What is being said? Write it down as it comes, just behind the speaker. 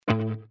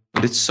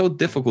But it's so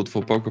difficult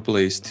for poker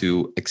players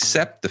to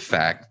accept the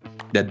fact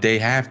that they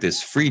have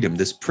this freedom,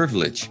 this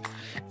privilege,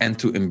 and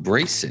to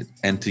embrace it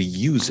and to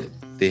use it.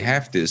 They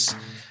have this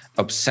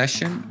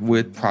obsession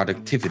with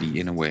productivity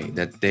in a way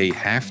that they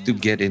have to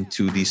get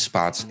into these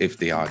spots if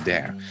they are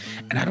there.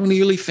 And I don't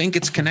really think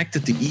it's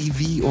connected to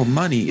EV or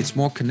money. It's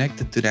more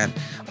connected to that,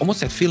 almost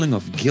that feeling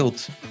of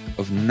guilt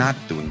of not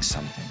doing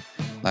something.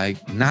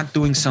 Like not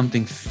doing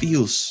something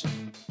feels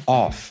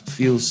off,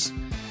 feels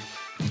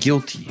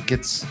guilty. It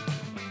gets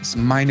this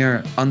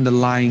minor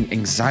underlying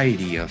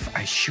anxiety of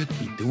I should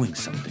be doing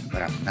something,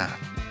 but I'm not.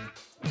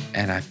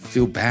 And I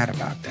feel bad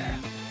about that.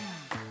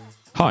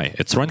 Hi,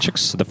 it's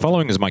Renchix. The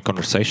following is my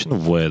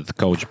conversation with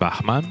Coach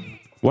Bahman.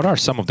 What are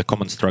some of the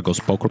common struggles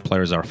poker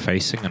players are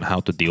facing and how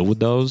to deal with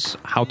those?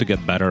 How to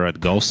get better at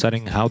goal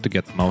setting? How to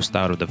get most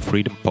out of the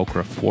freedom poker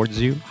affords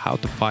you? How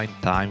to find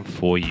time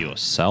for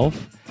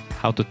yourself?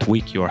 How to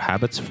tweak your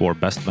habits for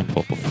best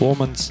mental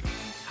performance?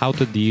 How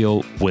to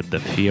deal with the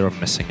fear of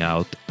missing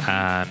out?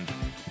 And,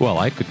 well,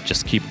 I could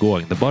just keep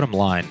going. The bottom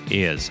line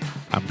is,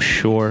 I'm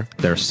sure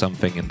there's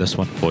something in this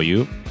one for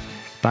you.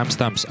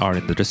 Timestamps are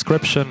in the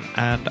description,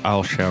 and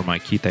I'll share my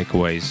key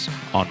takeaways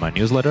on my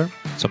newsletter,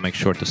 so make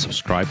sure to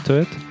subscribe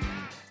to it.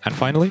 And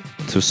finally,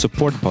 to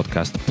support the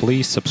podcast,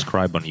 please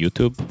subscribe on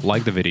YouTube,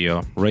 like the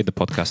video, rate the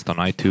podcast on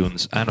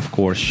iTunes, and of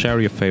course, share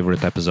your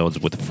favorite episodes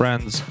with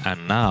friends.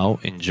 And now,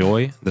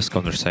 enjoy this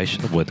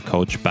conversation with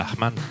Coach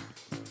Bahman.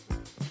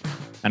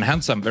 And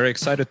hence, I'm very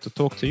excited to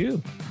talk to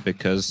you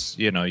because,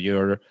 you know,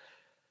 your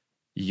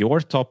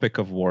topic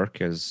of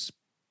work is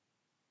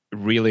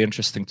really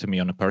interesting to me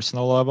on a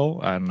personal level.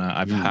 And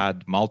I've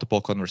had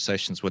multiple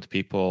conversations with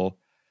people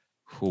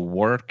who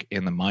work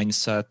in the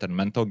mindset and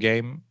mental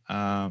game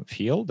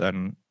field.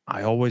 And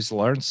I always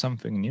learn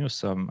something new.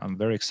 So I'm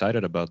very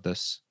excited about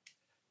this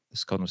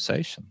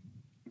conversation.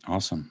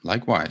 Awesome.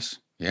 Likewise.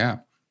 Yeah.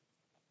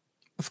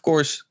 Of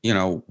course, you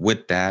know,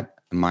 with that,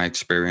 my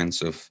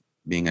experience of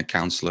being a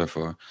counselor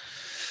for,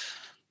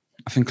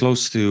 I think,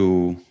 close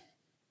to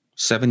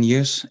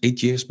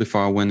 8 years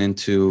before I went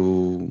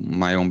into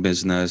my own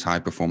business, high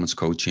performance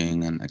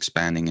coaching, and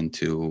expanding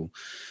into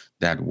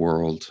that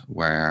world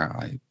where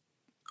I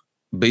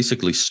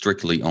basically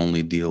strictly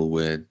only deal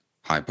with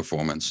high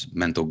performance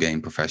mental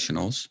game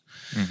professionals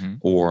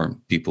or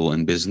people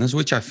in business,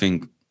 which I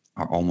think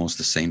are almost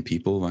the same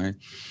people, right?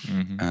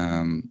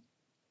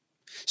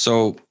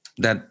 So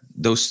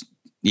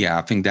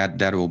I think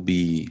that will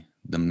be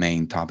the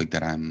main topic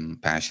that I'm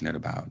passionate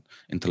about,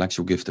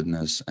 intellectual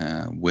giftedness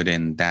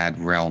within that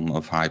realm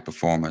of high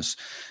performers.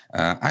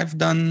 I've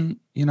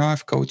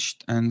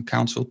coached and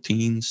counseled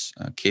teens,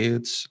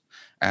 kids,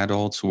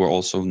 adults who are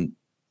also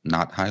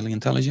not highly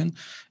intelligent,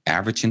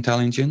 average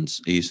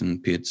intelligence,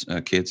 even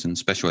kids in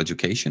special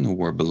education who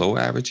were below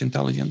average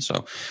intelligence.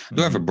 So I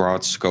do have a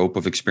broad scope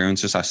of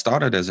experiences. I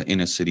started as an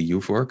inner city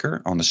youth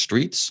worker on the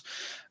streets,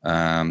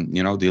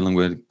 dealing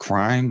with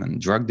crime and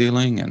drug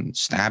dealing and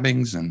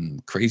stabbings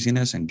and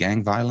craziness and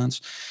gang violence.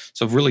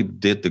 So I really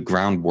did the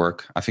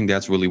groundwork. I think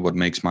that's really what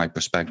makes my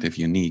perspective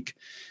unique,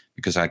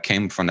 because I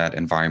came from that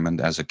environment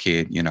as a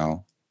kid,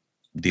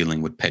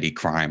 dealing with petty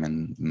crime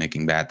and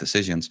making bad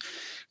decisions,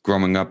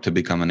 growing up to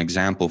become an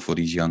example for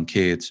these young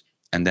kids,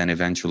 and then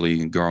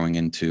eventually growing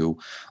into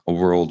a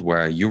world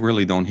where you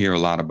really don't hear a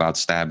lot about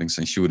stabbings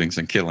and shootings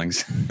and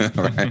killings,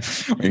 right?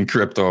 In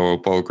crypto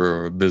or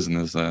poker or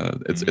business.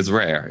 It's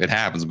rare. It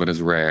happens, but it's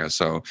rare.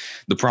 So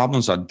the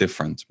problems are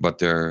different, but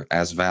they're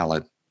as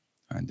valid.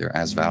 Right? They're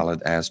as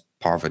valid as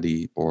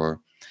poverty or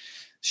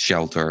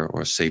shelter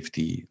or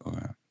safety.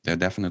 Or they're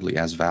definitely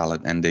as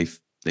valid, and they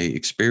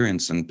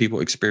experience, and people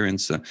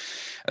experience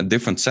a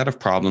different set of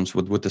problems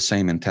with the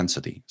same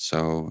intensity.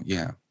 So,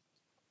 yeah.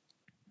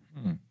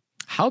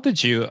 How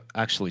did you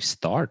actually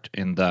start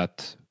in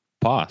that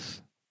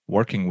path,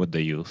 working with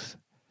the youth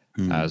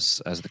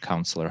as the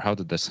counselor? How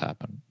did this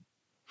happen?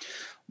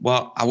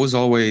 Well, I was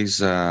always,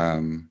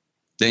 the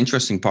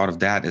interesting part of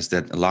that is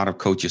that a lot of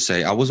coaches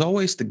say, I was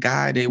always the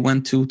guy they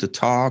went to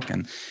talk,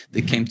 and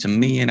they came to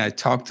me and I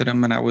talked to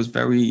them, and I was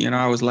very,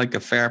 I was like a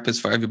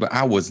therapist for everybody.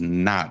 I was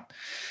not.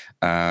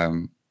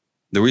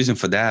 The reason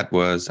for that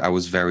was I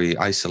was very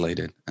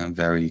isolated and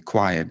very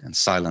quiet and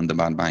silent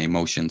about my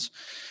emotions.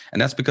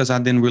 And that's because I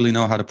didn't really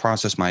know how to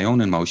process my own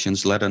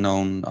emotions, let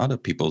alone other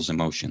people's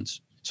emotions.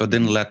 So I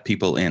didn't let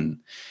people in.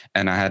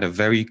 And I had a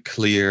very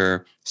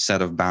clear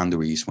set of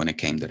boundaries when it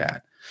came to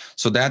that.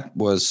 So that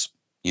was,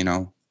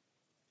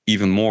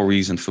 even more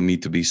reason for me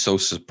to be so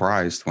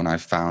surprised when I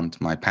found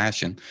my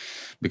passion,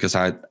 because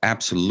I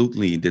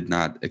absolutely did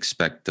not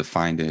expect to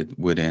find it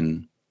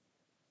within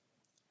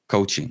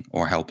coaching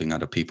or helping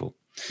other people.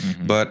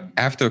 But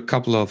after a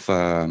couple of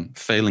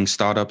failing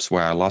startups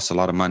where I lost a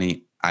lot of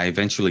money, I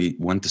eventually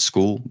went to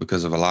school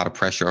because of a lot of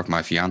pressure of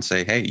my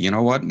fiance. Hey, you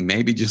know what?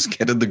 Maybe just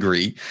get a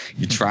degree.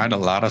 You tried a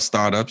lot of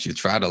startups. You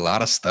tried a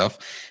lot of stuff.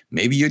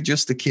 Maybe you're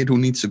just a kid who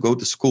needs to go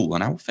to school.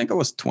 And I think I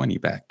was 20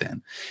 back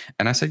then.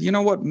 And I said, you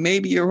know what?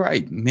 Maybe you're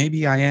right.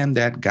 Maybe I am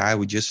that guy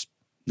who just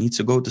needs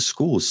to go to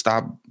school,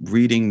 stop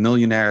reading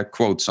millionaire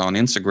quotes on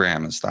Instagram,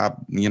 and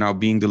stop,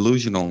 being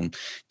delusional and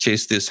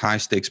chase this high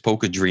stakes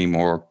poker dream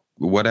or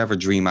whatever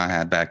dream I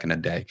had back in the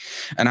day.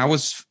 And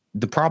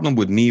the problem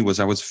with me was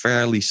I was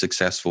fairly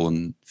successful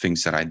in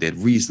things that I did,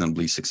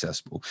 reasonably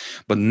successful,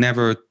 but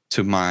never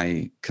to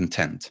my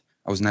content.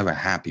 I was never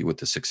happy with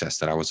the success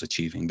that I was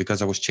achieving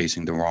because I was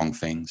chasing the wrong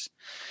things.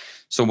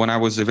 So when I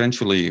was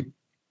eventually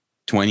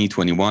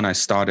 2021, I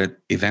started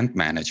event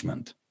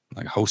management,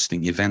 like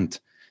hosting event.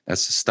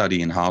 That's a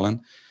study in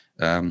Holland.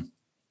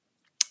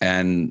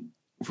 And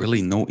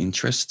really no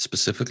interest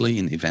specifically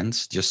in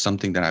events, just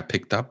something that I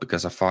picked up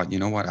because I thought, you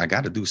know what, I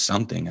got to do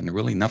something. And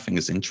really nothing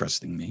is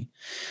interesting me.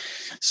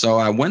 So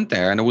I went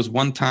there, and there was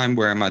one time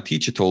where my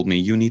teacher told me,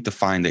 you need to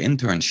find an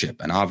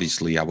internship. And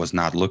obviously I was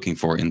not looking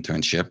for an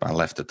internship. I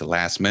left at the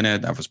last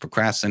minute. I was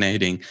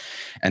procrastinating.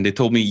 And they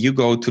told me, you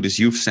go to this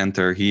youth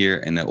center here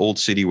in the old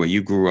city where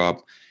you grew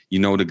up. You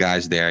know the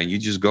guys there. You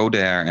just go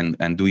there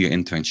and do your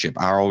internship.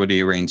 I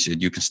already arranged it.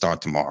 You can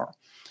start tomorrow.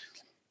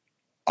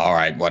 All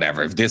right,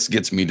 whatever. If this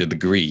gets me the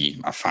degree,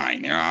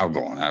 fine. I'll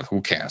go on.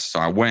 Who cares? So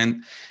I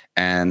went,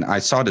 and I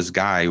saw this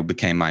guy who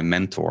became my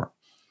mentor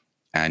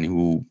and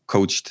who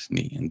coached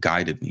me and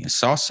guided me and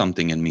saw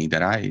something in me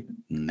that I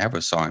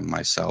never saw in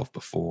myself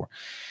before.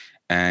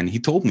 And he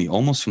told me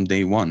almost from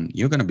day one,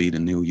 you're going to be the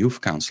new youth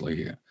counselor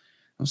here.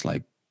 I was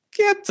like,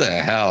 get the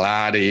hell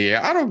out of here.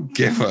 I don't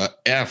give a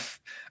F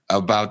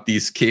about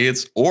these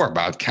kids or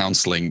about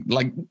counseling.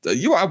 Like,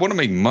 I want to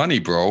make money,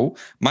 bro.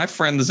 My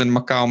friend is in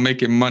Macau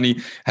making money,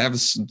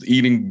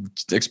 eating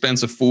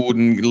expensive food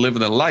and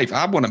living a life.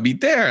 I want to be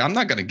there. I'm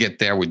not going to get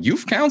there with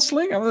youth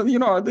counseling.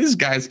 These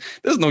guys,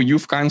 there's no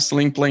youth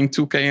counseling playing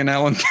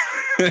 2K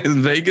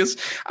in Vegas.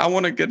 I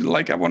want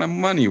to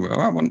money, bro.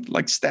 I want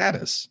like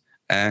status.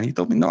 And he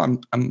told me, no,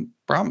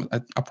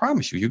 I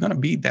promise you, you're going to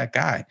be that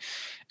guy.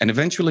 And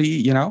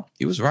eventually,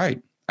 he was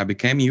right. I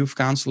became a youth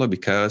counselor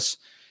because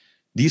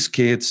these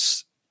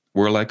kids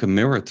were like a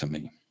mirror to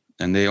me,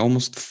 and they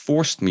almost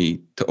forced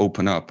me to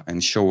open up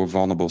and show a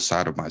vulnerable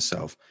side of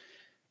myself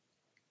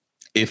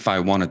if I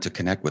wanted to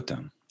connect with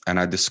them. And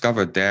I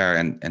discovered there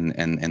and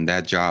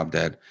that job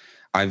that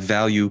I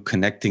value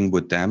connecting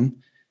with them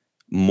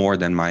more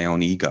than my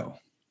own ego.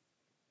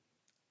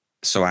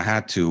 So I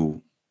had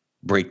to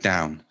break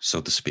down,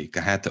 so to speak.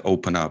 I had to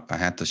open up. I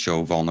had to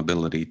show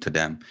vulnerability to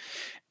them.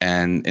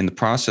 And in the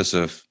process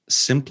of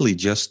simply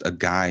just a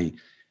guy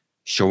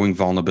showing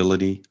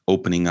vulnerability,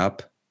 opening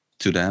up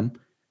to them,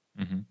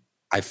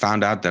 I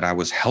found out that I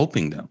was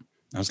helping them.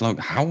 I was like,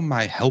 how am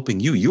I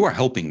helping you? You are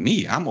helping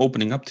me. I'm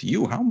opening up to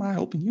you. How am I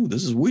helping you?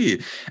 This is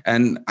weird.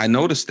 And I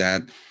noticed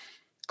that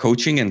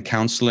coaching and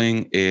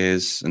counseling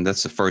and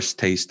that's the first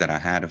taste that I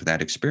had of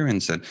that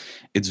experience, that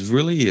it's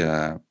really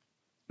a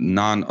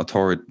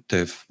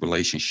non-authoritative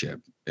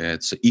relationship.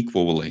 It's an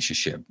equal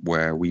relationship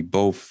where we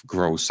both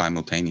grow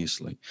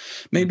simultaneously,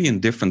 maybe in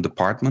different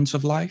departments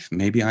of life.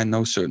 Maybe I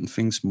know certain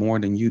things more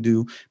than you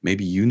do.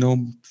 Maybe you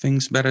know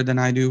things better than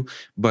I do,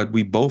 but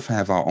we both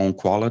have our own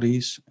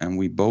qualities and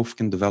we both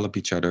can develop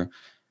each other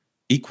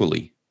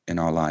equally in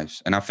our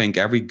lives. And I think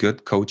every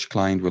good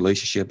coach-client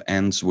relationship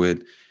ends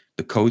with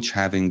the coach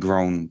having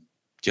grown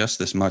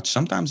just as much,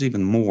 sometimes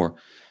even more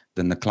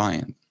than the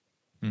client.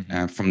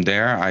 And from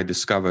there, I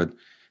discovered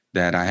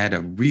that I had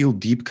a real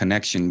deep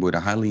connection with a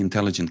highly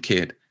intelligent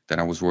kid that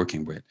I was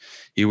working with.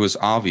 He was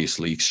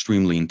obviously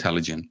extremely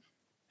intelligent.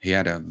 He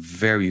had a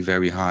very,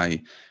 very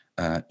high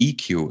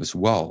EQ as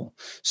well.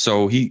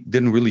 So he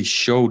didn't really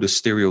show the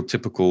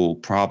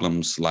stereotypical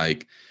problems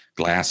like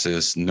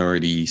glasses,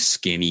 nerdy,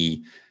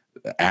 skinny,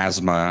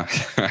 asthma,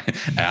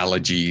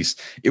 allergies.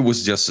 It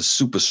was just a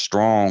super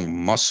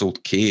strong,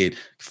 muscled kid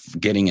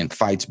getting in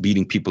fights,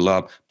 beating people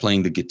up,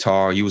 playing the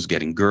guitar. He was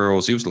getting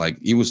girls. He was like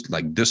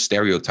this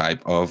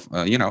stereotype of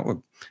a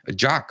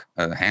jock,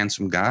 a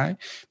handsome guy,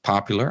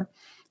 popular.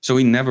 So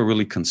he never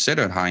really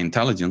considered high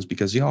intelligence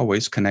because he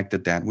always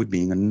connected that with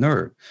being a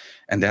nerd.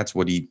 And that's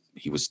what he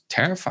was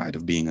terrified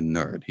of, being a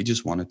nerd. He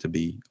just wanted to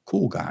be a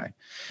cool guy.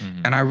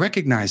 And I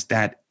recognized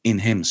that in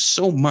him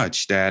so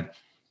much that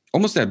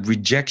almost that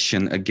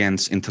rejection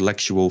against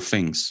intellectual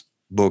things,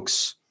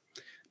 books,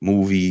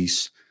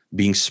 movies,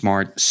 being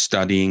smart,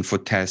 studying for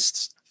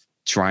tests,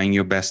 trying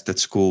your best at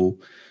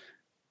school.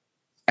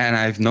 And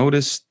I've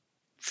noticed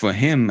for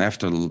him,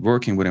 after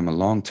working with him a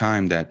long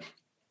time, that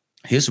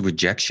his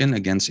rejection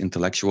against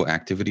intellectual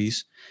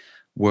activities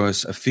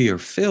was a fear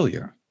of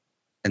failure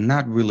and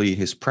not really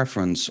his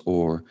preference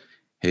or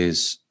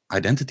his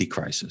identity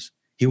crisis.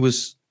 He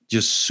was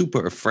just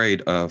super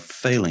afraid of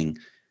failing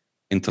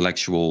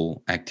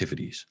intellectual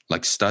activities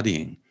like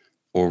studying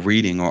or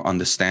reading or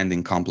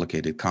understanding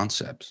complicated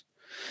concepts.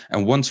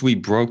 And once we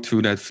broke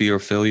through that fear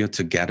of failure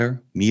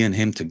together, me and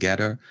him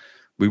together,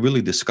 we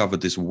really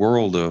discovered this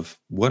world of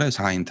what is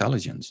high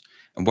intelligence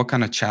and what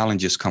kind of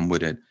challenges come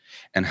with it.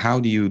 And how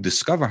do you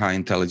discover high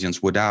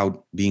intelligence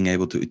without being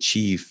able to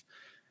achieve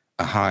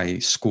a high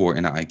score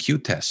in an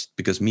IQ test?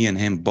 Because me and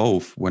him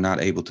both were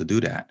not able to do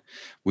that.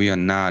 We are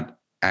not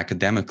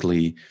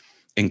academically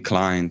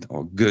inclined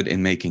or good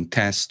in making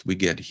tests. We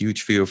get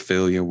huge fear of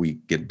failure. We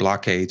get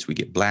blockades. We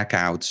get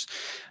blackouts.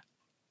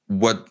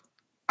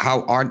 How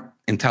our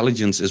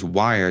intelligence is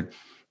wired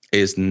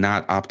is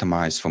not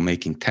optimized for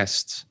making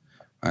tests.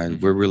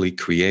 We're really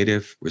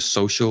creative. We're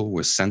social.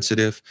 We're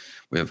sensitive.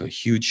 We have a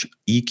huge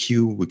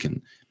EQ. We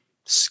can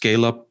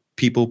scale up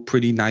people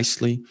pretty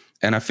nicely.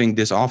 And I think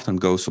this often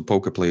goes for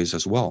poker players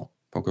as well.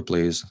 Poker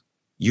players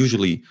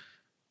usually,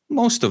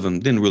 most of them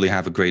didn't really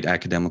have a great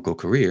academical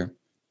career,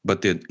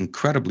 but they're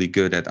incredibly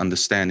good at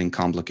understanding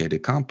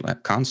complicated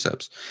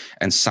concepts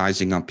and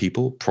sizing up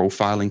people,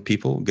 profiling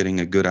people, getting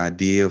a good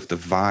idea of the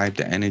vibe,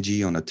 the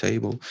energy on the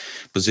table,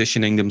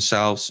 positioning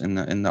themselves in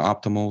the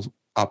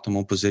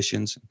optimal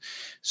positions.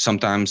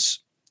 Sometimes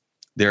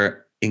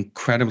they're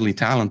incredibly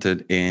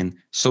talented in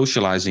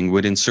socializing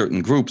within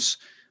certain groups,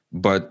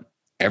 but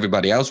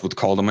everybody else would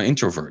call them an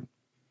introvert.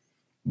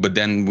 But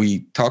then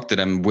we talk to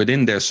them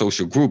within their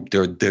social group,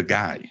 they're the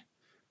guy,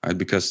 right?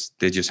 Because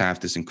they just have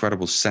this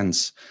incredible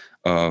sense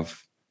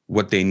of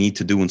what they need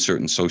to do in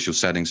certain social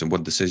settings and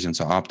what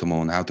decisions are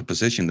optimal and how to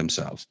position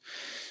themselves.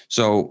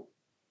 So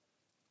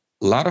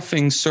a lot of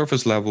things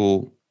surface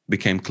level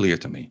became clear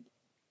to me.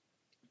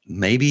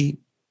 Maybe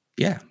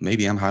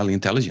I'm highly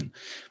intelligent.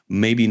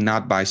 Maybe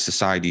not by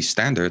society's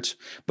standards,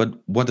 but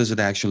what does it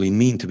actually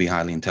mean to be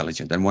highly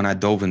intelligent? And when I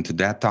dove into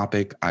that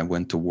topic, I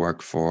went to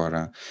work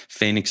for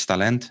Phoenix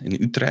Talent in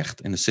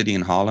Utrecht, in a city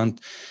in Holland,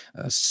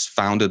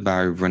 founded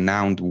by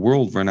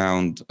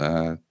world-renowned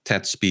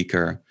TED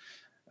speaker,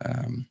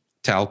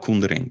 Tal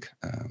Koenderink,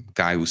 a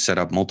guy who set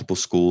up multiple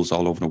schools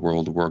all over the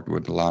world, worked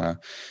with a lot of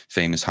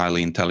famous,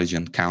 highly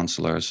intelligent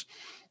counselors.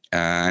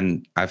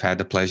 And I've had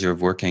the pleasure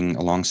of working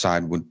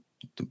alongside with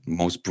the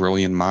most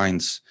brilliant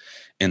minds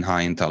in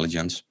high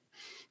intelligence.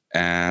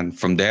 And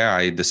from there,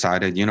 I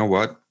decided, you know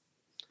what?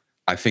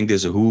 I think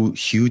there's a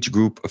huge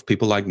group of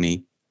people like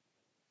me,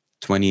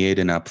 28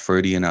 and up,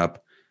 30 and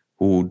up,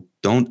 who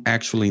don't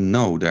actually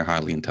know they're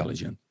highly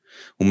intelligent,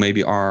 who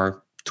maybe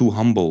are too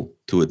humble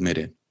to admit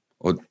it,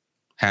 or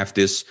have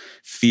this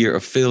fear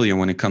of failure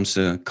when it comes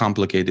to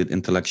complicated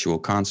intellectual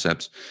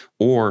concepts,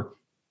 or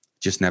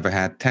just never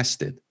had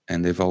tested.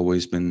 And they've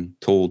always been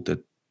told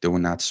that they were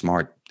not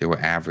smart, they were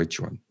average,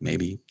 or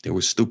maybe they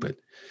were stupid.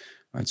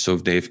 Right? So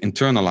they've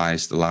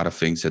internalized a lot of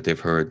things that they've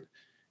heard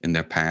in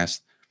their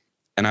past.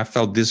 And I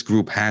felt this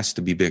group has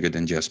to be bigger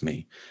than just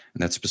me.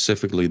 And that's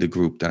specifically the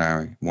group that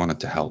I wanted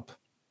to help.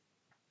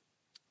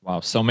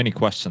 Wow, so many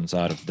questions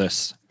out of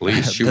this,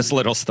 Please shoot. this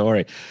little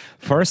story.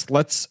 First,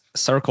 let's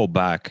circle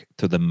back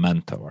to the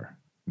mentor,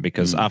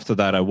 because after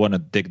that, I want to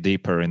dig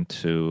deeper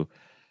into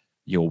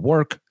your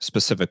work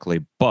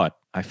specifically. But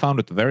I found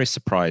it very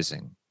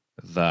surprising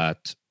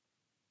that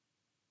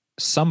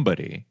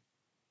somebody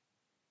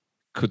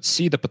could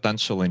see the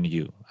potential in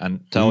you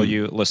and tell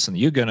you, listen,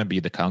 you're going to be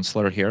the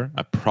counselor here.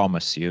 I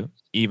promise you,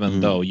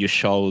 even though you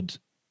showed,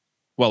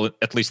 well,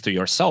 at least to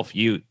yourself,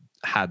 you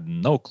had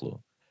no clue,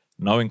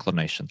 no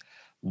inclination.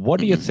 What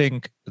do you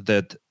think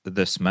that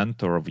this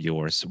mentor of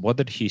yours, what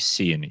did he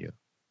see in you?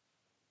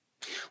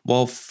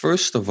 Well,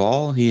 first of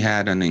all, he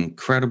had an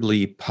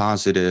incredibly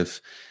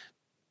positive,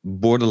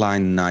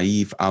 borderline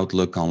naive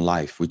outlook on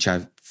life, which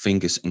I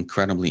think is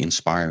incredibly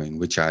inspiring,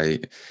 which I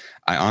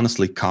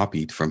honestly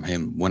copied from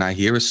him. When I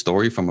hear a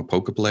story from a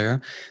poker player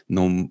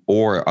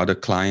or other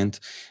client,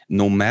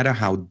 no matter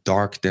how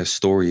dark their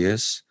story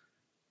is,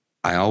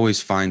 I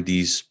always find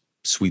these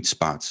sweet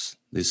spots,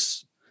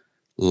 this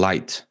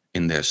light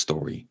in their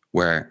story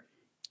where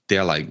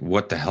they're like,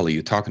 what the hell are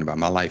you talking about?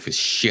 My life is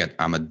shit.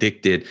 I'm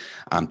addicted.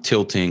 I'm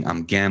tilting.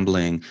 I'm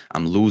gambling.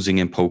 I'm losing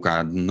in poker.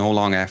 I no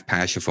longer have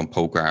passion for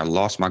poker. I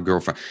lost my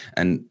girlfriend.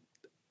 And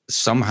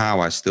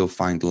somehow I still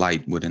find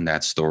light within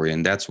that story.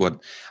 And that's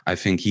what I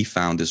think he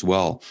found as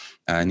well.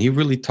 And he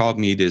really taught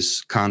me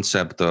this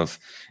concept of,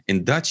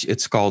 in Dutch,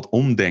 it's called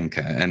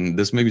omdenken. And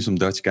there's maybe some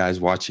Dutch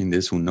guys watching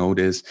this who know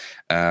this.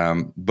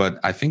 But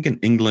I think in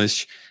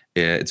English,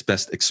 it's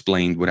best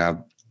explained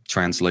without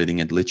translating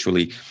it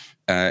literally.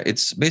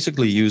 It's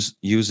basically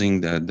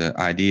using the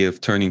idea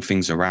of turning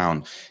things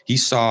around. He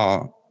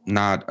saw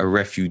not a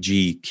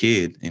refugee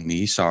kid in me.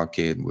 He saw a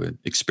kid with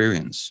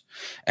experience.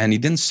 And he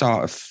didn't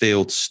saw a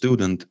failed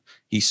student.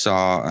 He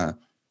saw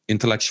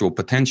intellectual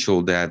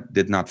potential that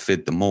did not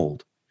fit the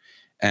mold.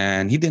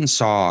 And he didn't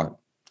saw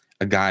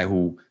a guy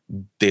who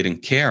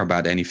didn't care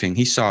about anything.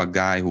 He saw a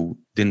guy who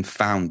didn't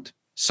found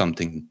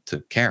something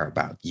to care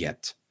about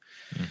yet.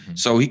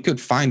 So he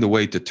could find a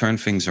way to turn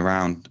things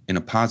around in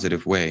a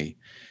positive way.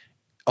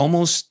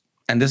 Almost,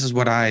 and this is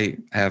what I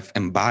have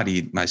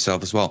embodied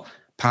myself as well,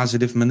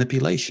 positive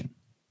manipulation.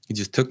 He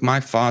just took my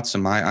thoughts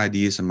and my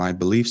ideas and my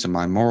beliefs and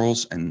my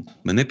morals and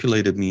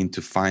manipulated me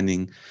into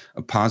finding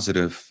a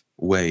positive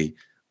way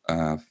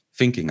of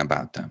thinking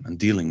about them and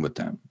dealing with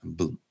them,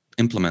 and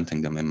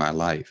implementing them in my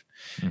life.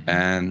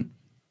 And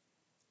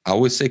I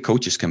always say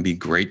coaches can be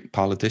great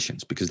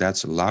politicians, because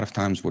that's a lot of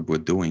times what we're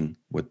doing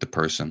with the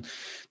person.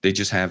 They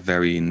just have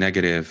very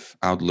negative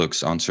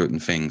outlooks on certain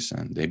things,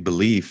 and they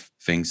believe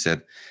things that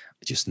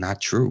are just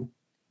not true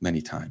many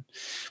times.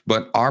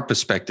 But our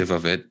perspective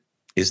of it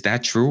Is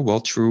that true?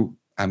 Well, true.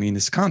 I mean,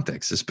 it's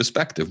context, it's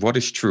perspective. What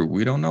is true?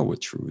 We don't know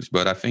what true is,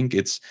 but I think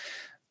it's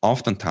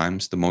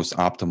oftentimes the most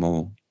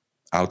optimal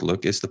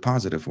outlook is the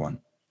positive one.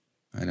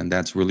 Right? And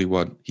that's really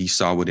what he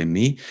saw within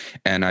me.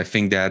 And I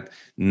think that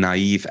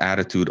naive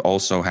attitude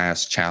also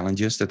has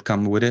challenges that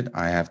come with it.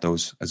 I have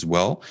those as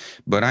well,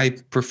 but I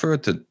prefer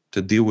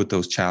to deal with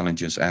those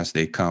challenges as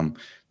they come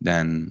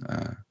than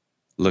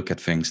look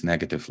at things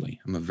negatively.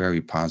 I'm a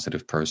very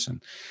positive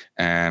person.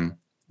 And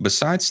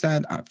besides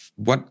that,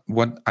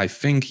 what I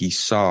think he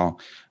saw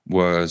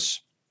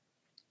was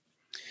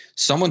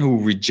someone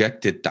who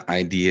rejected the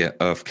idea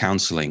of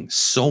counseling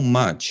so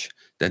much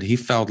that he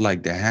felt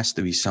like there has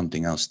to be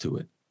something else to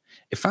it.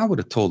 If I would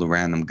have told a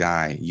random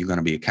guy, you're going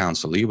to be a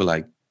counselor, you were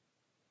like,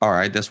 all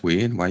right, that's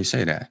weird. Why you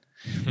say that?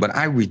 But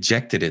I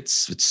rejected it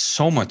with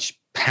so much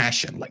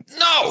passion. Like,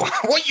 no,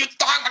 what are you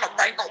talking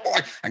about? Boy?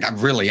 I got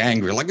really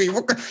angry. Like,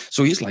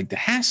 so he's like, there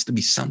has to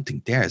be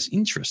something there. It's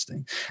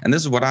interesting. And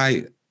this is what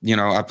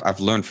I've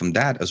learned from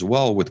that as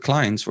well with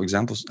clients. For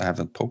example, I have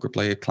a poker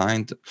player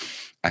client.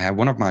 I had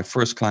one of my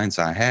first clients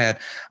I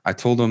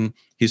told him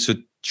he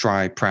should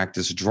try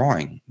practice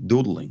drawing,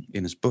 doodling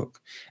in his book.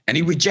 And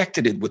he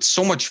rejected it with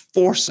so much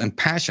force and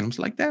passion. I was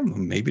like,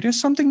 damn, maybe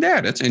there's something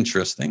there. That's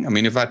interesting. I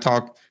mean, if I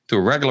talk to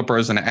a regular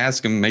person and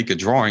ask him to make a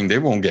drawing, they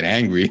won't get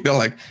angry. They're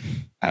like,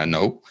 I don't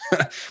know.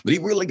 But he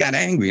really got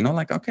angry. And I'm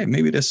like, okay,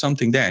 maybe there's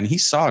something there. And he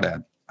saw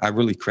that. I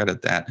really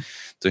credit that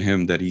to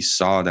him, that he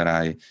saw that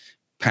I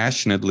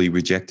passionately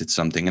rejected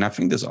something. And I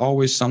think there's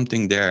always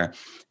something there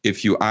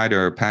if you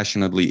either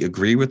passionately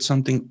agree with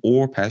something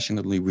or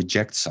passionately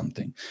reject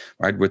something,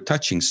 right? We're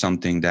touching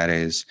something that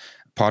is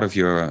part of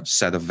your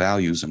set of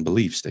values and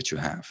beliefs that you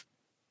have.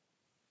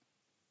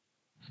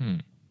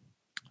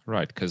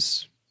 Right,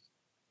 because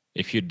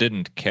if you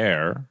didn't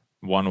care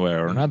one way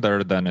or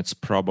another, then it's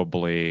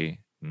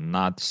probably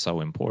not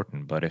so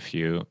important. But if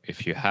you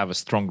have a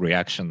strong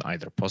reaction,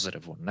 either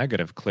positive or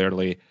negative,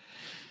 clearly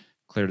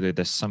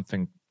there's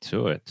something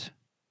to it.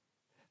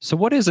 So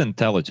what is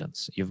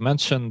intelligence? You've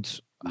mentioned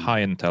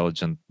high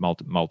intelligent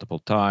multiple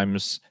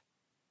times.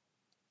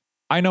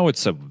 I know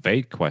it's a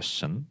vague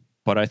question,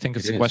 but I think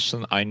it's a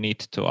question I need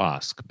to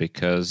ask,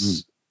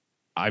 because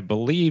I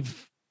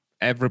believe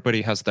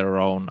everybody has their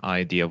own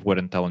idea of what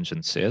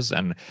intelligence is.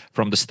 And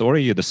from the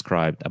story you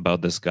described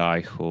about this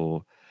guy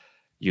who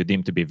you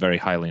deemed to be very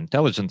highly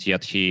intelligent,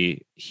 yet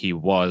he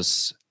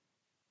was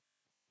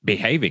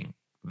behaving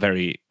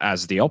very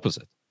as the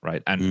opposite,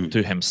 right? And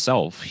to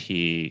himself,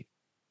 he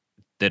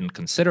didn't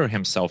consider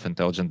himself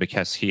intelligent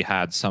because he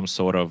had some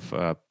sort of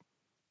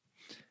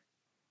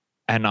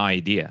an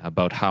idea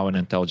about how an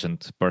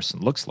intelligent person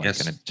looks like,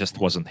 and it just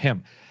wasn't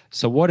him.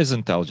 So what is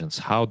intelligence?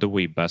 How do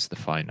we best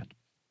define it?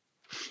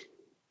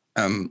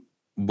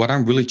 What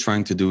I'm really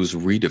trying to do is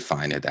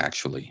redefine it,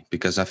 actually,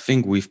 because I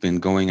think we've been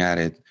going at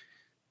it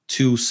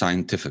too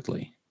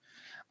scientifically.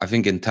 I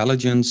think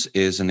intelligence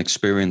is an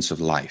experience of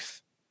life.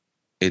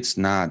 It's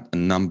not a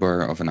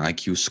number of an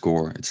IQ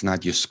score. It's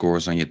not your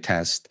scores on your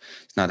test.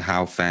 It's not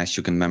how fast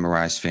you can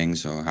memorize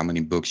things or how many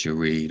books you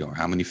read or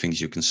how many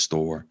things you can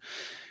store.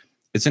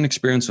 It's an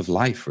experience of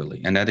life,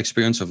 really. And that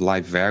experience of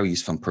life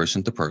varies from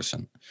person to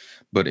person.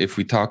 But if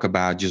we talk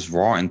about just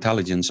raw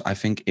intelligence, I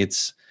think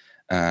it's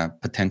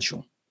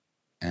potential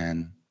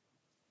and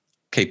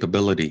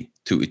capability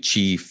to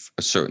achieve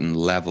a certain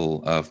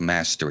level of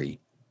mastery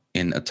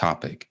in a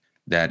topic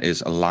that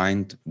is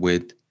aligned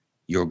with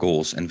your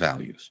goals and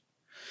values.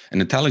 An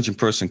intelligent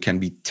person can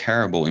be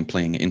terrible in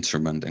playing an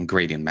instrument and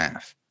great in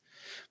math,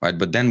 right?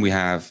 But then we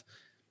have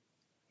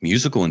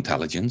musical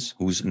intelligence,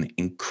 who's an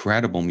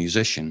incredible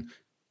musician,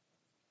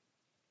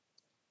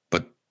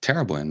 but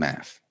terrible in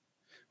math,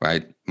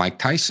 right? Mike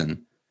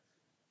Tyson,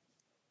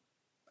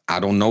 I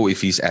don't know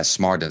if he's as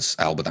smart as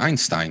Albert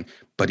Einstein,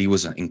 but he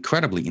was an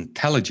incredibly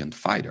intelligent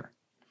fighter.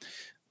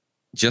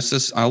 Just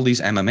as all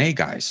these MMA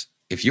guys,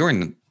 if you're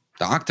in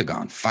the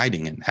octagon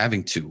fighting and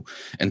having to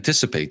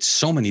anticipate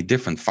so many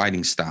different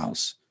fighting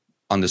styles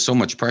under so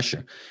much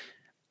pressure,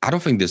 I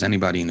don't think there's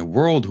anybody in the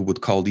world who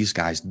would call these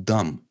guys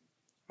dumb,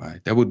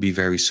 right? That would be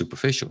very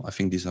superficial. I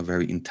think these are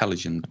very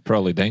intelligent.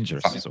 Probably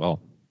dangerous as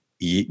well.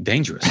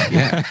 Dangerous,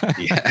 yeah,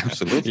 yeah,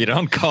 absolutely. You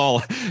don't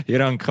call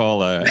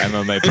a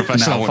MMA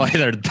professional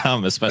fighter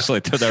dumb, especially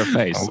to their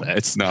face.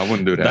 I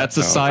wouldn't do that. That's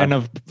a sign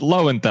of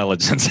low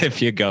intelligence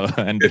if you go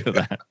and do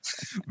that.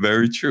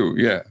 Very true,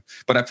 yeah.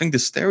 But I think the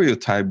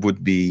stereotype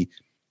would be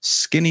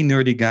skinny,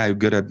 nerdy guy who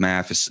good at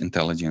math is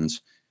intelligence.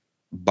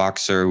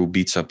 Boxer who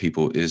beats up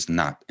people is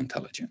not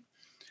intelligent.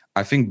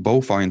 I think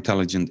both are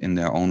intelligent in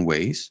their own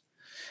ways.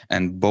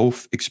 And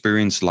both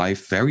experience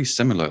life very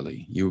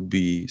similarly. You'll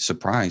be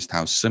surprised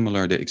how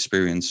similar the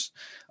experience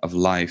of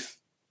life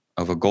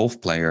of a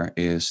golf player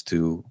is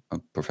to a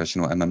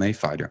professional MMA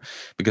fighter,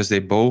 because they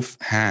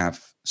both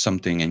have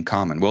something in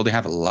common. Well, they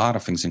have a lot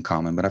of things in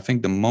common, but I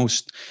think the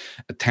most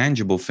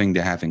tangible thing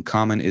they have in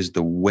common is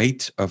the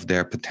weight of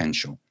their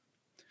potential,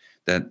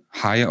 that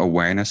higher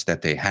awareness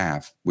that they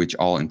have, which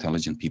all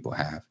intelligent people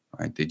have,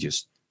 right? They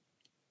just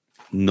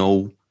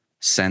know,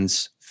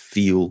 sense,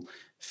 feel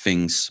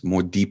things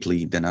more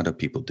deeply than other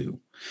people do.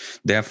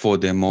 Therefore,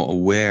 they're more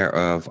aware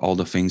of all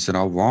the things that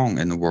are wrong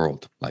in the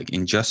world, like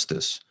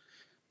injustice.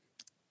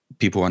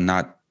 People are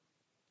not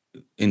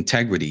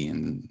integrity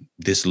and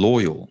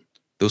disloyal.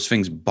 Those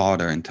things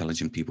bother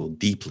intelligent people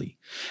deeply.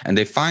 And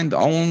they find their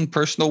own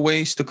personal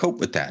ways to cope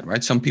with that,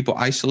 right? Some people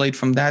isolate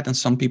from that and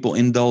some people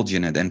indulge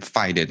in it and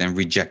fight it and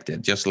reject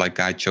it, just like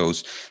I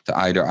chose to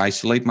either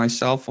isolate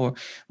myself or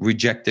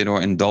reject it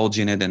or indulge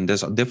in it. And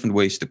there's different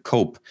ways to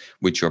cope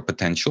with your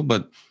potential.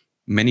 But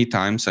many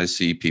times I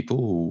see people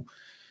who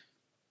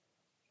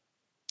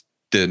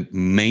the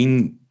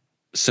main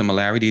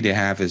similarity they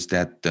have is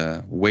that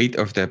the weight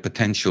of their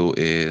potential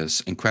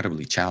is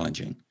incredibly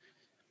challenging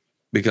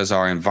because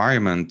our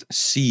environment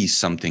sees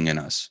something in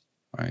us,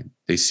 right?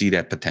 They see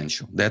that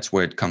potential. That's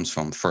where it comes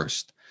from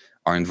first.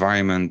 Our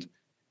environment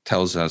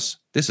tells us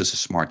this is a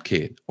smart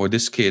kid or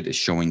this kid is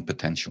showing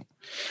potential.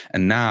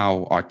 And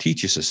now our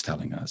teachers is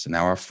telling us and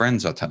now our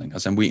friends are telling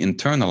us and we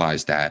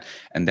internalize that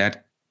and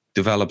that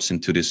develops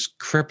into this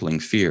crippling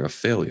fear of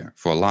failure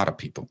for a lot of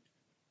people.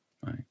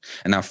 Right.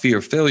 And now fear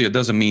of failure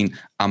doesn't mean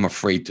I'm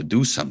afraid to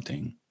do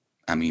something.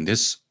 I mean,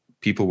 there's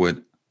people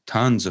with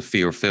tons of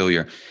fear of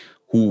failure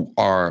who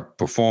are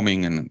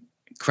performing an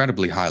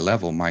incredibly high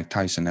level. Mike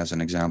Tyson, as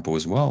an example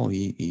as well,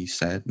 he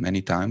said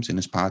many times in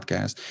his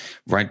podcast,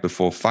 right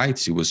before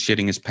fights, he was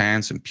shitting his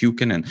pants and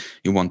puking and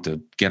he wanted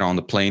to get on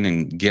the plane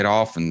and get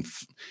off and,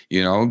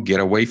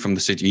 get away from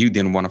the situation. He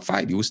didn't want to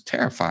fight. He was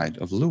terrified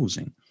of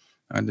losing.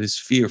 This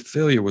fear of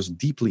failure was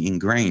deeply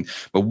ingrained.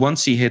 But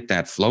once he hit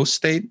that flow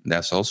state,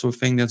 that's also a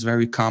thing that's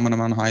very common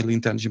among highly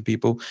intelligent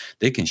people.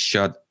 They can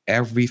shut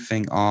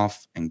everything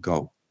off and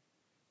go,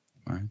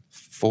 right?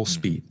 Full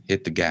speed,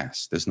 hit the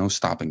gas. There's no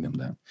stopping them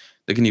then.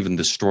 They can even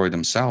destroy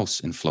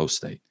themselves in flow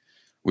state,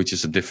 which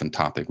is a different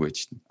topic,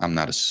 which I'm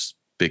not a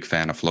big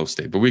fan of flow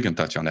state, but we can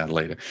touch on that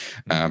later.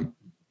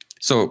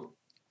 So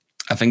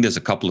I think there's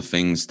a couple of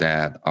things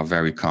that are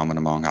very common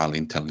among highly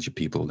intelligent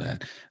people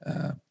that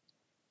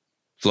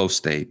flow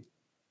state,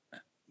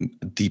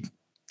 deep,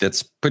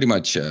 that's pretty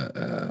much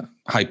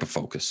hyper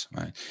focus,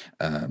 right?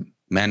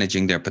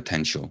 Managing their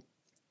potential.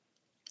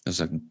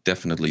 Those are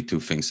definitely two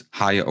things.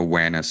 Higher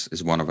awareness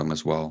is one of them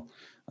as well.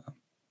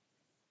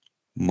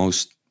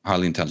 Most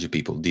highly intelligent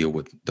people deal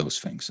with those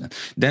things. And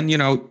then,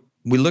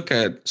 we look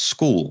at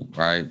school,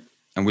 right?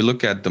 And we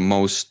look at the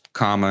most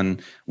common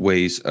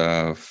ways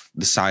of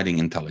deciding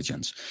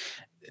intelligence.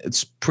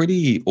 It's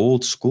pretty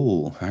old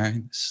school,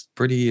 right? It's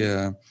pretty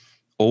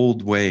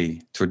old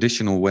way,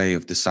 traditional way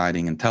of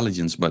deciding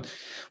intelligence, but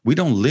we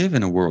don't live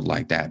in a world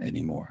like that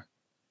anymore,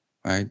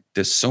 right?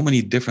 There's so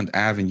many different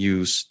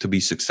avenues to be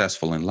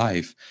successful in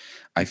life.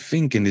 I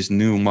think in this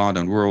new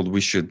modern world,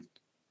 we should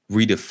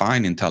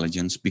redefine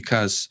intelligence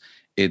because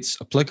it's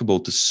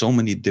applicable to so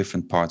many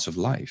different parts of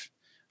life,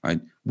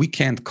 right? We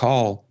can't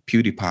call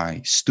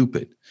PewDiePie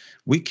stupid.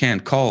 We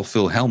can't call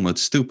Phil Hellmuth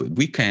stupid.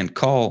 We can't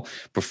call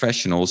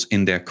professionals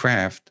in their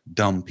craft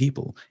dumb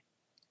people.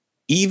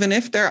 Even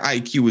if their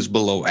IQ is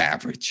below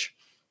average,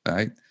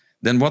 right?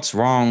 Then what's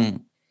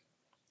wrong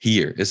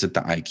here? Is it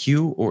the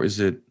IQ or is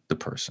it the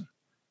person?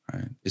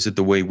 Right? Is it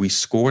the way we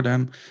score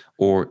them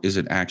or is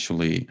it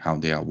actually how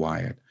they are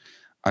wired?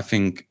 I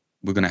think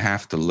we're going to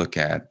have to look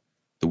at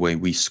the way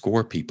we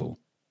score people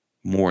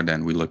more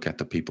than we look at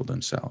the people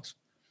themselves.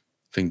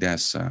 I think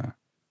that's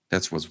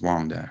what's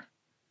wrong there.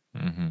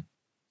 Mm-hmm.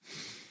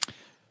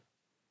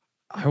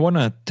 I want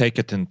to take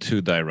it in two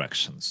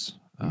directions.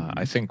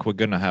 I think we're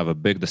going to have a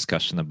big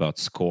discussion about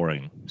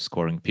scoring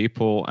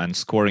people and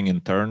scoring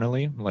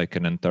internally, like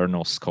an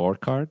internal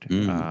scorecard,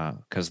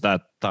 because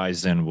that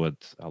ties in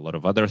with a lot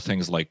of other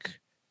things like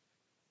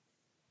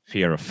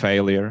fear of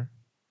failure,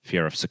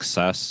 fear of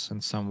success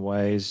in some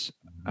ways.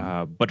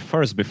 But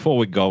first, before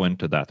we go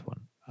into that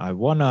one, I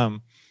want to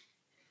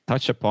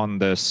touch upon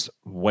this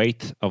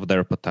weight of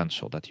their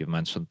potential that you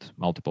mentioned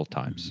multiple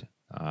times.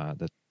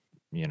 That,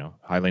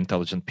 highly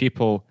intelligent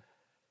people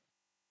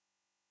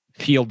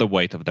feel the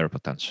weight of their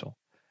potential.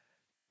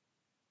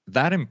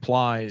 That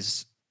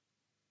implies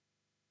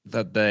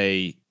that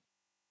they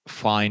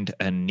find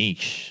a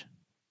niche,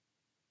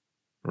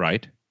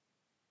 right?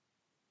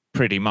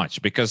 Pretty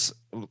much, because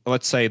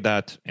let's say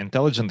that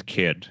intelligent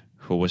kid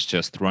who was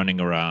just running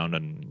around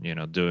and,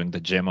 doing the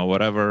gym or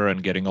whatever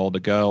and getting all the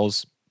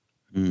girls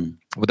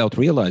without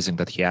realizing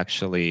that he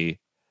actually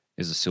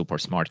is a super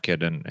smart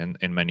kid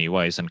in many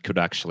ways and could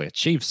actually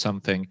achieve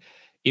something.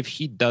 If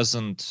he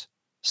doesn't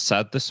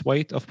set this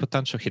weight of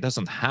potential, he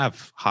doesn't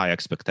have high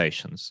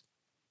expectations,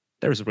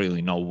 there's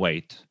really no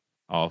weight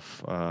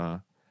of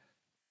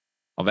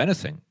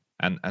anything,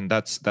 and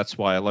that's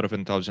why a lot of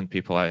intelligent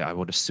people, I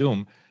would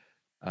assume,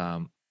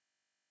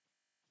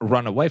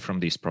 run away from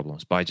these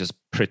problems by just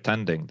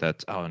pretending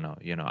that, oh no,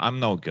 I'm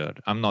no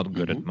good, I'm not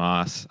good at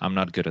math, I'm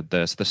not good at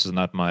this is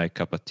not my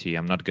cup of tea,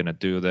 I'm not going to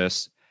do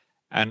this.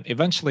 And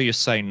eventually you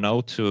say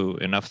no to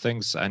enough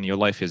things and your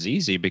life is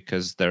easy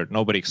because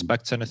nobody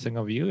expects anything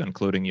of you,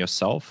 including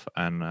yourself,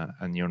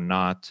 and you're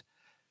not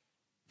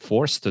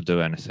forced to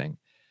do anything.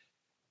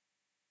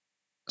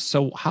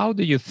 So how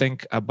do you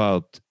think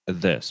about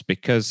this?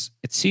 Because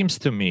it seems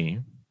to me,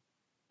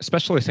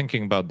 especially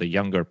thinking about the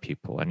younger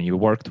people, and you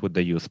worked with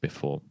the youth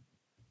before,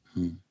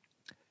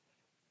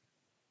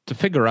 to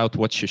figure out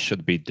what you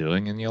should be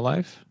doing in your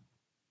life.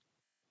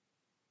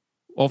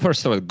 Well,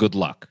 first of all, good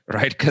luck,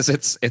 right? Because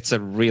it's a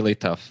really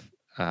tough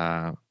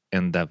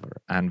endeavor,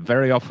 and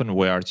very often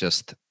we are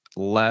just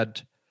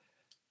led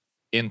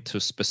into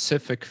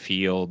specific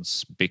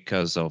fields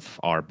because of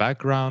our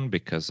background,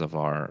 because of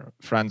our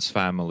friends,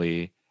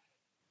 family,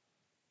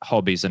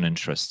 hobbies and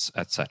interests,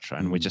 etc.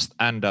 And we just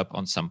end up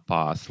on some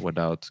path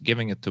without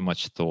giving it too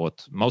much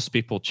thought. Most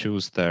people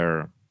choose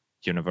their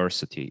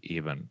university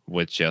even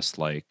with just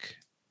like,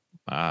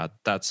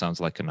 that sounds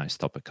like a nice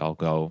topic. I'll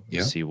go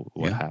see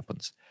what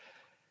happens.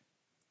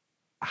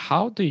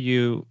 How do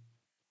you,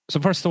 so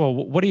first of all,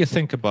 what do you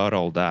think about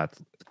all that?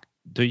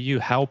 Do you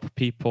help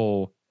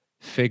people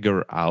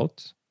figure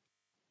out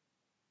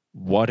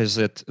what is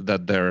it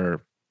that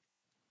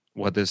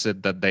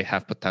they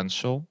have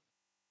potential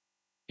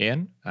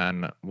in,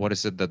 and what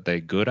is it that they're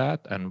good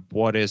at, and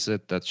what is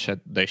it that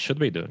they should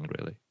be doing,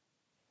 really?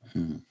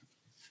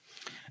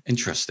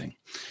 Interesting.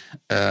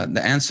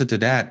 The answer to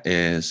that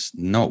is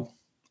no.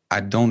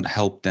 I don't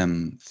help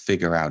them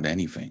figure out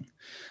anything.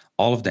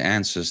 All of the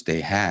answers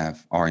they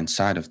have are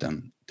inside of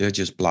them. They're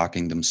just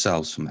blocking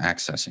themselves from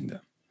accessing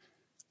them.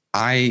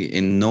 I,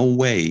 in no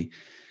way,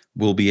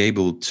 will be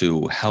able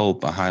to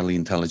help a highly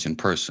intelligent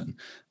person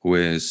who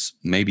is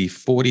maybe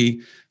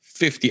 40,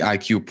 50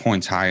 IQ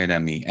points higher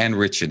than me and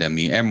richer than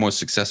me and more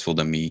successful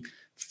than me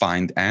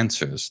find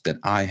answers that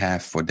I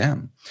have for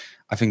them.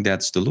 I think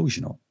that's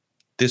delusional.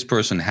 This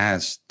person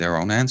has their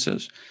own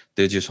answers.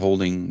 They're just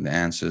holding the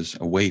answers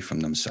away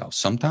from themselves,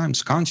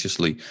 sometimes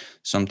consciously,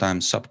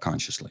 sometimes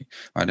subconsciously.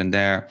 Right? And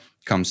there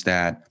comes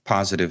that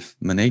positive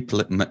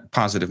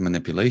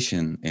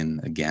manipulation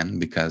in again,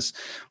 because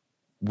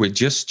we're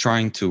just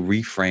trying to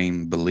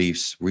reframe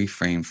beliefs,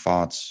 reframe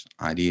thoughts,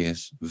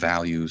 ideas,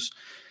 values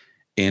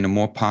in a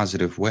more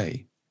positive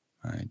way.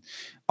 Right?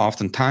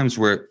 Oftentimes,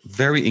 we're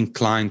very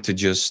inclined to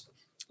just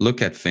look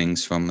at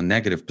things from a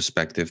negative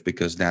perspective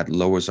because that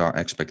lowers our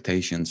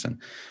expectations, and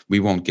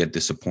we won't get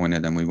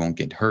disappointed and we won't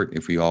get hurt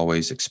if we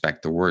always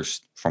expect the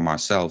worst from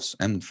ourselves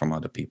and from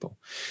other people.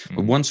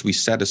 But once we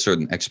set a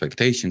certain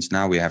expectations,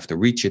 now we have to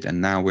reach it, and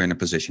now we're in a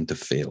position to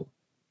fail.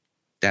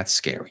 That's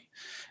scary.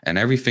 And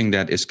everything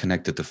that is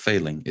connected to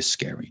failing is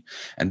scary.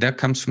 And that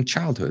comes from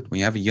childhood. When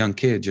you have a young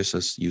kid, just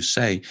as you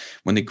say,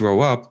 when they grow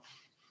up,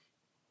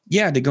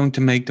 they're going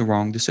to make the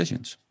wrong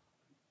decisions.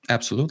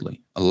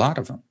 Absolutely. A lot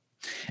of them.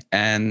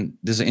 And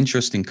there's an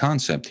interesting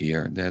concept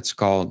here that's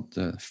called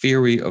the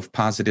theory of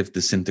positive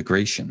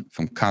disintegration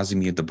from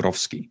Kazimir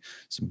Dabrowski.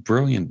 It's a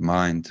brilliant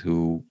mind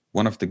who,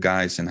 one of the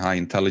guys in high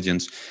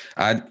intelligence,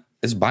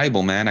 it's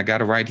Bible, man. I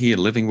got it right here,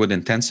 Living with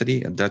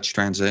Intensity, a Dutch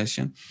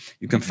translation.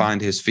 You can find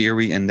his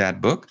theory in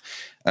that book.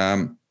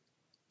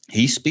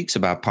 He speaks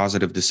about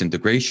positive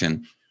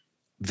disintegration.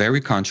 Very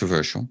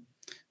controversial,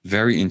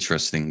 very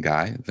interesting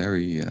guy,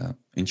 very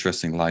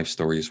interesting life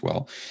story as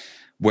well,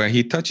 where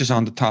he touches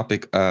on the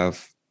topic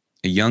of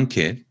a young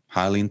kid,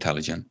 highly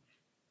intelligent,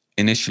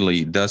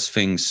 initially does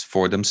things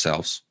for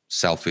themselves,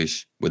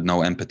 selfish, with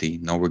no empathy,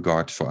 no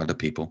regard for other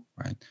people,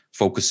 right?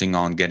 Focusing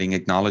on getting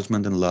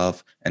acknowledgement and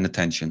love and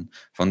attention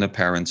from their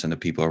parents and the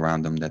people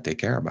around them that they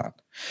care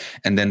about.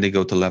 And then they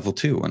go to level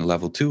 2. And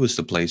level 2 is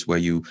the place where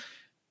you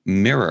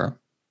mirror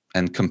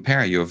and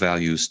compare your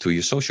values to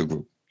your social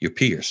group, your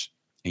peers.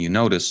 And you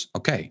notice,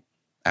 okay,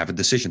 I have a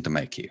decision to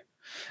make here.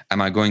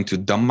 Am I going to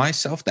dumb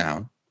myself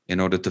down in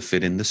order to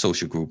fit in the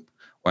social group,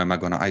 or am I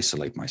going to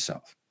isolate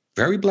myself?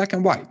 Very black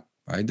and white,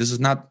 right? This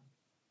is not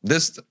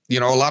this, a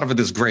lot of it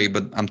is gray,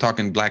 but I'm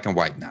talking black and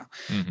white now.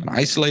 I'm going to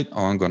isolate,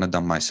 or I'm going to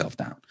dumb myself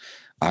down.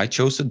 I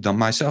chose to dumb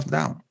myself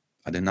down.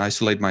 I didn't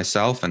isolate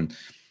myself and,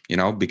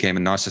 became a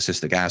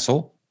narcissistic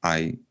asshole.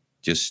 I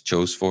just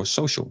chose for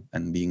social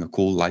and being a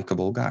cool,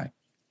 likable guy.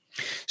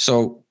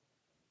 So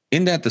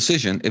in that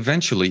decision,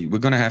 eventually we're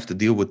going to have to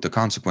deal with the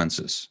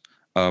consequences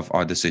of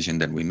our decision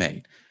that we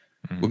made.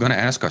 We're going to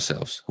ask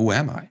ourselves, who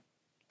am I?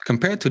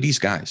 Compared to these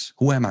guys,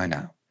 who am I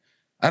now?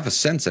 I have a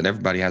sense that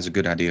everybody has a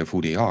good idea of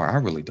who they are. I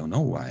really don't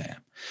know who I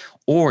am.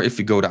 Or if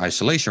we go the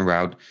isolation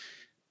route,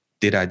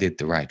 did I did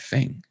the right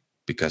thing?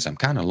 Because I'm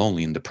kind of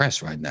lonely and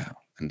depressed right now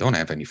and don't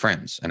have any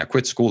friends. And I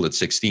quit school at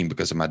 16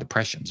 because of my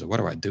depression. So what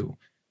do I do?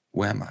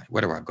 Who am I?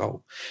 Where do I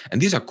go? And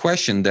these are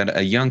questions that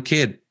a young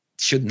kid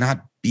should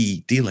not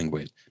be dealing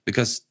with,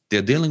 because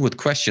they're dealing with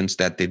questions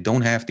that they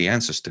don't have the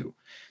answers to.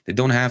 They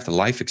don't have the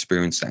life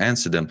experience to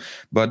answer them.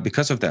 But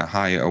because of their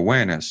higher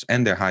awareness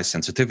and their high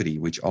sensitivity,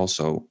 which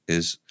also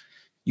is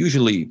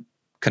usually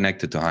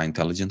connected to high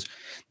intelligence,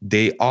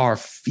 they are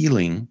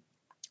feeling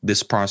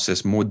this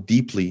process more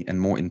deeply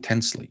and more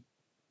intensely.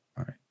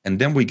 All right. And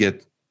then we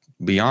get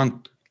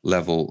beyond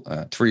level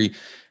 3.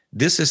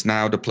 This is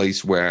now the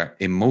place where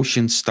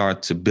emotions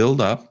start to build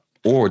up,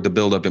 or the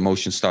build-up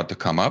emotions start to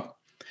come up,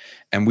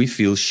 and we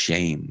feel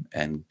shame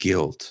and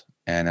guilt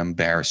and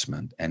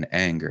embarrassment and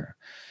anger.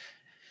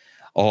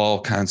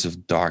 all kinds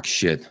of dark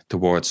shit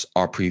towards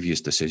our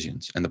previous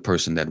decisions and the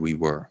person that we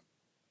were.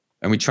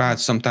 And we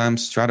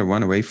sometimes try to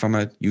run away from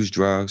it, use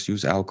drugs,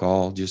 use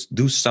alcohol, just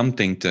do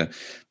something to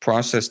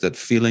process that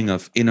feeling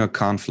of inner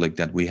conflict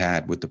that we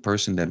had with the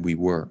person that we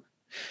were.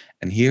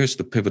 And here's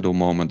the pivotal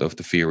moment of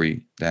the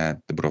theory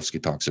that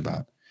Dabrowski talks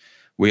about.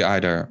 We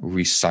either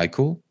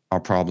recycle our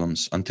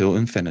problems until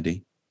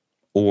infinity,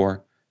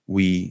 or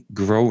we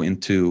grow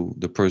into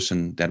the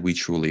person that we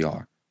truly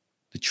are,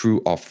 the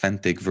true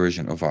authentic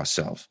version of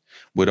ourselves,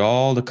 with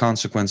all the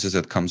consequences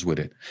that comes with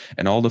it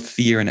and all the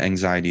fear and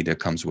anxiety that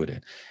comes with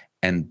it.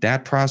 And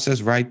that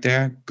process right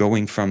there,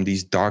 going from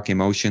these dark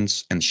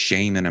emotions and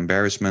shame and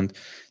embarrassment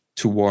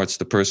towards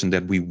the person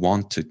that we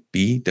want to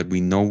be, that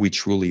we know we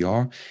truly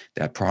are,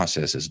 that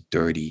process is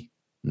dirty,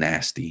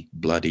 nasty,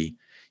 bloody.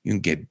 You can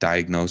get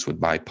diagnosed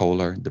with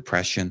bipolar,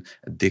 depression,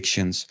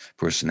 addictions,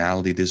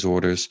 personality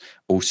disorders,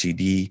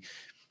 OCD,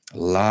 a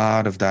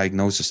lot of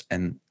diagnosis,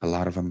 and a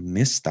lot of them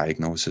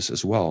misdiagnosis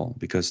as well,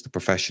 because the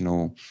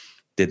professional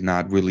did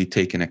not really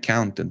take into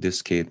account that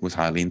this kid was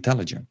highly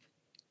intelligent.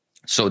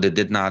 So they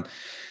did not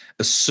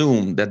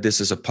assume that this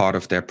is a part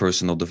of their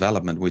personal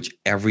development, which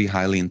every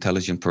highly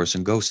intelligent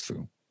person goes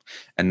through.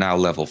 And now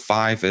level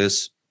 5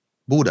 is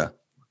Buddha,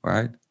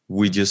 right?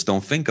 We just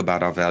don't think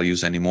about our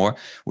values anymore.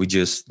 We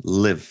just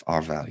live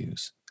our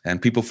values. And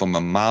people from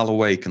a mile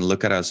away can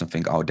look at us and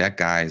think, oh, that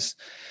guy's,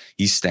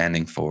 he's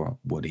standing for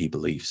what he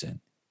believes in.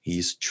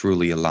 He's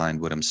truly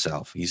aligned with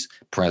himself. He's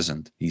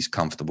present. He's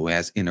comfortable. He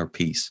has inner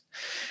peace.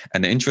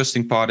 And the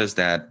interesting part is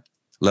that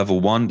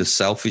level 1, the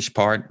selfish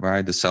part,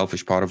 right? The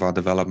selfish part of our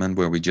development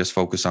where we just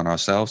focus on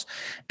ourselves.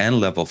 And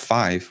level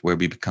 5, where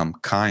we become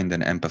kind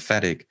and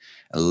empathetic,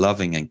 and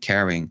loving and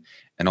caring,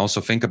 and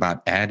also think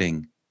about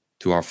adding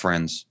to our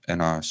friends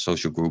and our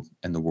social group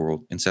and the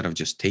world instead of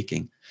just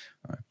taking.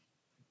 Right?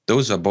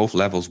 Those are both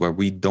levels where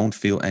we don't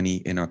feel any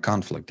inner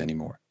conflict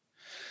anymore.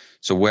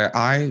 So where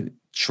I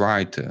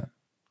try to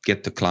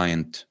get the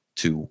client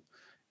to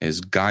is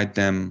guide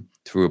them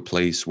through a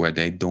place where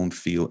they don't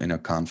feel inner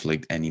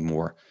conflict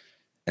anymore.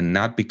 And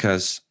not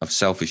because of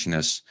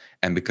selfishness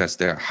and because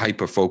they're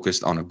hyper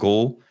focused on a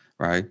goal,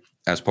 right?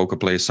 As poker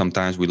players,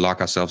 sometimes we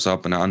lock ourselves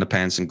up in our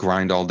underpants and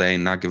grind all day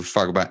and not give a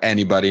fuck about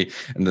anybody,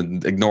 and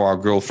then ignore our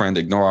girlfriend,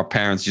 ignore our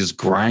parents, just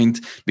grind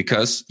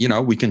because, you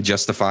know, we can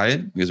justify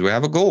it because we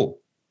have a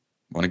goal.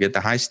 Want to get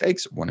the high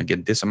stakes, want to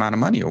get this amount of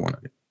money, or want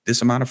to get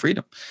this amount of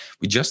freedom.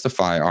 We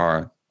justify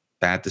our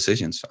bad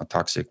decisions, our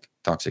toxic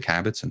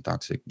habits and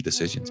toxic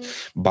decisions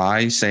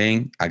by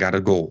saying, I got a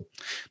goal.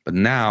 But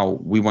now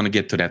we want to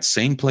get to that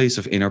same place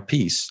of inner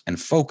peace and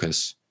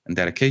focus and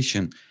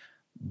dedication,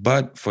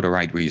 but for the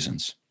right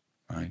reasons,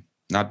 right?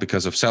 Not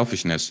because of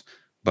selfishness,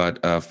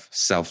 but of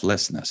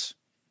selflessness.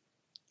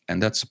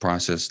 And that's a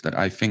process that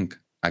I think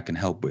I can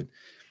help with.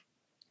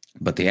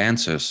 But the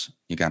answers,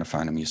 you got to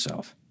find them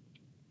yourself.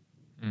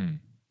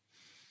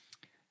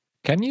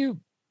 Can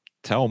you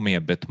tell me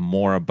a bit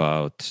more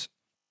about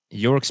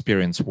your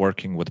experience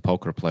working with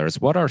poker players?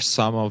 What are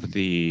some of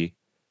the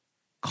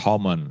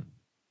common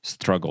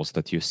struggles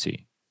that you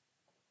see?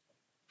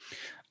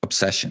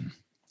 Obsession,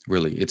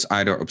 really. It's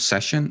either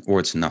obsession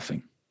or it's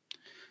nothing.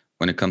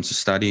 When it comes to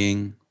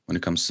studying, when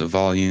it comes to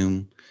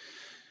volume,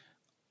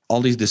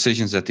 all these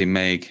decisions that they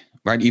make,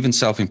 right? Even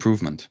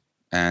self-improvement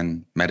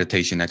and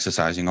meditation,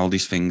 exercising, all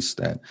these things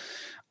that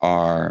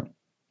are,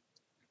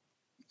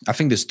 I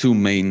think there's two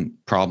main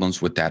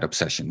problems with that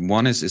obsession.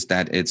 One is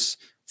that it's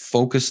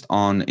focused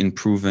on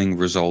improving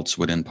results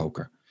within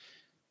poker,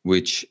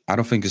 which I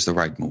don't think is the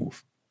right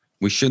move.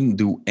 We shouldn't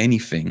do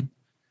anything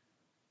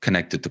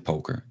connected to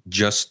poker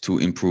just to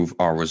improve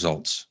our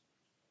results.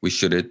 We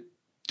should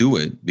do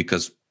it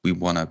because we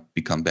want to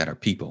become better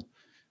people.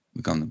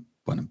 We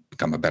want to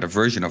become a better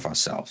version of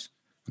ourselves.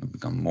 We want to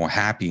become more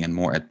happy and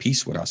more at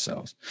peace with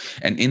ourselves.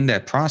 And in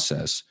that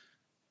process,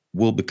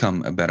 we'll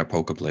become a better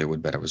poker player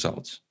with better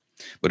results.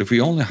 But if we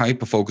only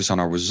hyper focus on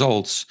our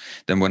results,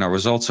 then when our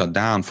results are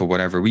down for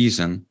whatever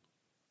reason,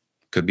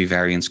 could be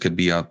variance, could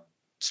be a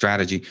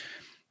strategy,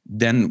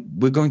 then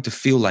we're going to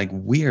feel like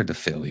we're the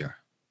failure,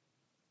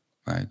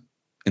 right?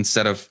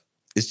 Instead of,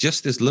 it's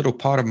just this little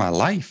part of my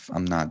life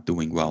I'm not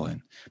doing well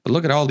in. But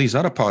look at all these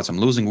other parts. I'm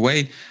losing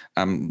weight.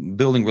 I'm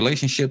building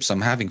relationships. I'm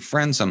having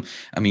friends.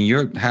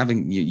 You're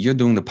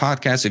doing the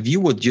podcast. If you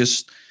would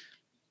just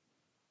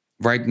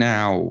right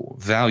now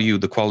value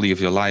the quality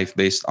of your life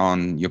based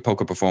on your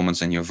poker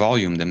performance and your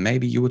volume, then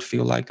maybe you would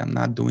feel like I'm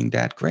not doing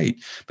that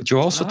great. But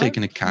you're also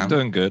taking account. I'm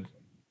doing good.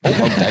 Oh,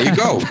 well, there you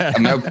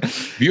go.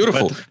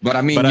 Beautiful. But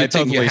I mean, I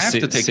totally you have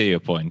to take see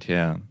your point.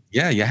 Yeah.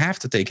 Yeah, you have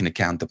to take into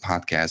account the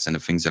podcast and the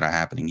things that are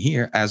happening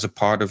here as a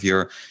part of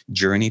your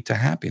journey to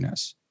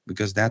happiness,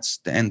 because that's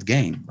the end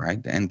game,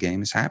 right? The end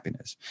game is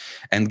happiness.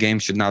 End game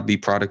should not be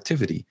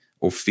productivity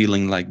or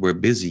feeling like we're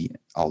busy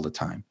all the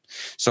time.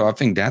 So I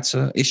think that's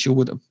an issue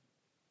with.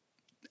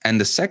 And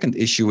the second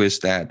issue is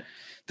that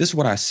this is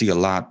what I see a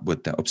lot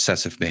with the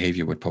obsessive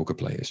behavior with poker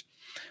players.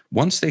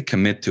 Once they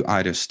commit to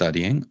either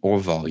studying or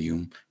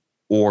volume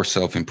or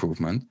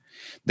self-improvement,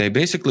 they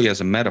basically,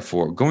 as a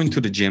metaphor, going to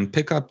the gym,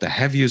 pick up the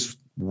heaviest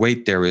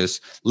weight there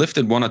is, lift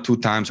it 1 or 2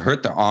 times,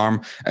 hurt the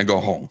arm, and go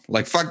home.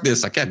 Like, fuck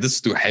this, I can't, this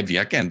is too heavy,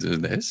 I can't do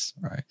this,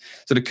 right?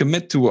 So to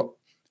commit to a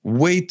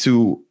way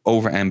too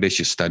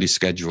over-ambitious study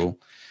schedule,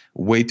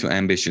 way too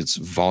ambitious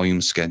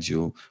volume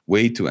schedule,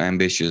 way too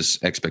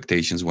ambitious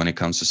expectations when it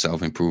comes to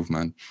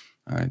self-improvement,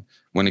 right?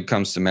 When it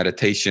comes to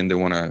meditation, they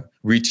want to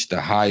reach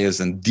the highest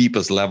and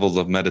deepest levels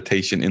of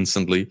meditation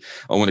instantly.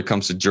 Or when it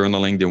comes to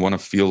journaling, they want to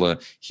feel a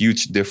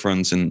huge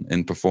difference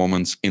in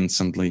performance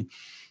instantly,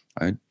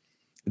 right?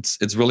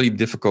 It's really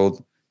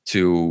difficult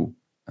to,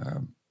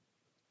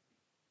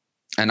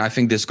 and I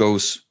think this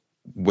goes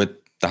with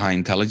the high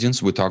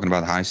intelligence. We're talking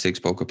about high stakes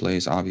poker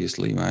players,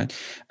 obviously, right?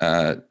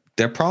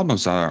 Their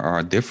problems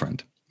are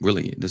different.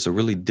 Really, there's a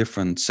really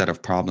different set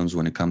of problems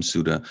when it comes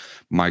to the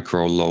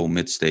micro, low,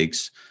 mid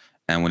stakes,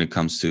 and when it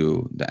comes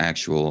to the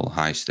actual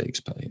high stakes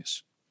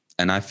players.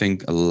 And I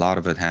think a lot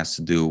of it has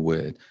to do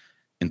with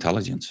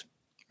intelligence,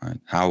 right?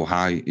 How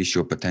high is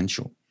your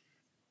potential?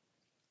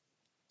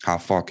 How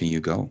far can you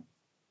go?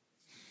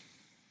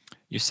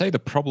 You say the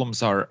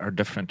problems are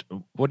different.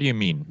 What do you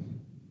mean?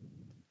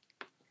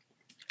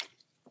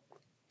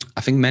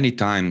 I think many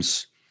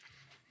times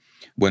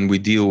when we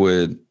deal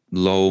with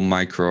low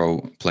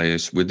micro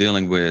players, we're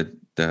dealing with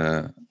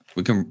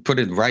we can put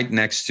it right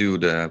next to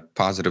the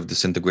positive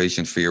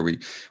disintegration theory,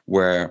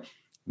 where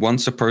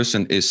once a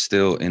person is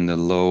still in the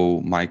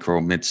low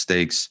micro mid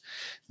stakes,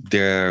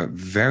 they're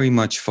very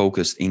much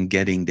focused in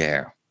getting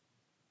there.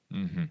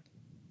 Mm-hmm.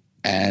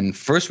 And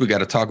first we got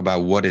to talk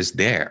about what is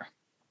there.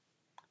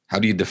 How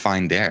do you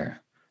define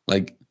there?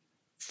 Like,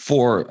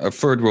 for a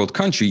third world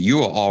country, you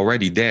are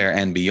already there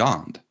and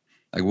beyond.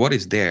 Like, what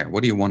is there?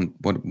 What do you want?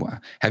 What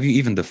have you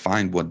even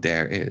defined what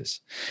there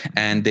is?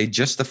 And they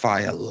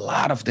justify a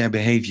lot of their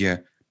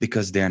behavior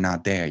because they're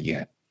not there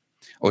yet,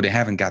 or they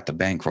haven't got the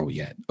bankroll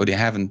yet, or they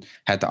haven't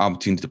had the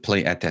opportunity to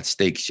play at that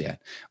stakes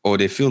yet, or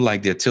they feel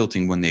like they're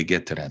tilting when they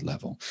get to that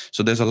level.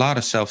 So there's a lot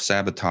of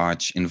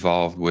self-sabotage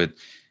involved with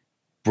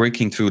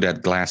breaking through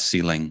that glass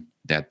ceiling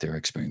that they're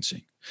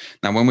experiencing.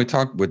 Now, when we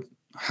talk with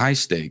high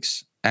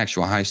stakes,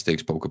 actual high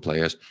stakes poker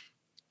players,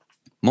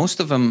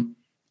 most of them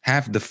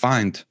have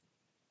defined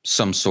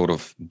some sort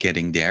of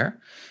getting there.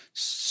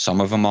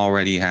 Some of them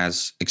already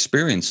has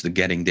experienced the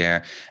getting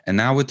there. And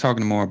now we're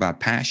talking more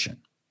about passion,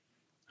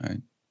 right?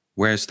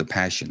 Where's the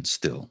passion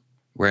still?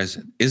 Where is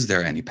it? Is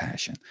there any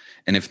passion?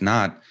 And if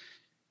not,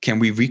 can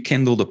we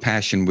rekindle the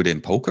passion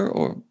within poker,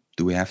 or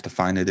do we have to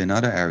find it in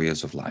other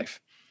areas of life?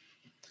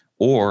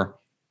 Or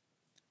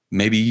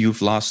maybe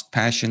you've lost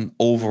passion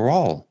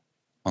overall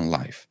on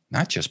life,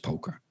 not just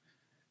poker.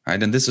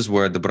 Right? And this is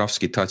where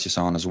Dabrowski touches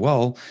on as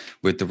well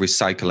with the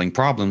recycling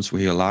problems.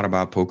 We hear a lot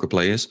about poker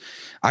players.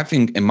 I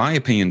think, in my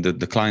opinion,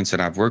 the clients that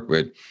I've worked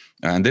with,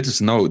 and this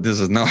is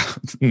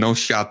no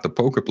shot to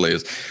poker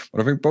players, but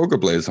I think poker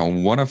players are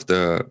one of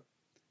the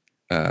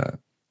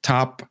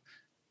top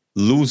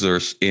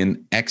losers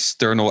in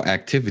external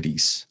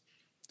activities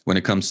when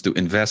it comes to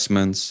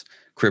investments,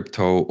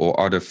 crypto, or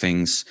other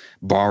things,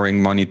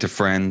 borrowing money to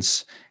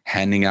friends,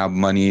 handing out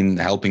money and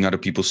helping other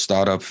people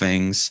start up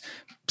things,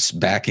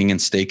 backing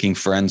and staking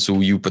friends who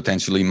you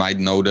potentially might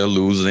know they're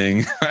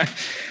losing.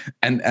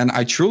 and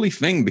I truly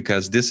think,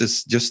 because this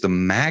is just a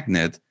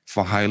magnet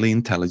for highly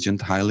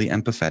intelligent, highly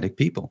empathetic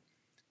people.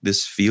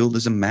 This field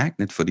is a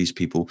magnet for these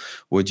people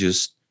who are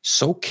just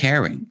so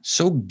caring,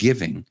 so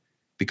giving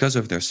because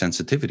of their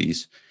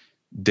sensitivities.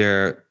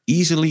 They're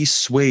easily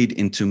swayed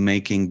into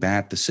making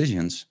bad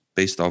decisions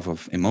based off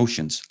of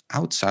emotions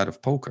outside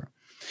of poker.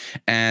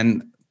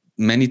 And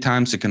many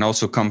times it can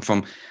also come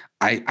from,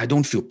 I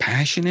don't feel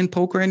passion in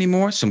poker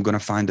anymore, so I'm going to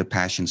find the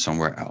passion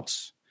somewhere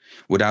else,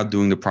 without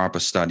doing the proper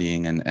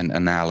studying and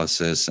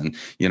analysis and,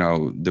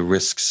 the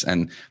risks.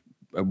 And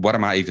what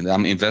am I even,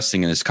 I'm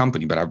investing in this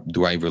company, but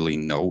do I really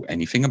know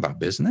anything about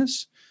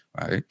business,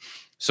 right?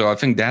 So I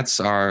think that's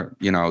our,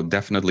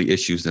 definitely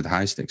issues that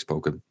high stakes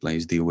poker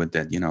players deal with,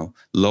 that,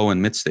 low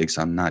and mid stakes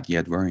I'm not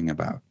yet worrying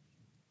about.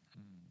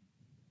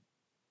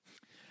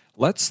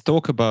 Let's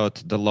talk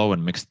about the low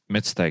and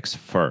mid stakes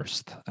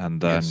first,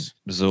 and then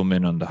zoom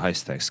in on the high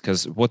stakes.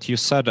 Because what you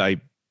said, I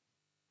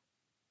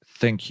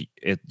think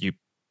you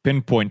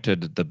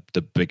pinpointed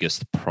the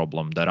biggest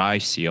problem that I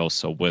see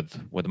also with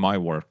my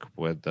work,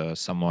 with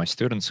some of my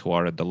students who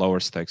are at the lower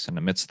stakes and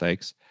the mid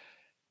stakes.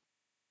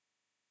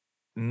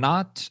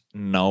 Not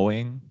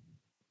knowing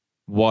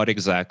what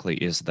exactly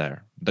is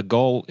there. The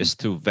goal is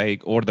too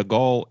vague, or the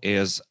goal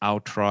is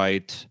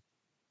outright,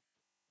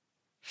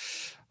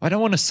 I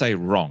don't want to say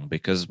wrong,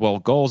 because, well,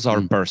 goals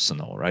are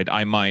personal, right?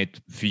 I might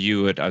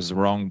view it as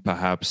wrong.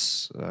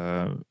 Perhaps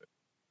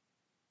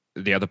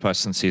the other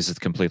person sees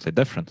it completely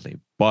differently.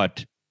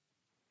 But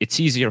it's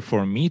easier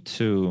for me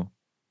to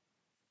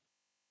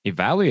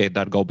evaluate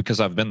that goal because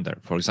I've been there.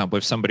 For example,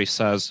 if somebody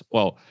says,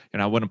 well,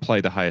 I wouldn't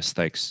play the highest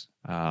stakes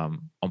on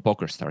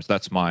PokerStars.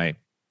 That's my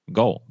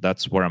goal.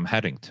 That's where I'm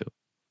heading to.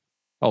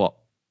 Well,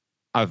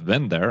 I've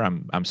been there.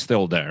 I'm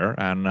still there,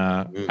 and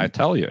I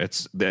tell you,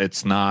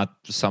 it's not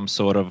some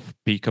sort of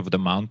peak of the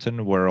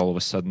mountain where all of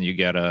a sudden you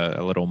get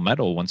a little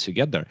medal once you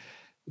get there.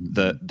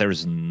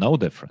 There's no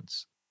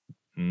difference.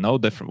 no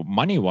different.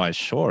 Money-wise,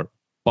 sure,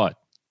 but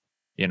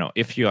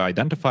if you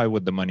identify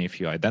with the money, if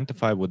you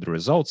identify with the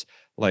results,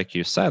 like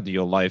you said,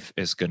 your life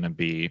is going to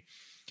be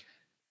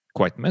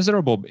quite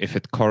miserable if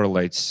it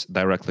correlates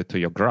directly to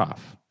your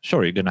graph.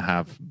 Sure, you're going to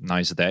have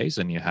nice days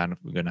and you're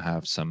going to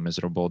have some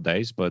miserable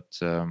days, but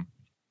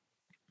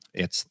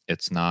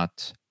it's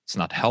not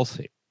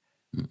healthy,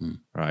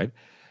 right?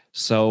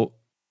 So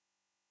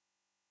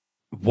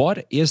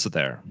what is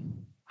there?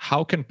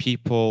 How can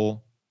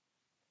people,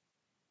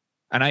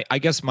 and I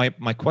guess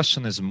my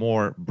question is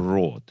more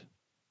broad,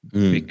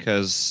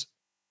 because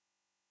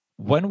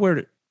when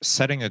we're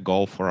setting a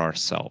goal for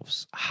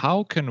ourselves,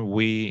 how can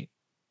we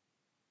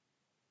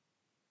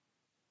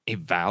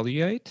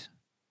evaluate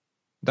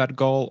that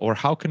goal, or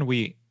how can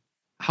we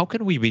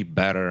be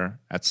better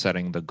at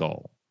setting the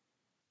goal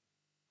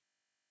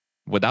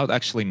without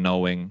actually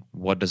knowing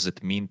what does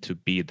it mean to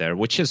be there,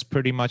 which is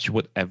pretty much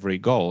with every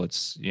goal.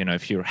 It's,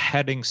 if you're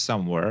heading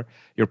somewhere,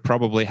 you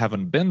probably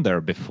haven't been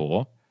there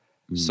before.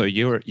 So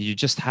you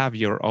just have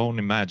your own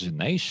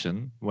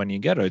imagination when you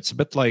get it. It's a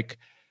bit like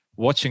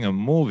watching a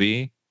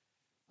movie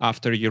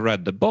after you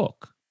read the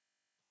book.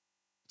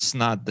 It's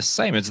not the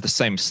same. It's the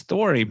same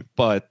story,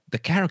 but the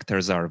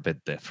characters are a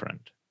bit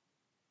different,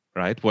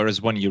 right?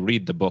 Whereas when you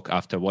read the book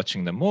after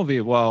watching the movie,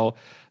 well,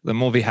 the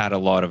movie had a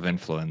lot of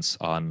influence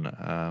on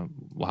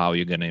how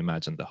you're going to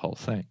imagine the whole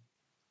thing.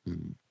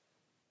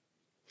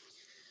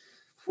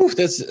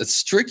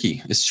 It's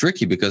tricky. It's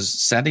tricky because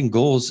setting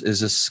goals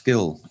is a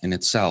skill in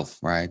itself,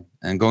 right?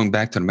 And going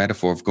back to the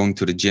metaphor of going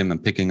to the gym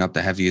and picking up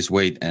the heaviest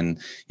weight and,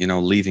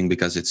 leaving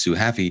because it's too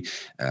heavy.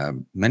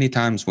 Many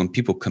times when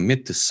people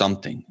commit to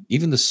something,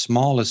 even the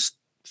smallest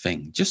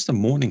thing, just the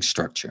morning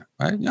structure,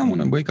 right? I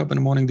want to wake up in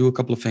the morning, do a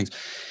couple of things.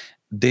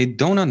 They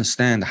don't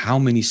understand how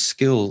many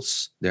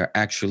skills they're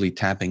actually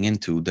tapping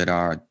into that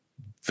are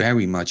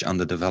very much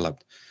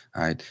underdeveloped,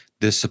 right?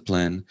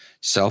 Discipline,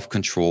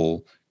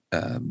 self-control,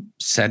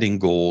 setting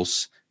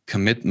goals,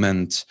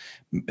 commitment,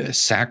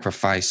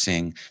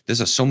 sacrificing.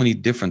 There's so many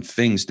different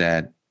things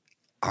that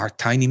are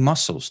tiny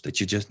muscles that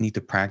you just need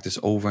to practice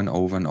over and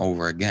over and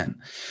over again.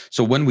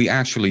 So when we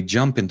actually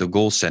jump into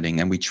goal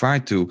setting and we try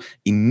to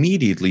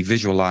immediately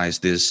visualize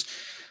this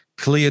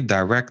clear,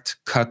 direct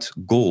cut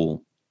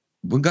goal,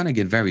 we're going to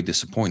get very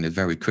disappointed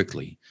very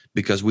quickly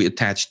because we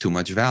attach too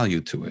much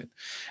value to it.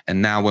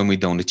 And now when we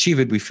don't achieve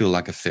it, we feel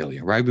like a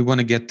failure, right? We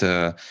want to get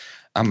to,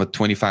 I'm a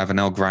 25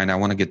 NL grind. I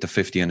want to get to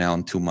 50 NL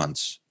in 2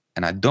 months.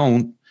 And I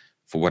don't,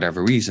 for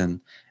whatever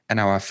reason. And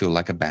now I feel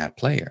like a bad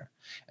player.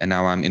 And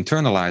now I'm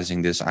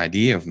internalizing this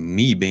idea of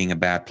me being a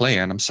bad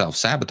player, and I'm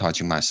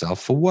self-sabotaging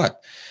myself for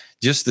what?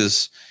 Just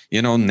this,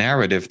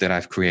 narrative that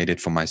I've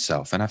created for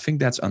myself. And I think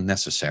that's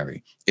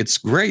unnecessary. It's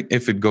great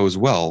if it goes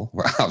well,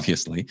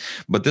 obviously,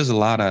 but there's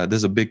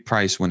a big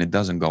price when it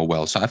doesn't go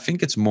well. So I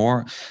think it's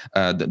more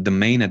the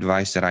main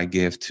advice that I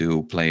give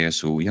to players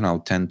who,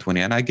 10,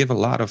 20, and I give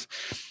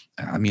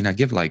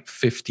like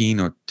 15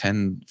 or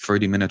 10,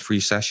 30-minute free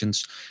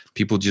sessions.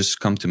 People just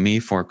come to me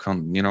for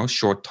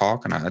short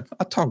talk, and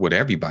I talk with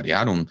everybody.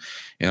 I don't,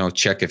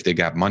 check if they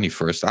got money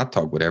first. I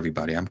talk with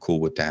everybody. I'm cool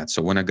with that.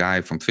 So when a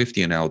guy from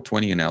 50 NL,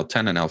 20 NL,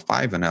 10 NL,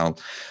 5 NL,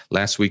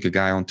 last week a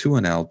guy on 2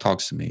 NL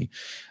talks to me,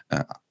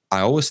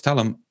 I always tell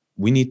him,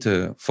 we need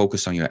to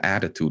focus on your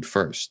attitude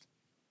first.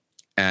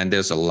 And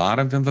there's a lot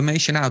of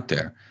information out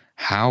there.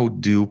 How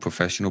do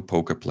professional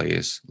poker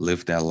players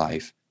live their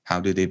life? How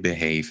do they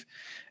behave?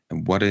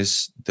 And what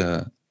is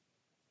the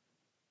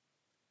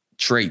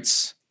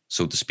traits,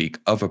 so to speak,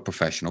 of a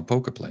professional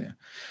poker player?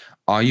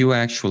 Are you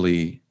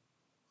actually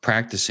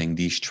practicing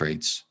these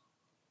traits?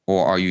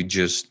 Or are you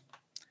just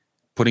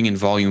putting in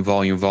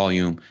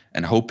volume,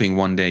 and hoping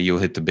one day you'll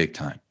hit the big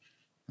time?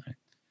 Right?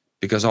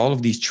 Because all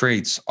of these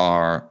traits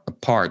are a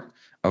part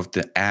of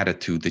the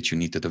attitude that you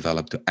need to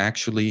develop to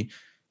actually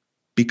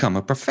become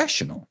a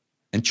professional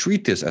and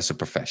treat this as a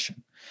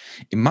profession.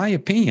 In my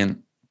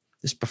opinion,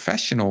 this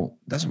professional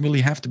doesn't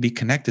really have to be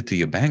connected to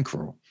your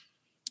bankroll.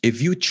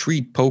 If you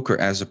treat poker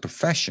as a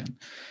profession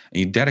and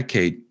you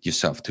dedicate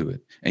yourself to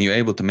it and you're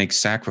able to make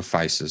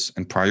sacrifices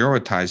and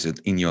prioritize it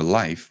in your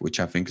life, which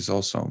I think is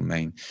also a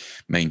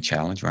main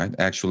challenge, right?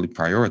 Actually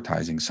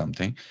prioritizing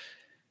something,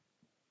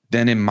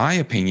 then in my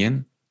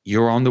opinion,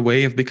 you're on the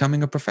way of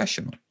becoming a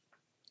professional.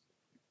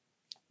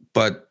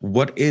 But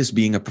what is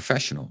being a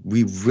professional?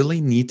 We really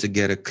need to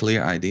get a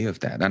clear idea of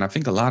that. And I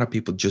think a lot of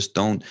people just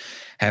don't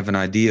have an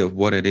idea of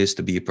what it is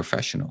to be a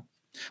professional.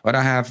 But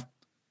I have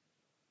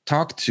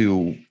talked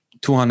to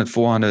 200,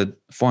 400,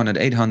 400,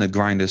 800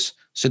 grinders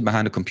sit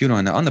behind a computer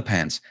in the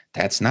underpants.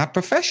 That's not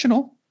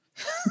professional.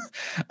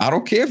 I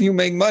don't care if you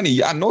make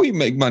money. I know you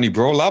make money,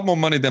 bro. A lot more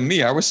money than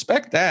me. I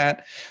respect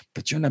that.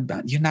 But you're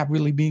not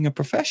really being a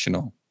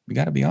professional. We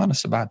got to be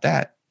honest about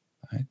that.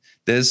 Right?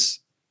 There's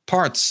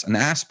parts and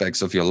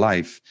aspects of your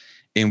life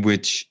in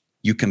which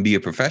you can be a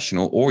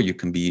professional or you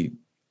can be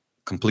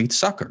complete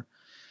sucker.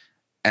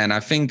 And I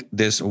think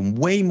there's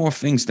way more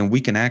things than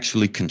we can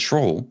actually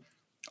control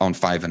on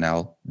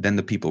 5NL than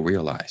the people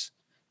realize.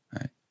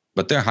 Right?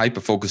 but they're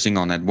hyper focusing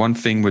on that one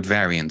thing with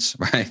variance,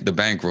 right? The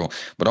bankroll.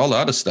 But all the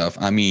other stuff,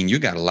 I mean, you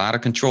got a lot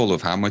of control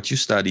of how much you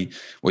study,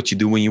 what you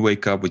do when you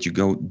wake up, what you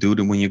go do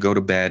when you go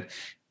to bed,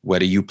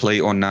 whether you play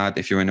or not,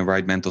 if you're in the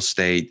right mental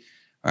state,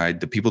 right?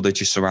 The people that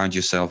you surround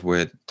yourself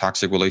with,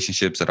 toxic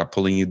relationships that are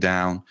pulling you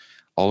down,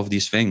 all of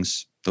these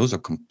things, those are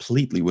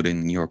completely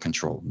within your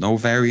control. No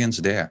variance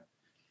there.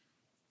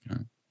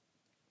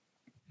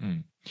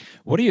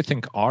 What do you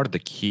think are the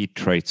key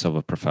traits of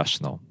a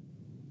professional?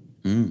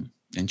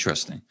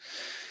 Interesting.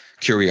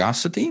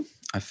 Curiosity,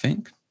 I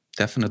think.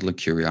 Definitely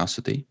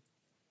curiosity.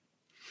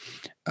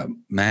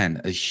 Man,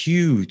 a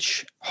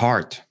huge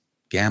heart,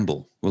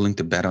 gamble, willing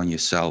to bet on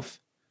yourself.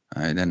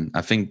 Right? And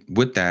I think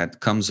with that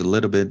comes a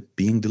little bit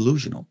being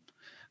delusional,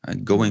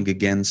 going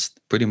against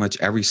pretty much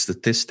every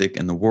statistic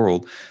in the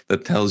world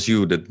that tells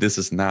you that this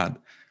is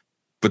not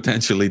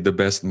potentially the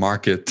best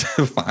market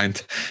to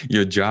find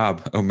your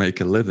job or make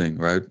a living,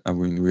 right? I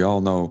mean, we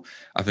all know,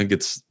 I think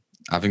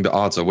the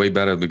odds are way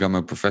better to become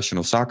a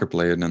professional soccer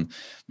player than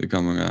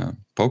becoming a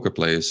poker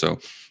player. So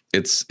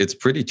it's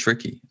pretty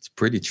tricky. It's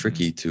pretty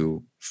tricky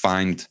to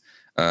find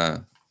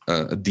a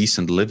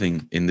decent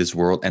living in this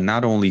world, and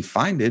not only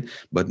find it,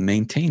 but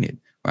maintain it,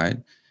 right?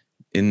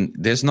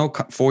 There's no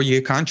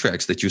 4-year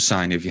contracts that you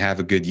sign if you have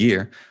a good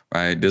year,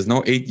 right? There's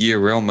no 8-year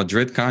Real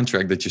Madrid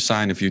contract that you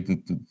sign if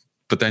you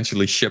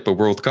potentially ship a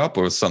World Cup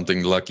or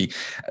something lucky.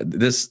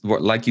 This,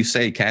 like you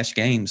say, cash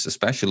games,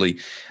 especially,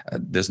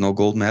 there's no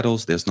gold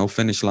medals, there's no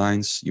finish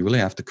lines. You really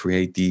have to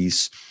create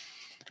these,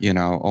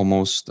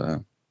 almost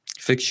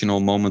fictional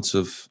moments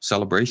of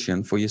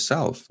celebration for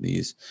yourself,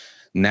 these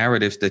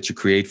narratives that you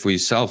create for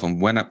yourself.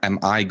 And when am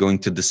I going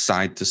to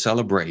decide to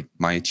celebrate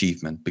my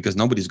achievement? Because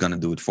nobody's going to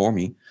do it for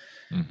me.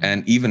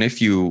 And even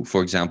if you,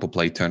 for example,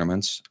 play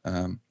tournaments,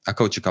 I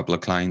coach a couple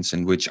of clients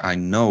in which I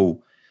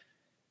know,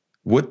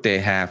 would they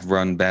have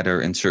run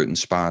better in certain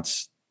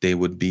spots, they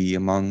would be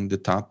among the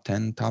top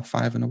 10, top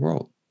 5 in the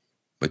world.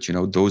 But,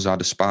 those are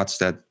the spots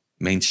that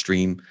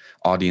mainstream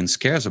audience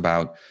cares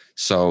about.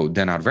 So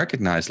they're not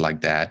recognized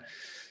like that.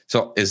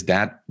 So is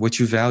that what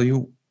you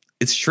value?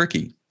 It's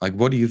tricky. Like,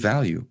 what do you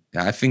value?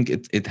 I think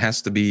it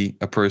has to be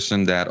a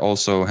person that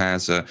also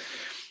has a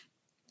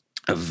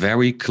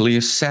very clear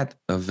set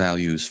of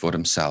values for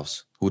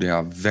themselves, who they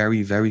are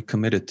very, very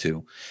committed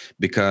to.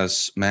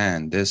 Because,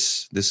 man,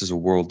 this is a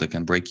world that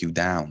can break you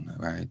down,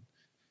 right?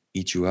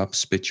 Eat you up,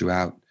 spit you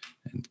out,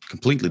 and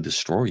completely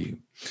destroy you.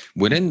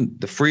 Within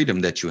the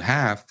freedom that you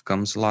have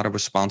comes a lot of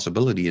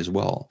responsibility as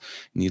well.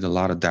 You need a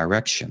lot of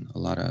direction, a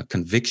lot of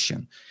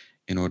conviction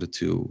in order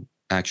to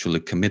actually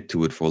commit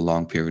to it for a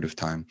long period of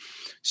time.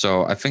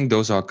 So I think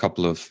those are a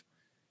couple of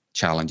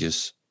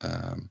challenges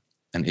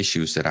and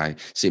issues that I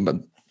see. But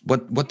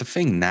what the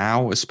thing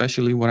now,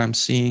 especially what I'm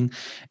seeing,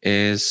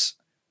 is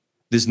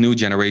this new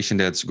generation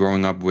that's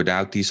growing up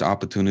without these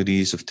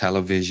opportunities of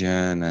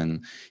television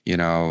and,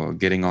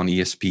 getting on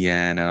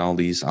ESPN and all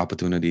these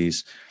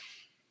opportunities.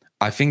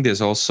 I think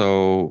there's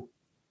also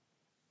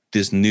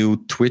this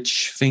new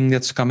Twitch thing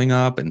that's coming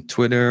up, and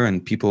Twitter,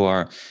 and people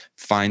are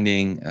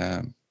finding,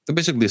 they're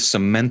basically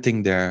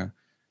cementing their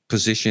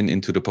position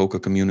into the poker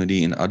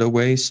community in other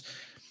ways.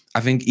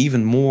 I think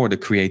even more the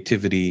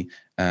creativity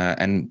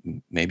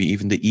and maybe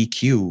even the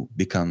EQ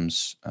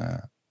becomes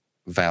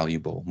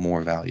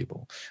more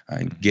valuable.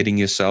 Getting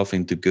yourself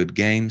into good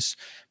games,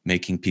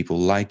 making people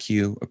like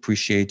you,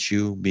 appreciate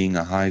you, being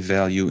a high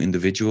value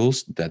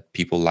individuals that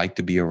people like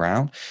to be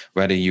around,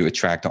 whether you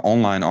attract an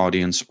online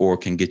audience or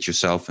can get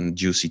yourself in a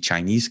juicy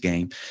Chinese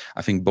game.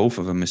 I think both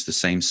of them is the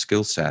same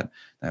skill set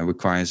that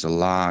requires a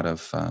lot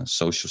of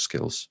social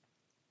skills.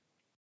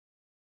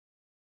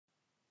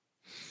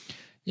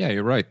 Yeah,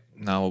 you're right.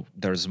 Now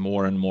there's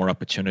more and more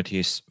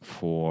opportunities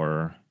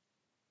for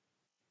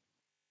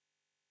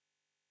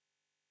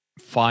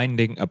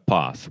finding a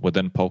path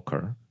within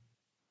poker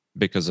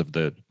because of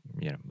the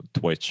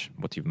Twitch,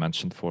 what you've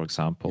mentioned, for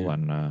example,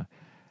 and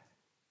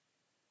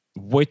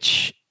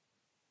which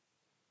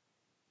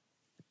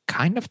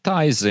kind of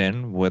ties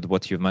in with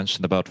what you've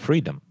mentioned about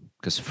freedom,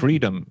 because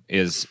freedom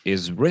is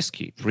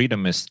risky.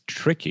 Freedom is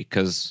tricky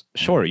because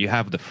sure, you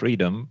have the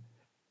freedom,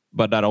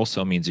 but that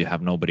also means you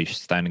have nobody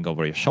standing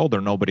over your shoulder,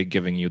 nobody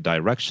giving you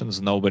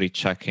directions, nobody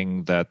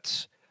checking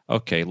that,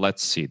 okay,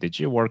 let's see, did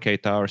you work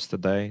 8 hours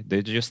today?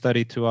 Did you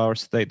study 2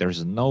 hours today?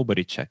 There's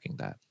nobody checking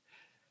that.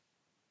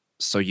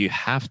 So you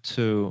have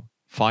to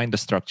find the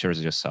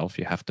structures yourself.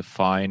 You have to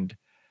find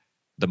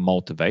the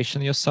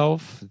motivation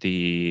yourself.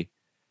 The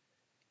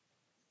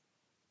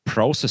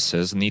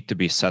processes need to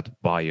be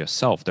set by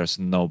yourself. There's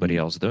nobody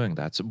else doing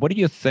that. So what do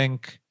you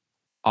think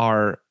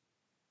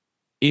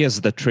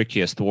is the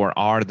trickiest, or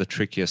are the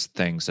trickiest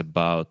things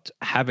about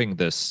having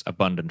this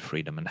abundant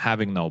freedom and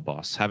having no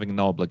boss, having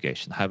no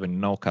obligation, having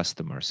no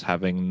customers,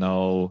 having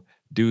no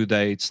due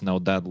dates, no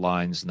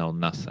deadlines, no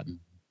nothing?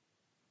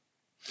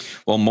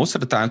 Well, most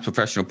of the time,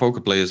 professional poker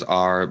players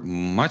are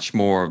much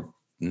more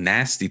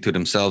nasty to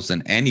themselves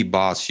than any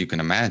boss you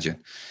can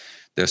imagine.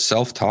 Their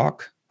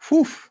self-talk,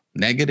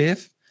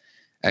 negative.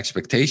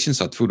 Expectations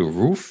are through the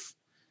roof.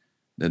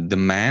 the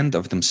demand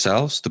of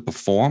themselves to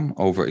perform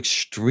over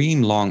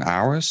extreme long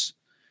hours,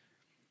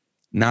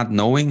 not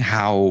knowing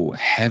how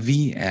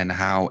heavy and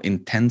how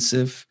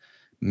intensive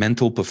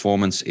mental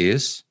performance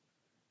is,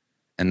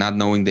 and not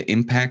knowing the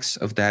impacts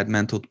of that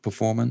mental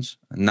performance,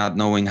 not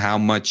knowing how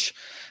much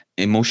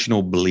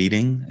emotional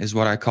bleeding is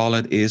what I call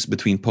it is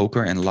between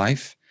poker and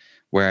life,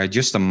 where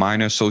just a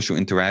minor social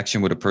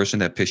interaction with a person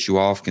that pissed you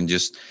off can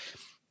just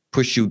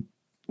push you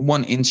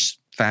 1 inch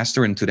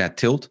faster into that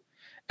tilt.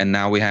 And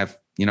now we have,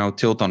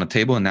 tilt on the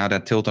table, and now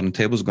that tilt on the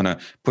table is going to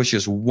push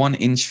us 1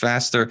 inch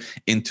faster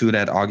into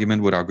that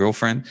argument with our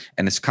girlfriend,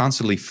 and it's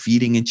constantly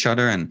feeding each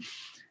other. And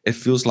it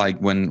feels like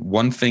when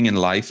one thing in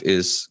life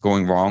is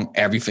going wrong,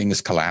 everything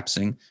is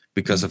collapsing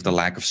because of the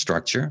lack of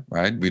structure,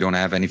 right? We don't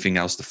have anything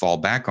else to fall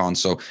back on.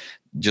 So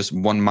just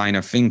one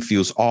minor thing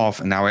feels off,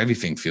 and now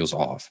everything feels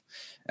off.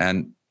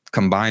 And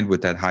combined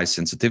with that high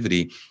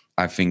sensitivity,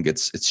 I think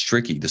it's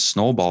tricky. The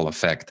snowball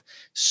effect,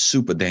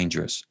 super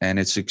dangerous, and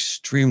it's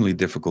extremely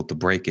difficult to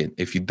break it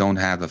if you don't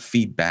have a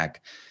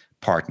feedback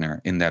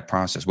partner in that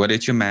process, whether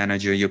it's your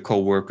manager, your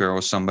coworker,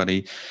 or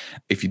somebody.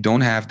 If you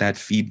don't have that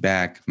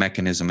feedback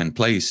mechanism in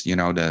place,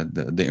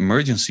 the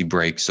emergency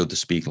brake, so to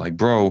speak, like,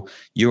 bro,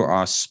 you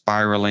are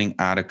spiraling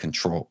out of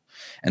control.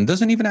 And it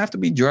doesn't even have to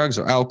be drugs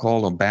or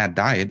alcohol or bad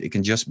diet. It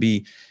can just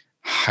be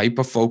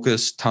hyper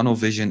focused tunnel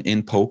vision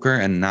in poker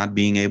and not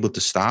being able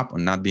to stop, or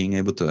not being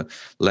able to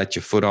let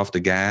your foot off the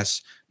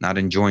gas, not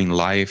enjoying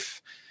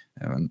life,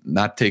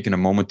 not taking a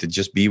moment to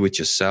just be with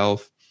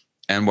yourself.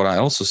 And what I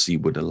also see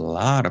with a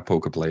lot of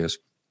poker players,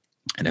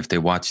 and if they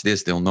watch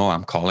this, they'll know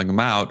I'm calling them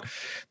out,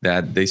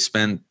 that they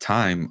spend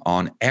time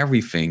on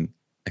everything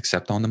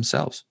except on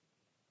themselves.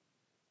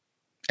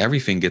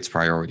 Everything gets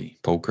priority: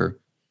 poker,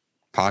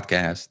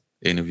 podcast,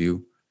 interview,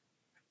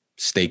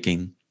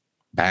 staking,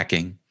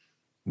 backing,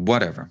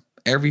 whatever.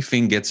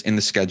 Everything gets in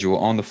the schedule,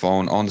 on the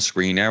phone, on the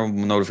screen,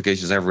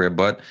 notifications everywhere.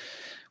 But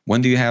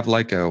when do you have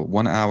like a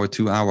 1 hour,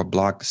 2 hour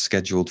block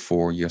scheduled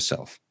for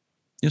yourself?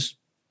 Just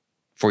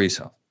for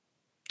yourself,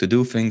 to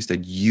do things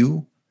that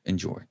you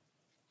enjoy.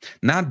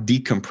 Not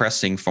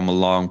decompressing from a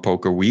long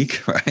poker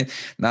week, right?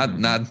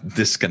 Not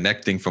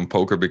disconnecting from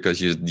poker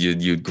because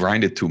you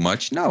grind it too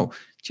much. No,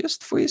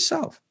 just for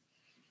yourself.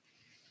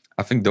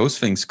 I think those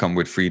things come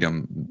with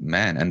freedom,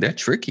 man, and they're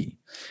tricky.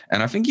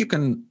 And I think you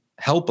can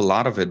help a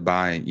lot of it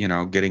by,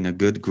 getting a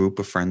good group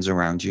of friends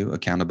around you,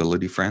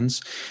 accountability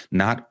friends,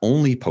 not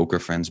only poker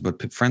friends,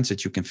 but friends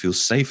that you can feel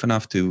safe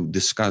enough to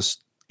discuss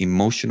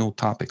emotional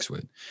topics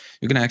with.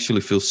 You can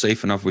actually feel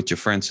safe enough with your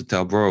friends to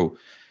tell, bro,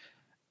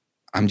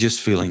 I'm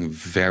just feeling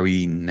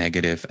very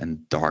negative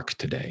and dark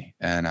today,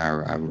 and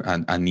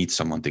I need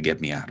someone to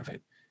get me out of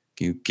it.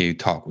 Can you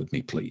talk with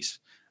me, please?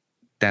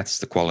 That's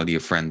the quality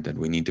of friend that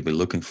we need to be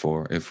looking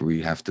for if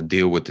we have to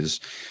deal with this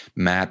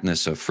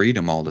madness of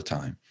freedom all the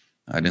time.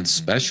 And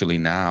especially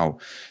now,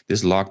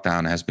 this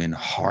lockdown has been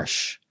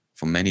harsh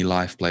for many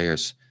live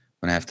players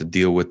when I have to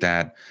deal with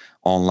that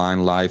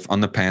online life,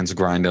 underpants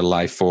grinder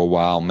life for a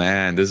while.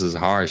 Man, this is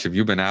harsh. If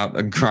you've been out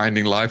and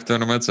grinding live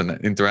tournaments and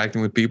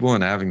interacting with people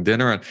and having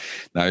dinner, and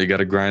now you got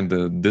to grind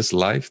this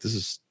life,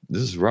 this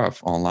is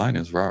rough. Online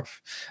is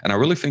rough. And I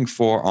really think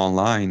for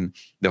online,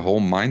 the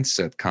whole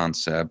mindset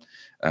concept,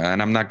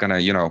 and I'm not going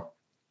to,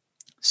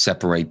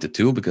 separate the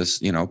two because,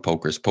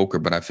 poker is poker,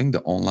 but I think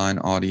the online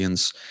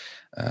audience,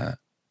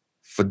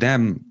 for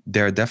them,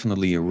 they're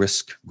definitely a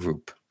risk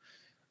group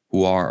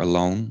who are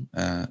alone,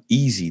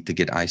 easy to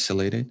get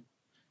isolated,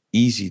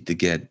 easy to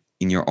get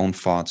in your own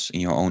thoughts, in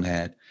your own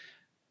head.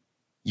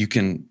 You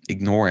can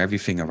ignore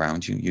everything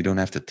around you. You don't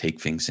have to take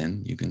things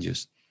in. You can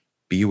just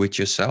be with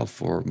yourself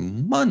for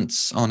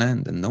months on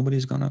end, and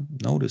nobody's going to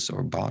notice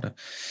or bother.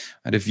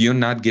 And if you're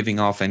not giving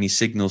off any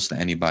signals to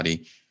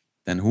anybody,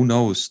 then who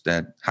knows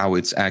how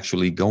it's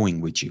actually going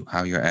with you,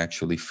 how you're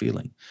actually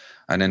feeling.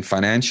 And then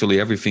financially,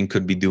 everything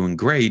could be doing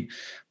great,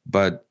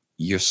 but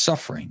you're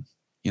suffering.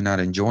 You're not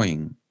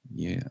enjoying.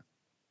 You're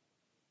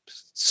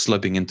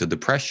slipping into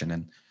depression,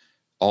 and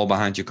all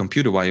behind your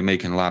computer while you're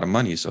making a lot of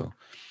money. So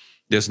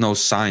there's no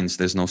signs,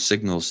 there's no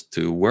signals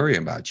to worry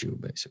about you,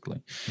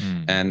 basically.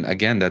 And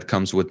again, that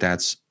comes with that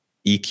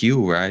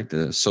EQ, right?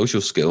 The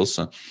social skills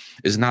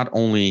is not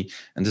only,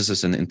 and this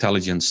is an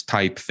intelligence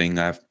type thing.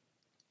 I have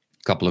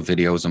a couple of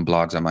videos and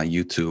blogs on my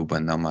YouTube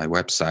and on my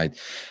website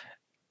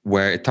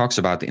where it talks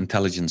about the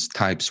intelligence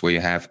types, where you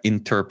have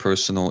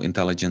interpersonal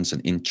intelligence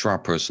and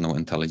intrapersonal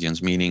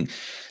intelligence, meaning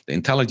the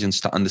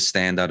intelligence to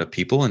understand other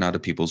people and other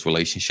people's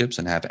relationships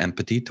and have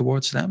empathy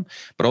towards them,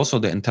 but also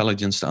the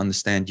intelligence to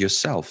understand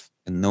yourself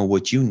and know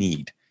what you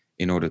need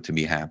in order to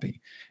be happy,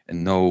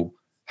 and know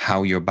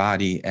how your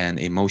body and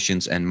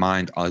emotions and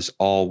mind is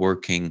all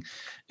working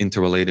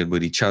interrelated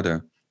with each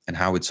other, and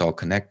how it's all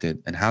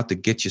connected, and how to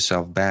get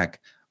yourself back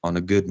on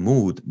a good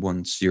mood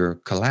once you're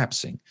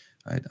collapsing.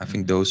 Right? I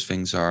think those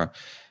things are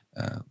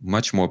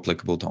much more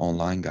applicable to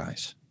online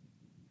guys.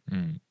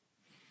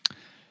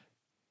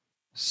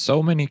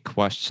 So many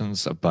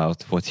questions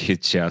about what you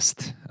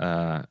just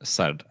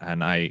said,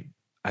 and I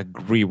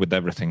agree with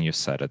everything you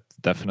said. It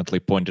definitely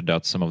pointed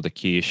out some of the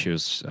key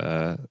issues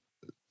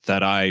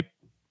that I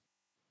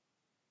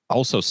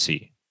also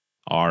see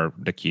are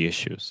the key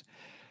issues.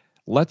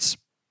 Let's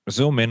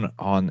zoom in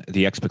on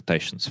the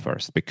expectations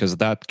first, because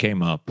that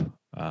came up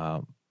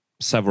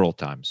several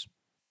times.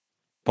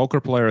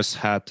 Poker players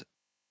had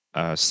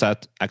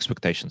set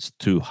expectations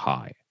too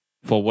high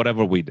for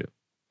whatever we do,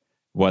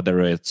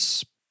 whether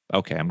it's,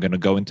 okay, I'm going to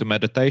go into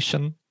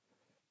meditation.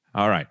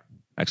 All right,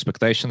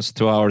 expectations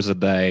 2 hours a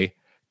day,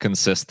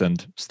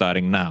 consistent,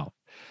 starting now,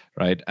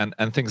 right?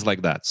 And things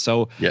like that.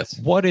 So Yes.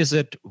 what is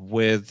it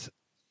with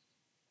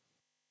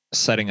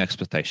setting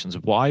expectations?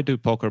 Why do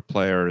poker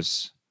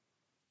players,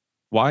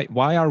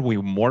 why are we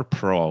more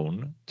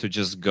prone to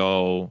just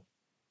go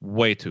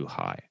way too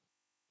high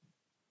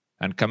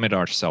and commit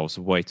ourselves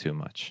way too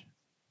much?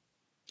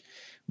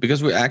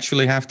 Because we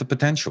actually have the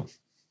potential.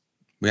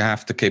 We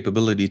have the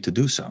capability to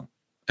do so.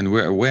 And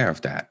we're aware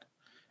of that.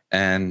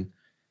 And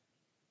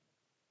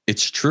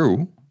it's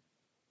true,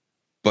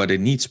 but it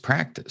needs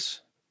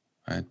practice.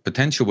 Right?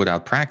 Potential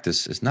without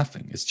practice is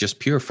nothing. It's just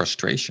pure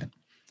frustration.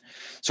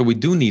 So we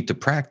do need to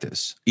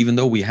practice, even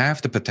though we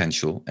have the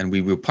potential and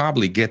we will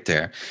probably get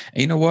there.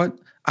 And you know what?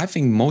 I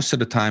think most of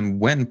the time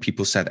when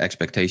people set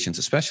expectations,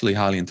 especially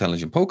highly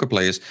intelligent poker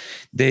players,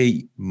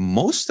 they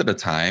most of the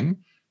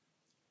time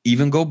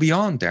even go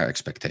beyond their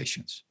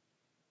expectations.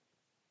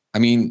 I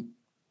mean,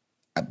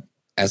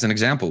 as an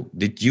example,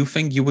 did you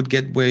think you would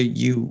get where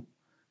you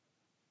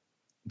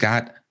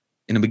got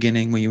in the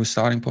beginning when you were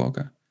starting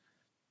poker?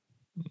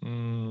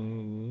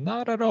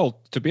 Not at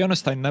all. To be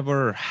honest, I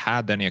never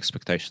had any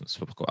expectations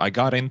for poker. I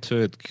got into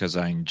it because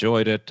I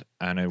enjoyed it,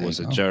 and it was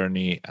a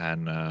journey.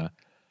 And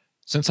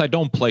since I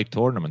don't play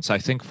tournaments, I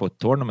think for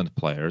tournament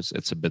players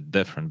it's a bit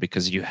different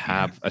because you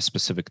have a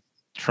specific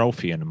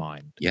trophy in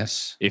mind.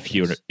 Yes. If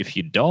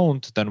you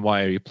don't, then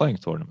why are you playing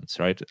tournaments,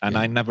 right? And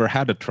I never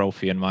had a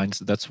trophy in mind,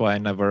 so that's why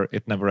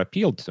it never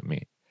appealed to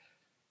me.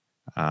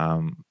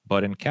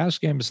 But in cash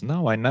games,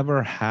 no, I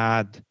never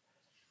had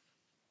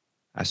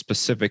a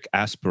specific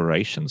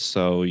aspiration.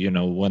 So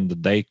when the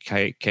day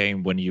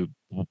came when you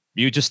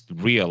just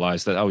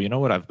realized that, oh, you know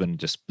what, I've been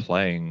just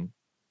playing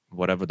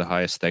whatever the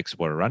highest stakes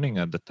were running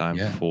at the time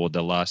for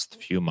the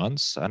last few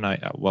months, and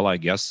I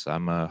guess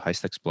I'm a high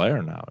stakes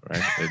player now,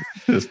 right?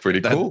 That's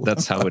pretty cool.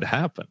 That's how it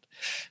happened.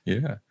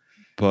 Yeah.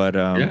 But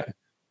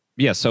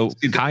so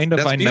See, kind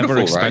of I never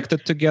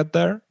expected to get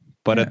there,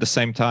 but at the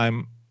same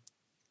time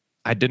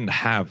I didn't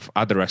have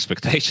other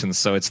expectations,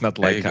 so it's not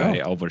like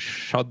I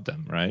overshot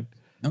them, right?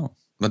 No,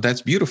 but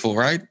that's beautiful,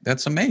 right?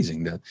 That's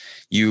amazing that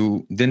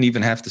you didn't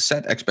even have to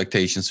set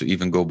expectations to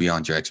even go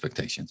beyond your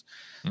expectations.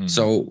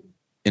 So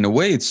in a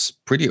way, it's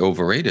pretty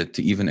overrated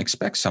to even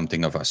expect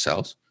something of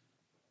ourselves,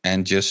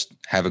 and just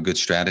have a good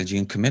strategy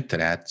and commit to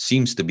that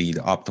seems to be the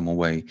optimal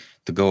way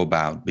to go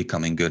about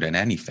becoming good at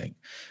anything,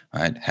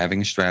 right?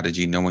 Having a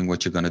strategy, knowing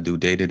what you're going to do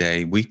day to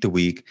day, week to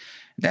week.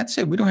 That's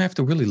it. We don't have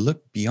to really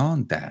look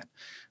beyond that,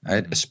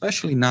 right?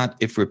 Especially not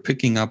if we're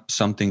picking up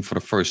something for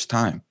the first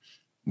time,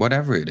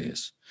 whatever it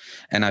is.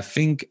 And I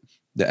think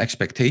the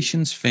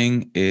expectations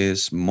thing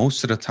is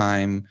most of the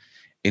time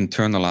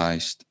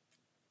internalized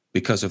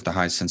because of the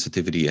high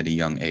sensitivity at a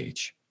young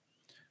age,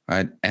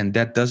 right? And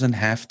that doesn't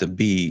have to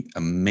be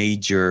a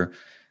major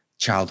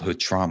childhood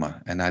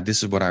trauma. And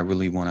this is what I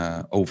really want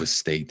to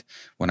overstate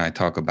when I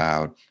talk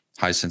about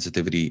high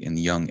sensitivity in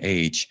young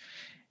age.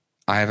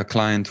 I have a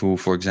client who,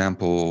 for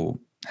example,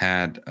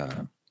 had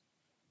a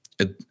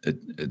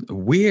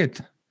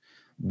weird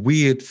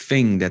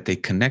thing that they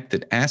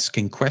connected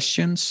asking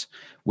questions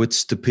with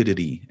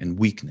stupidity and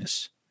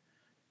weakness.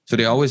 So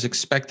they always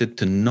expected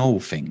to know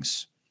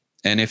things.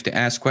 And if they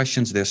ask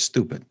questions, they're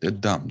stupid, they're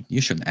dumb. You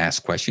shouldn't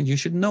ask questions, you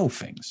should know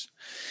things.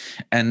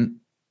 And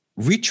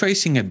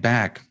retracing it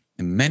back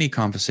in many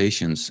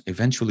conversations,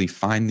 eventually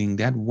finding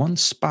that one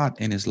spot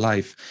in his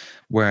life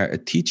where a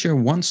teacher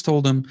once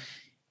told him,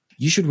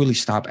 you should really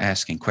stop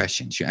asking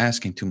questions. You're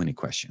asking too many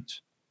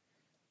questions.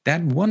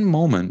 That one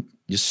moment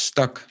just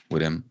stuck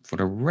with him for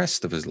the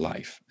rest of his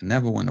life and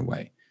never went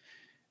away,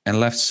 and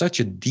left such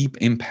a deep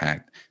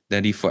impact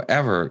that he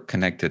forever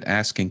connected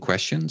asking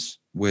questions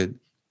with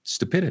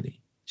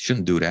stupidity.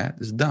 Shouldn't do that.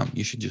 It's dumb.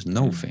 You should just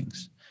know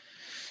things.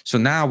 So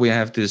now we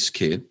have this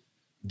kid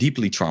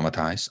deeply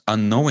traumatized,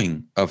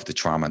 unknowing of the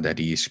trauma that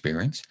he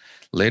experienced.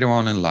 Later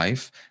on in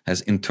life,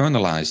 has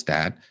internalized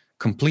that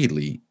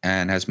completely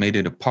and has made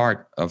it a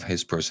part of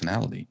his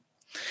personality.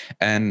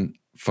 And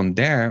from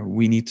there,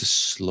 we need to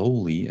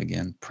slowly,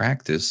 again,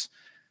 practice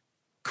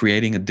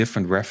creating a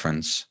different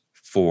reference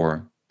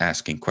for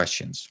asking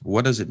questions.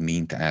 What does it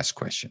mean to ask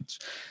questions?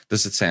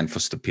 Does it stand for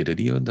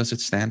stupidity, or does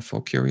it stand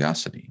for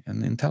curiosity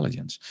and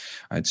intelligence?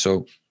 Right.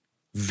 So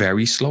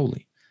very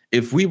slowly.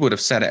 If we would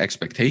have set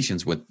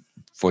expectations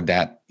for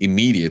that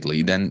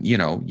immediately, then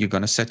you're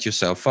going to set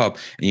yourself up,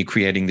 and you're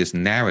creating this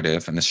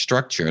narrative and a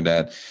structure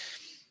that,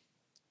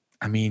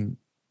 I mean,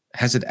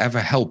 has it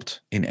ever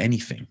helped in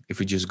anything? If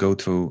we just go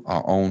through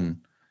our own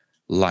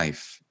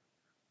life,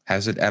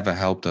 has it ever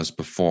helped us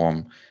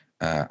perform?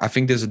 I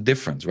think there's a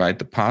difference, right?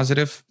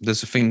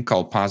 There's a thing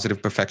called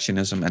positive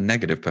perfectionism and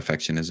negative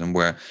perfectionism,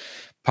 where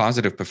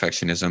positive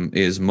perfectionism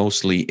is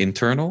mostly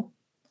internal.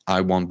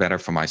 I want better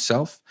for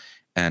myself,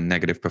 and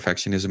negative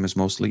perfectionism is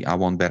mostly I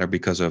want better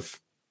because of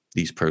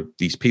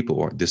these people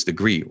or this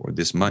degree or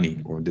this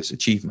money or this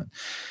achievement.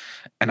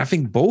 And I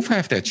think both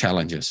have their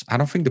challenges. I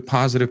don't think the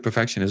positive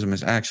perfectionism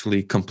is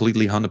actually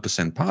completely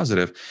 100%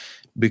 positive,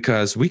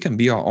 because we can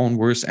be our own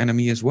worst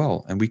enemy as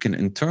well. And we can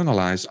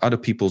internalize other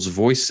people's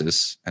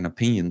voices and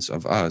opinions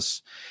of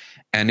us.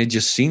 And it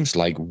just seems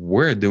like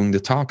we're doing the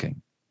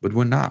talking, but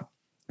we're not.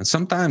 And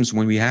sometimes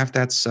when we have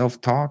that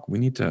self-talk, we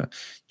need to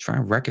try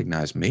and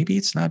recognize maybe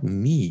it's not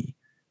me,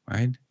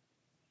 right?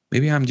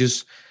 Maybe I'm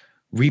just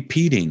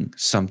repeating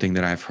something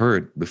that I've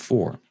heard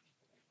before.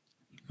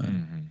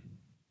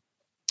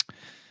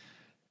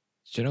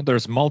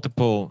 There's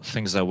multiple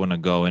things I want to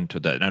go into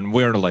that, and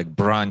we're like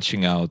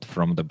branching out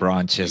from the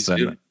branches,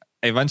 and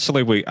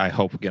eventually I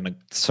hope we're going to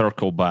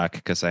circle back,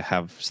 because I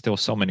have still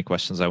so many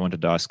questions I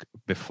wanted to ask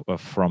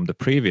from the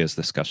previous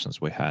discussions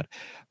we had.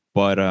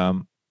 But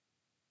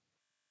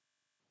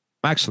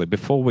actually,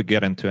 before we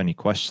get into any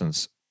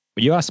questions,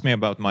 you asked me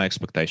about my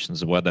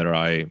expectations, whether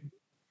I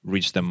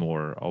reached them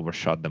or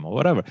overshot them or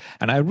whatever.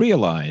 And I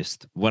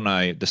realized when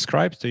I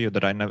described to you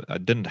that I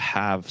didn't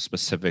have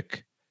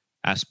specific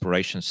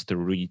aspirations to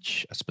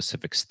reach a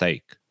specific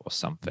stake or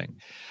something,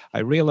 I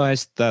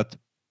realized that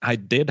I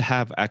did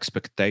have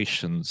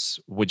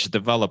expectations which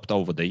developed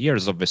over the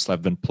years. Obviously,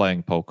 I've been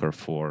playing poker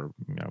for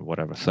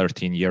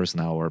 13 years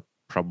now, or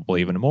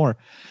probably even more.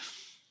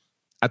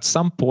 At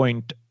some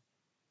point,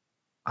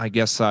 I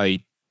guess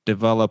I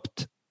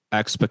developed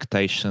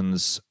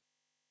expectations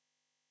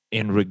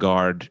in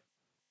regard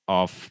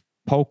of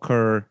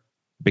poker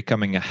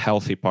becoming a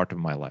healthy part of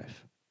my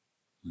life.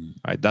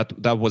 Right?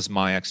 That was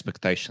my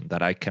expectation,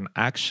 that I can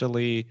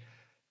actually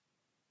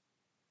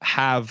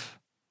have,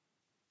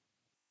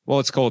 well,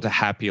 it's called a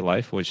happy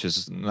life, which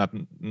is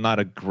not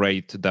a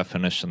great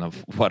definition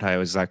of what I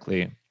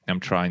exactly am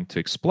trying to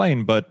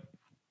explain, but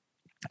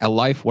a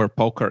life where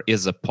poker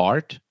is a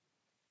part,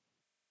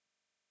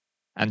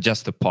 and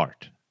just a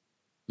part.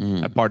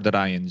 A part that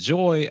I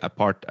enjoy, a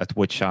part at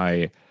which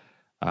I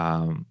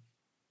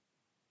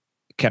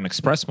can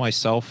express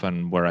myself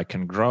and where I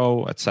can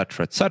grow,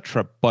 etc.,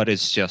 etc. But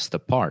it's just a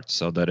part,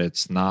 so that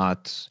it's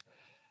not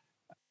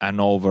an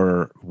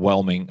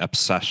overwhelming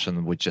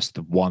obsession with just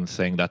the one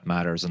thing that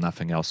matters and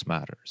nothing else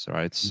matters,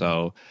 right?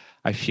 So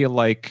I feel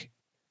like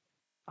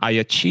I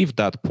achieved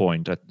that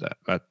point at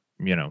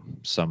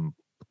some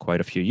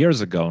quite a few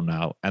years ago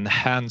now, and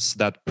hence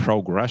that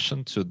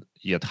progression to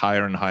yet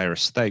higher and higher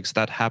stakes,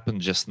 that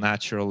happened just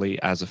naturally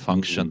as a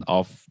function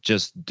of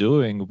just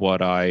doing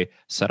what I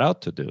set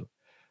out to do,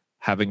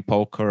 having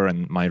poker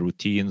and my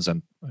routines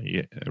and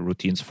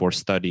routines for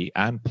study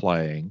and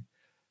playing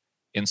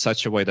in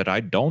such a way that I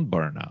don't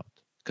burn out.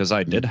 Because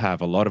I did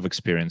have a lot of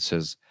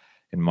experiences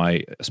in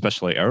my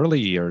especially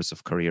early years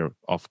of career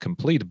of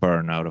complete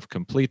burnout, of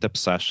complete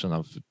obsession,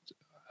 of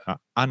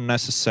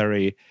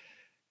unnecessary.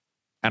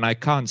 And I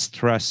can't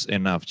stress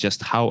enough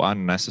just how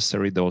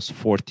unnecessary those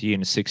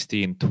 14,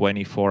 16,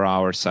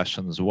 24-hour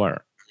sessions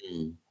were.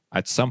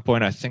 At some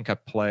point, I think I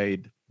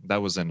played,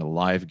 that was in a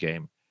live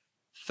game,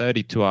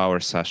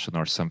 32-hour session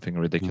or something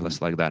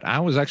ridiculous like that. I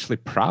was actually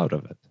proud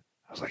of it.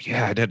 I was like,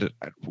 yeah, I did it.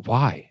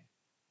 Why?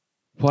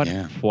 What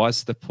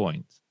was the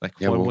point? Like,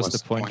 what was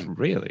the point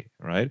really,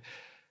 right?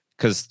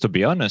 Because to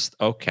be honest,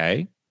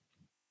 okay,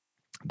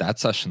 that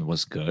session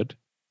was good,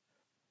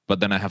 but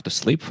then I have to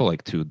sleep for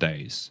like 2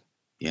 days.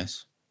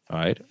 Yes.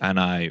 Right? And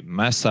I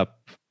mess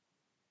up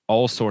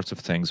all sorts of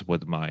things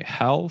with my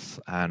health.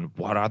 And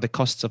what are the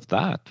costs of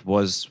that?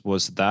 Was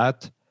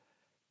that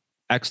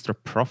extra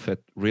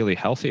profit really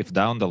healthy if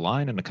down the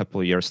line in a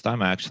couple of years'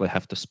 time I actually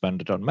have to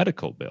spend it on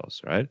medical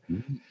bills, right?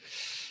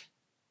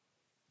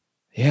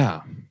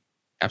 Yeah.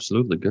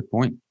 Absolutely. Good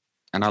point.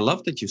 And I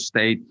love that you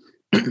state,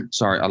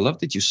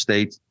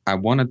 I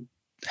want to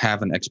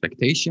have an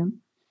expectation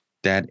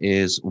that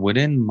is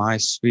within my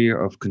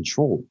sphere of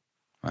control,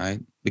 right?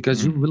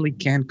 Because you really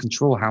can't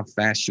control how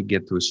fast you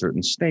get to a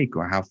certain stake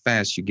or how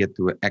fast you get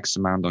to an X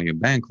amount on your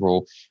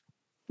bankroll,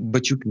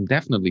 but you can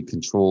definitely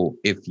control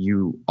if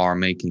you are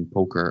making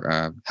poker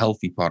a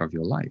healthy part of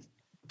your life.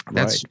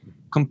 That's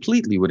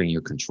completely within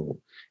your control.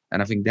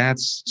 And I think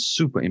that's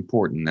super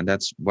important. And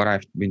that's what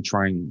I've been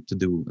trying to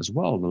do as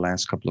well the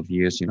last couple of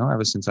years.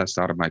 Ever since I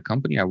started my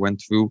company, I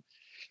went through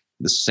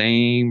the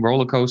same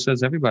roller coaster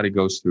as everybody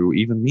goes through,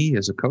 even me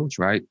as a coach,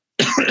 right?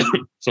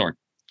 Sorry.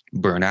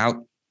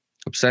 Burnout,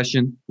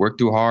 obsession, work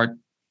too hard,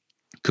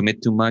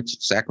 commit too much,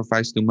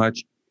 sacrifice too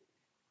much.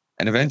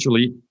 And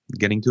eventually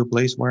getting to a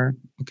place where,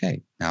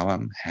 okay, now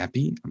I'm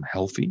happy, I'm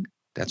healthy.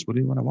 That's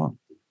really what I want.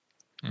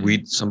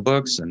 Read some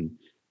books and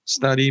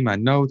study my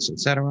notes,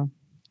 etc.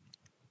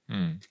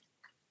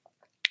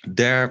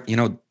 There,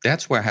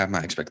 that's where I have my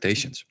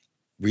expectations.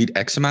 Read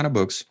X amount of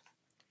books,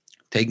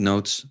 take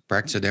notes,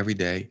 practice it every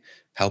day,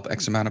 help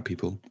X amount of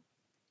people.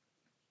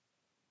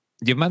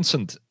 You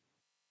mentioned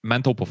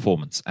mental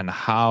performance and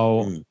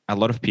how a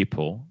lot of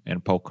people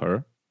in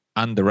poker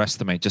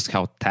underestimate just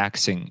how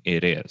taxing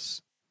it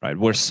is, right?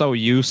 We're so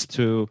used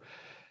to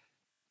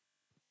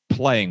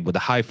playing with a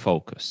high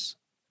focus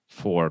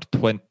for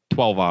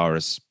 12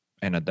 hours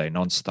in a day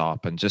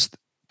nonstop, and just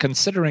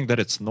considering that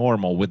it's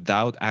normal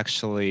without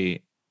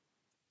actually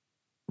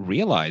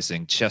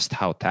realizing just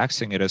how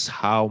taxing it is,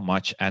 how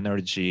much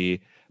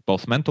energy,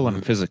 both mental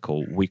and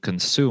physical, we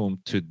consume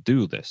to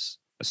do this,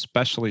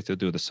 especially to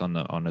do this on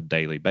a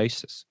daily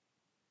basis.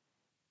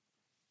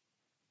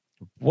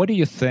 What do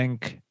you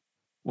think?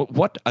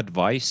 What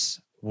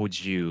advice would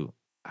you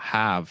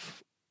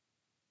have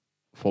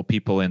for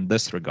people in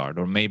this regard?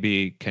 Or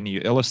maybe can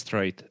you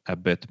illustrate a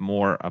bit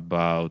more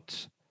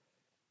about,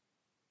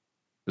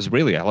 because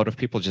really a lot of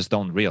people just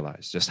don't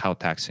realize just how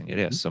taxing it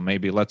is. So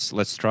maybe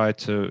let's try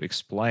to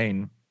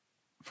explain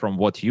from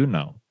what you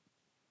know.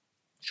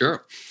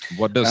 Sure.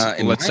 What does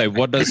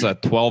what does a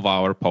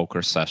 12-hour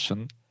poker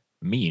session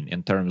mean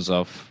in terms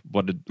of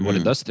what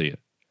it does to you?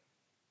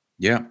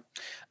 Yeah.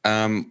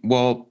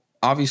 Well,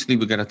 obviously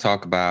we're going to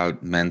talk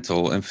about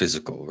mental and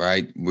physical,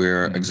 right?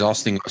 We're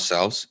exhausting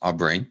ourselves, our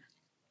brain,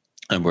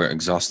 and we're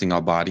exhausting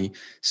our body.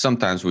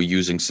 Sometimes we're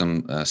using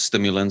some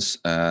stimulants,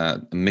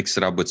 mix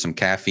it up with some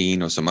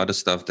caffeine or some other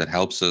stuff that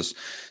helps us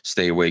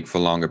stay awake for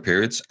longer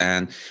periods.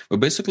 And we're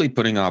basically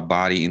putting our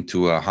body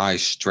into a high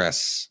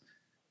stress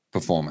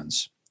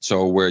performance.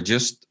 So we're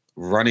just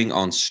running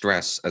on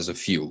stress as a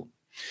fuel,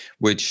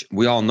 which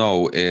we all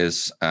know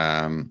is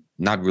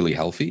not really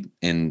healthy.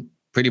 In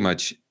pretty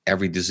much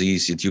every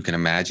disease that you can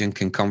imagine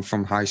can come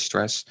from high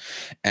stress.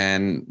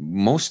 And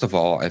most of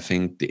all, I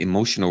think the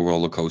emotional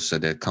roller coaster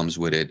that comes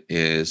with it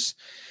is,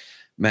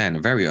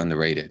 man, very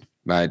underrated,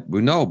 right?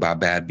 We know about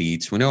bad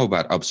beats, we know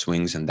about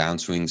upswings and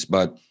downswings,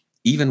 but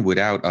even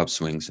without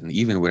upswings and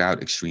even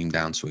without extreme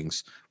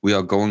downswings, we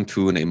are going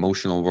through an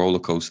emotional roller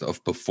coaster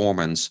of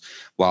performance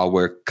while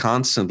we're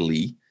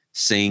constantly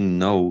saying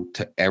no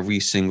to every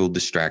single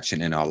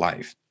distraction in our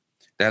life.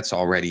 That's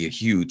already a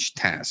huge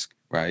task,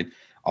 right?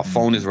 Our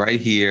phone is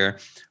right here,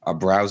 our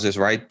browser is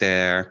right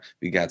there.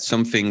 We got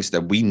some things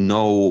that we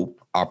know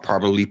are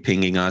probably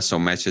pinging us or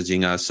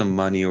messaging us, some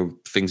money or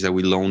things that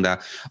we loaned out.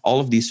 All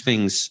of these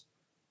things,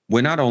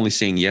 we're not only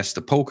saying yes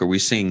to poker, we're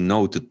saying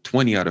no to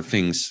 20 other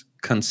things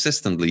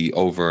consistently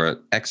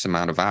over X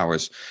amount of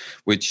hours,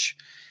 which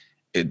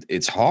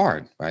it's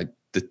hard, right?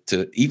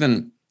 To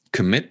even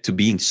commit to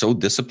being so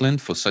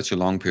disciplined for such a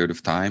long period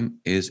of time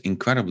is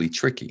incredibly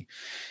tricky.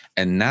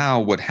 And now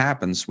what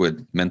happens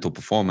with mental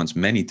performance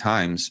many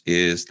times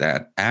is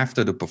that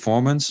after the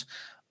performance,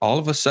 all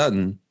of a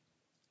sudden,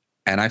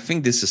 and I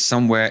think this is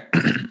somewhere,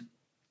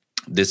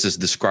 this is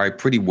described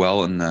pretty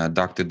well in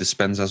Dr.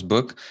 Dispenza's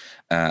book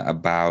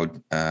about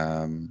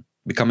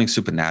becoming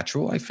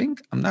supernatural, I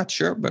think. I'm not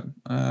sure, but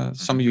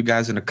some of you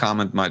guys in the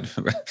comment might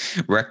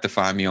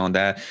rectify me on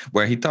that,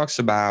 where he talks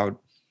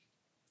about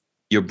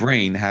your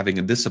brain having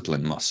a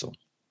discipline muscle.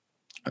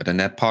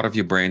 And that part of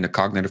your brain, the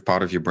cognitive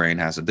part of your brain,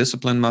 has a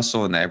discipline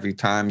muscle. And every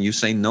time you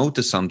say no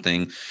to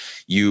something,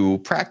 you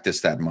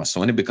practice that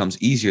muscle and it becomes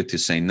easier to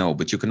say no.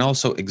 But you can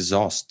also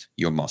exhaust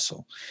your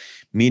muscle.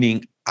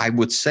 Meaning, I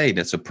would say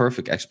that's a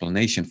perfect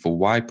explanation for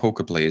why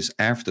poker players,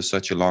 after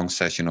such a long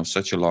session or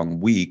such a long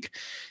week,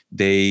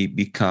 they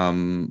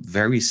become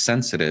very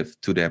sensitive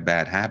to their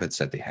bad habits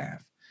that they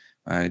have,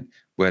 right?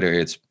 Whether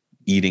it's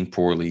eating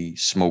poorly,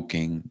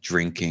 smoking,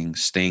 drinking,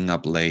 staying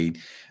up late,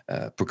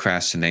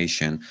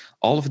 procrastination,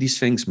 all of these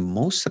things,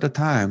 most of the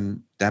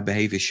time, that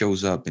behavior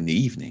shows up in the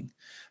evening,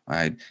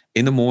 right?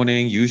 In the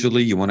morning,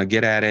 usually you want to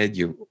get at it.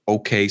 You're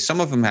okay.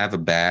 Some of them have a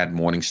bad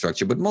morning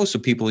structure, but most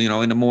of people,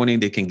 in the morning,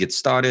 they can get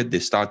started. They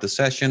start the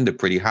session. They're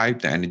pretty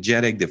hyped. They're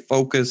energetic. They're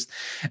focused.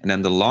 And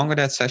then the longer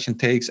that session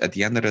takes, at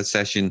the end of that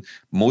session,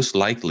 most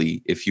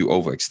likely, if you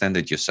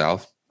overextended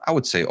yourself, I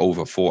would say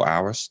over 4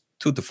 hours,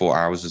 2 to 4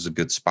 hours is a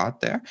good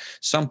spot there.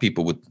 Some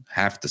people would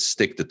have to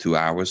stick to 2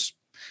 hours.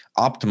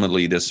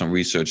 Optimally, there's some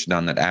research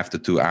done that after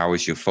 2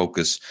 hours, your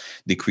focus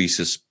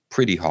decreases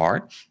pretty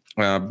hard.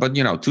 But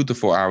 2 to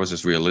 4 hours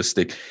is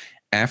realistic.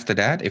 After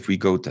that, if we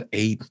go to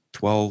 8,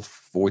 12,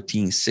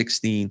 14,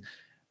 16,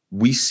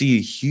 we see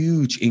a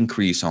huge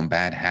increase on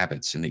bad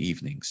habits in the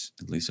evenings.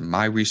 At least in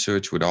my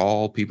research with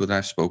all people that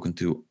I've spoken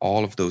to,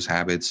 all of those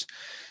habits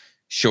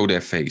show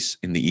their face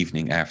in the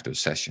evening after a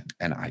session.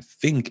 And I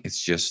think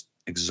it's just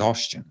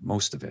exhaustion,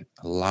 most of it.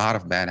 A lot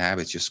of bad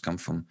habits just come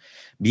from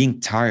being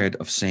tired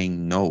of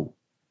saying no,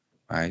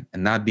 right?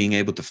 And not being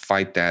able to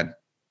fight that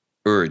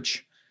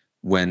urge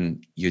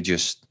when you're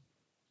just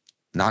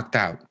knocked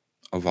out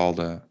of all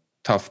the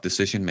tough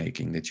decision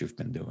making that you've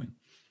been doing.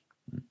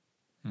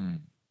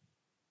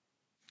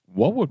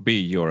 What would be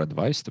your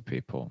advice to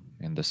people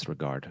in this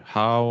regard?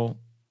 How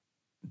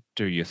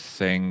do you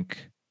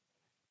think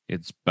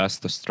it's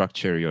best to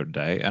structure your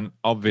day? And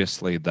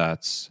obviously,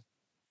 that's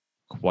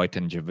quite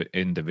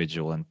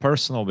individual and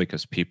personal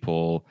because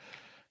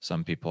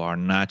some people are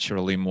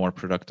naturally more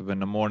productive in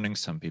the morning,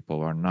 some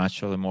people are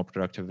naturally more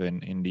productive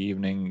in the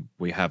evening.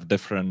 We have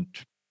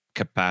different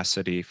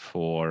capacity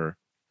for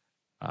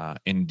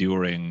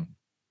enduring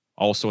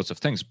all sorts of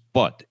things.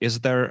 But is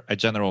there a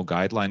general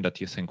guideline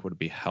that you think would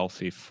be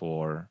healthy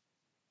for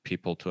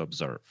people to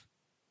observe?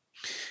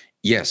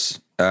 Yes,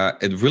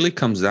 it really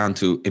comes down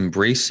to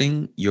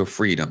embracing your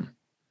freedom.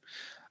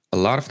 a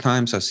lot of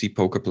times I see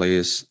poker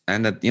players,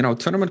 and that,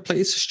 tournament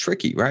plays is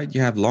tricky, right? You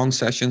have long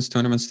sessions.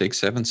 Tournaments take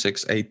 7,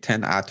 6, 8,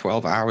 10,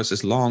 12 hours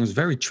is long. It's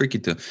very tricky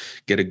to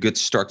get a good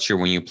structure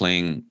when you're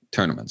playing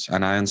tournaments.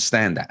 And I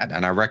understand that.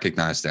 And I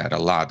recognize that a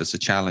lot. It's a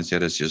challenge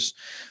that is just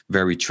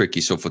very tricky.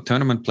 So for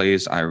tournament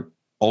players, I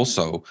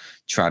also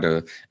try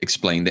to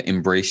explain the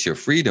embrace your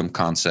freedom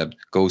concept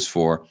goes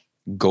for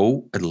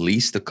go at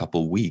least a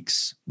couple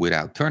weeks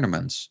without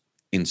tournaments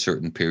in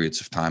certain periods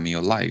of time in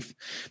your life,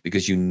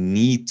 because you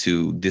need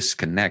to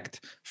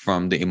disconnect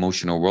from the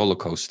emotional roller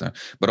coaster,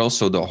 but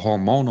also the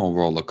hormonal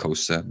roller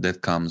coaster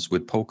that comes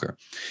with poker.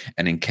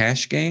 And in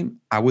cash game,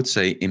 I would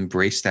say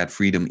embrace that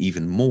freedom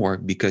even more,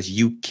 because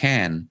you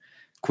can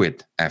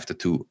quit after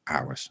 2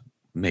 hours,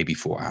 maybe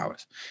 4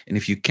 hours. And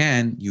if you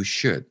can, you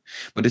should.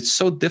 But it's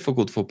so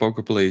difficult for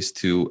poker players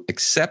to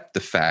accept the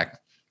fact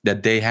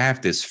that they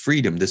have this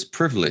freedom, this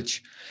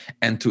privilege,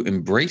 and to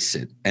embrace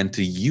it and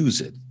to use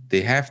it.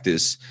 They have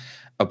this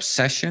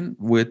obsession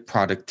with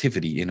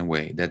productivity in a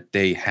way that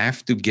they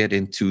have to get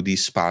into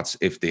these spots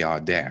if they are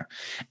there.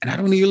 And I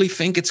don't really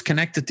think it's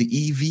connected to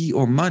EV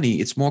or money.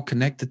 It's more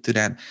connected to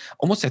that,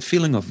 almost that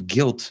feeling of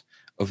guilt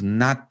of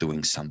not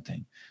doing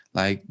something.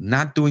 Like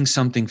not doing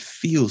something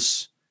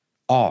feels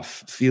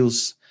off,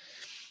 feels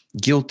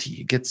guilty.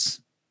 It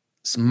gets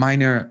some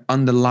minor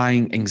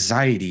underlying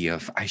anxiety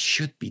of I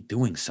should be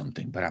doing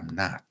something, but I'm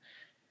not.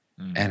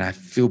 And I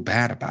feel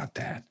bad about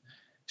that.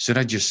 Should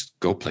I just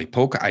go play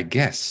poker? I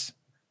guess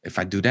if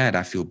I do that,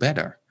 I feel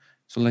better.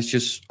 So let's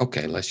just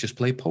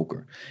play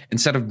poker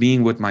instead of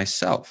being with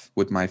myself,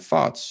 with my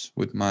thoughts,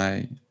 with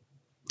my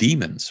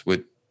demons,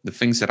 with the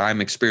things that I'm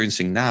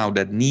experiencing now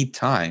that need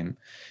time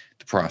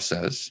to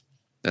process,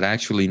 that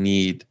actually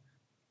need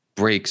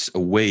breaks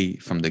away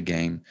from the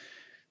game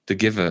to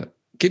give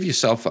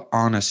yourself an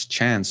honest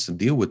chance to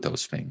deal with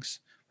those things.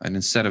 And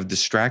instead of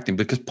distracting,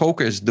 because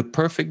poker is the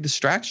perfect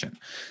distraction,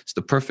 it's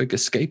the perfect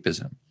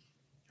escapism.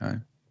 Right?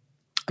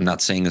 I'm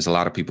not saying there's a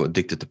lot of people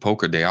addicted to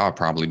poker. They are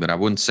probably, but I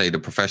wouldn't say the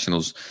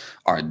professionals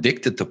are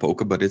addicted to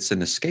poker, but it's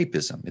an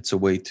escapism. It's a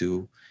way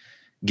to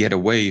get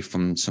away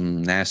from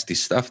some nasty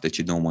stuff that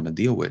you don't want to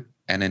deal with.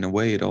 And in a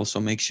way, it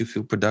also makes you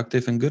feel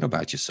productive and good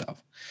about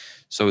yourself.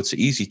 So it's an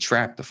easy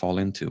trap to fall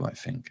into, I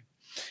think.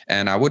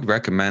 And I would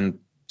recommend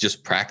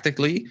just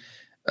practically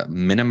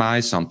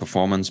minimize on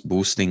performance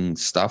boosting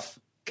stuff,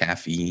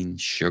 caffeine,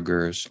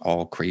 sugars,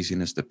 all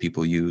craziness that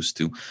people use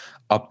to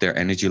up their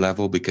energy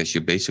level, because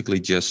you're basically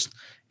just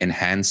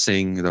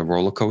enhancing the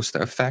roller coaster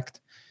effect.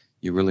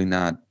 You're really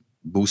not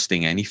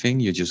boosting anything.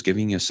 You're just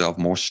giving yourself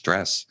more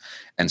stress.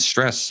 And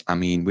stress, I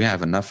mean, we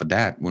have enough of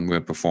that when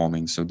we're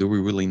performing. So do we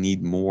really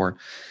need more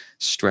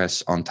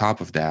stress on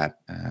top of that?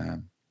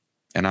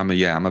 And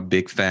I'm a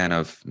big fan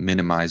of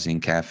minimizing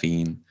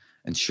caffeine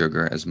and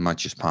sugar as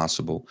much as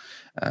possible.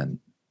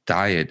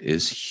 Diet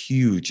is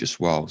huge as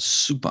well,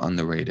 super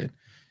underrated.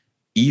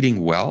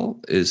 Eating well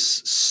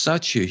is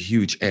such a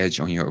huge edge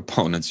on your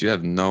opponents. You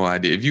have no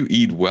idea. If you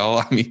eat well,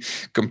 I mean,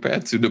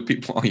 compared to the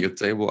people on your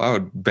table, I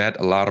would bet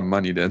a lot of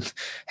money that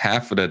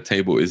half of that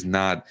table is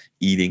not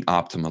eating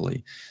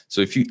optimally. So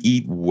if you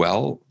eat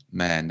well,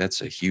 man,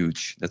 that's a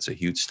huge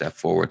step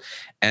forward.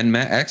 And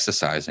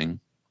exercising,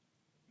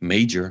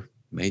 major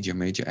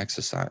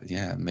exercise.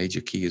 Yeah,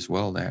 major key as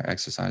well there.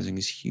 Exercising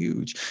is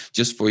huge,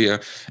 just for your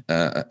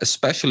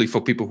especially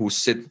for people who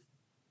sit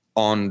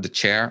on the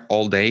chair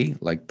all day,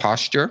 like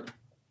posture,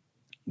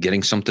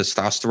 getting some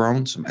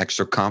testosterone, some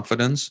extra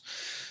confidence.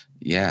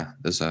 Yeah,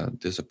 there's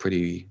a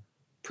pretty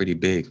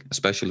big,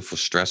 especially for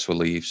stress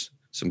reliefs,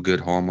 some good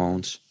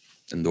hormones,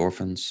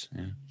 endorphins.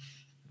 Yeah.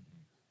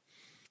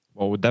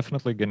 Well, we're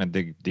definitely going to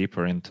dig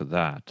deeper into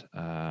that.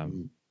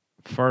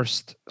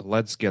 First,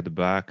 let's get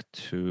back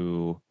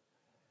to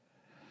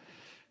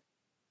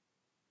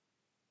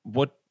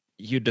what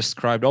you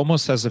described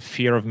almost as a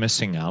fear of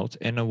missing out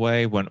in a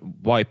way, when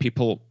why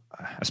people,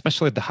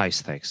 especially at the high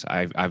stakes,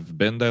 I've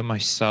been there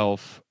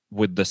myself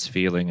with this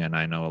feeling, and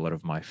I know a lot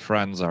of my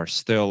friends are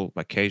still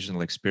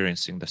occasionally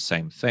experiencing the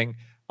same thing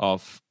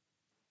of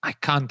I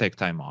can't take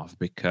time off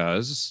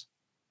because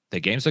the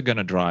games are going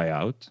to dry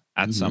out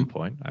at some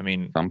point. I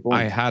mean, Some I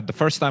point. had the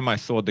first time I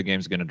thought the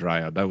game's going to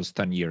dry out, that was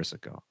 10 years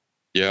ago.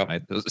 Yeah,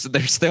 Right? So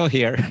they're still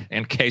here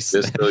in case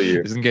they're still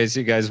here. in case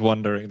you guys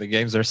wondering, the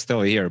games are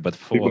still here. But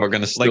People for are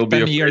going to still like be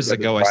 10 afraid years that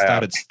they ago, I dry out.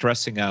 started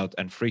stressing out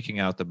and freaking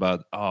out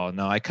about, oh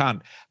no, I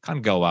can't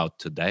go out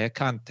today. I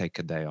can't take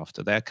a day off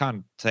today. I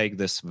can't take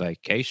this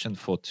vacation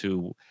for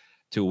two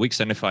weeks.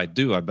 And if I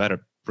do, I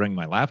better bring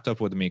my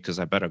laptop with me because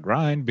I better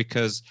grind,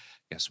 because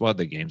guess what?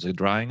 The games are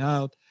drying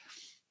out.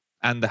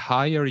 And the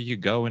higher you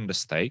go in the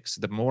stakes,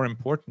 the more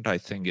important I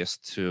think is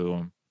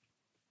to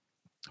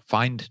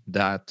find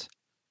that,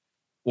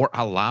 or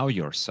allow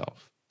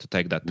yourself to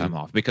take that time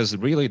off, because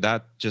really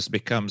that just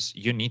becomes,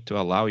 you need to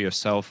allow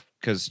yourself,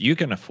 because you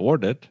can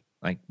afford it.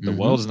 Like the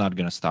world's not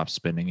going to stop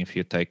spinning if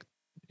you take,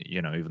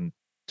 even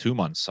 2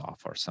 months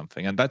off or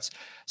something. And that's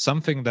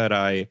something that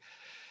I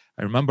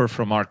remember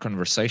from our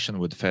conversation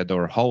with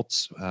Fedor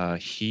Holtz.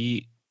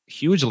 He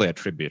hugely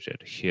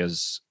attributed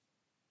his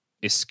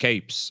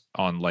escapes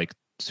on like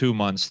 2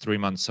 months, 3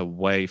 months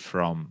away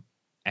from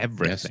Yes.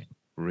 everything,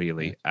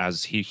 really, Yeah.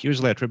 as he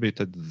hugely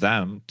attributed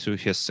them to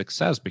his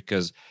success,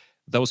 because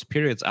those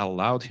periods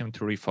allowed him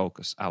to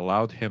refocus,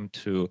 allowed him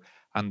to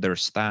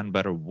understand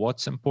better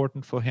what's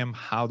important for him,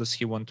 how does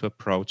he want to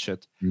approach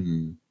it,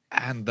 Mm,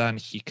 and then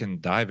he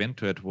can dive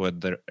into it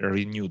with a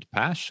renewed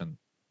passion,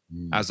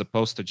 mm, as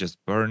opposed to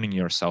just burning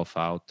yourself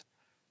out,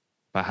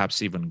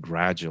 perhaps even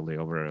gradually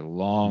over a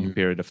long mm.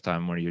 period of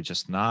time, where you're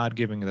just not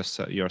giving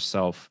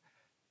yourself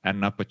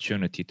an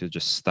opportunity to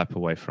just step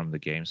away from the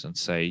games and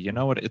say, you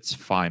know what, it's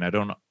fine.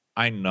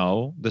 I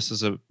know this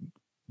is a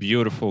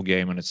beautiful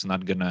game and it's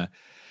not gonna,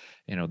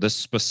 this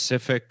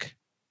specific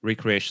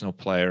recreational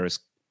player is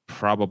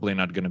probably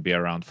not going to be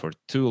around for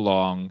too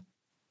long,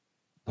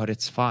 but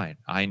it's fine.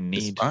 I It's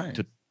need fine.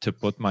 to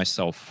put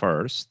myself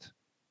first.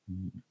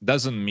 Mm.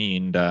 Doesn't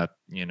mean that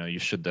you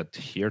should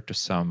adhere to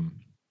some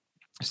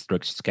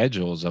strict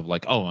schedules of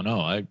like, oh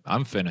no,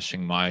 I'm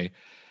finishing my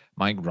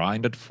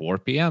grind at 4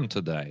 p.m.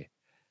 today.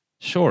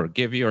 Sure,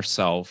 give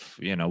yourself,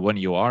 when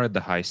you are at the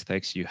high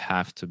stakes, you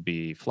have to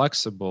be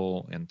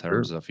flexible in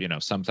terms True.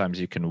 of, sometimes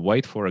you can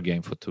wait for a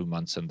game for 2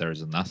 months and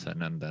there's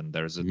nothing, and then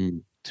there's a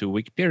Mm. 2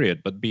 week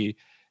period, but be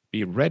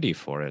ready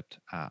for it.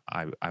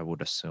 I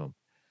would assume.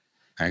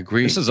 I This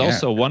agree. is Yeah.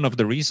 also one of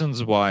the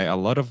reasons why a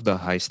lot of the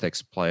high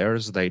stakes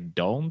players, they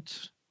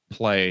don't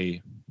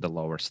play the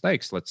lower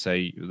stakes. Let's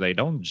say they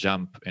don't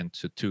jump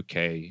into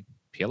 2K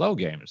PLO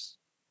games,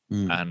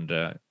 Mm. and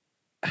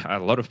a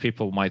lot of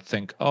people might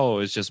think, oh,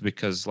 it's just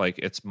because like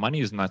its money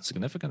is not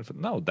significant.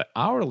 No, the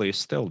hourly is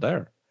still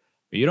there.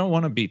 You don't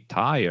want to be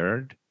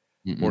tired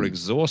or Mm-mm.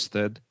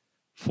 exhausted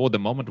for the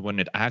moment when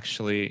it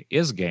actually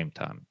is game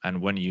time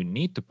and when you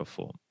need to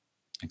perform.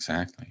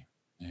 Exactly.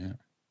 Yeah.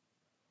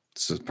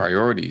 So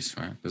priorities,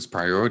 right? There's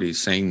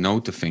priorities. Saying no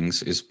to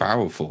things is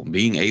powerful.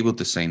 Being able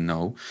to say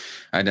no,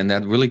 right? And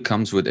that really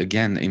comes with,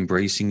 again,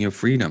 embracing your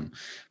freedom,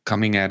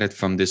 coming at it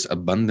from this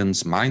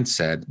abundance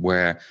mindset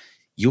where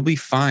you'll be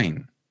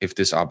fine if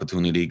this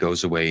opportunity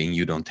goes away and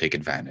you don't take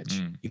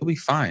advantage. Mm, You'll be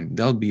fine.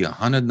 There'll be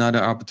 100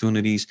 other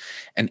opportunities.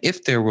 And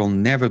if there will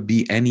never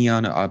be any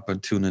other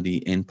opportunity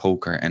in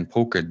poker and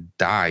poker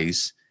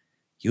dies,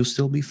 you'll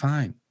still be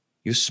fine.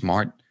 You're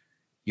smart.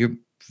 You're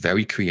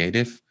very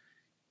creative.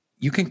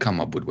 You can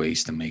come up with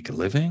ways to make a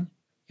living.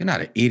 You're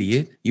not an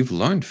idiot. You've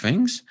learned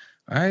things,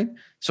 right?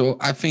 So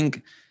I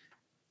think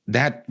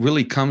that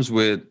really comes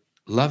with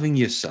loving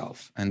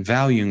yourself and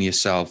valuing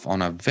yourself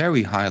on a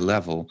very high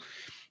level,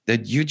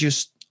 that you're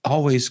just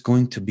always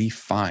going to be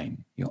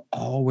fine. You're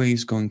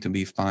always going to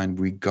be fine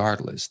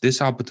regardless.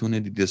 This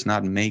opportunity does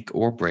not make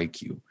or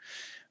break you.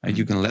 And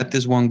you mm, can let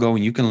this one go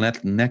and you can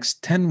let the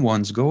next 10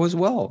 ones go as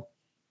well.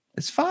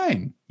 It's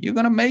fine. You're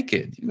going to make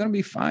it. You're going to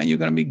be fine. You're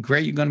going to be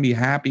great. You're going to be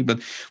happy. But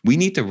we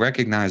need to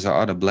recognize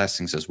our other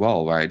blessings as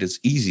well, right? It's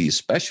easy,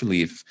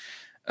 especially if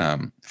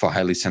for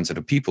highly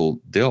sensitive people,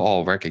 they'll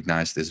all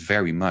recognize this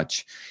very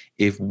much.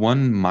 If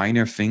one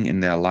minor thing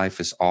in their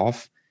life is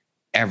off,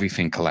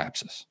 everything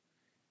collapses.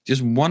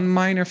 Just one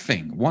minor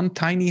thing, one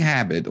tiny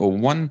habit, or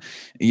one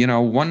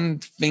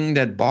thing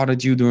that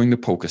bothered you during the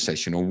poker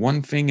session, or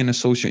one thing in a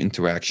social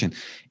interaction.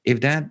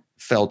 If that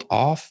felt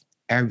off,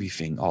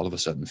 everything all of a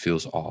sudden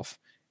feels off.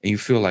 And you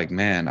feel like,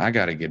 man, I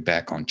got to get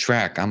back on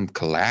track. I'm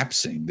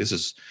collapsing. This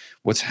is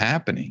what's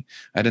happening.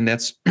 And then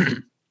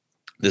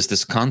there's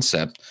this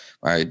concept,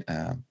 right?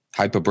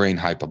 Hyper brain,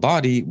 hyper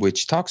body,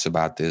 which talks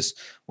about this.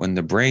 When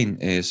the brain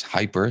is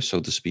hyper, so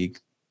to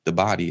speak, the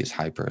body is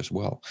hyper as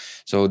well.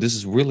 So this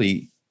is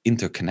really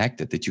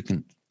interconnected, that you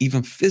can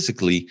even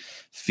physically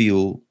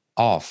feel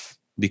off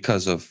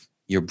because of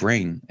your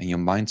brain and your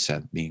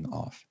mindset being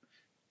off.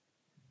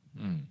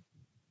 mm.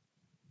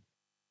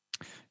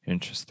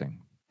 Interesting.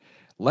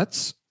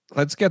 Let's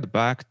get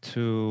back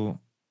to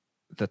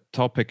the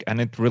topic, and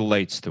it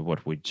relates to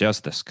what we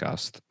just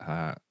discussed.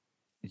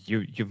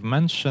 You've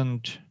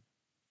mentioned,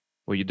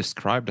 or you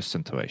described a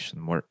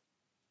situation where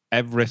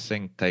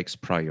everything takes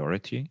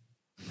priority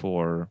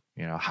for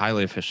a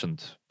highly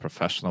efficient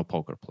professional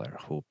poker player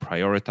who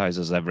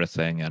prioritizes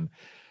everything, and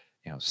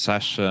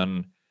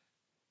session,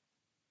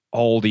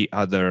 all the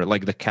other,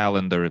 like the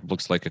calendar, it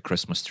looks like a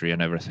Christmas tree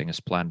and everything is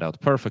planned out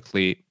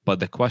perfectly.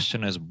 But the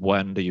question is,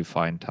 when do you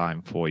find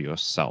time for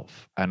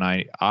yourself? And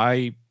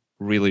I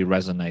really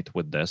resonate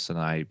with this, and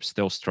I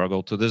still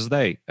struggle to this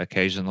day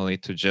occasionally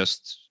to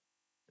just,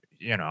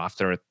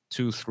 after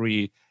 2,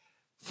 3,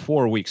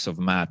 4 weeks of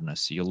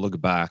madness, you look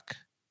back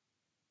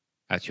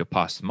at your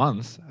past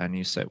month and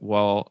you say,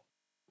 well,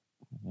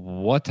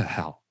 what the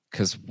hell?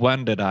 Because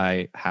when did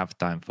I have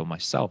time for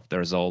myself?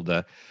 There's all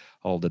the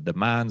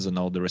demands and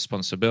all the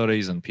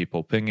responsibilities and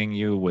people pinging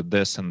you with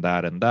this and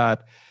that and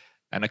that.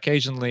 And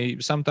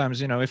occasionally,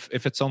 sometimes,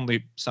 if it's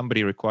only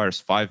somebody requires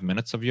 5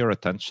 minutes of your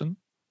attention,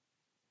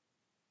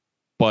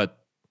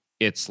 but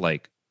it's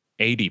like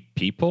 80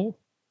 people,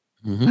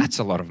 Mm-hmm. that's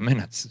a lot of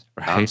minutes,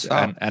 right?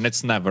 Nonstop. And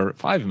it's never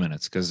 5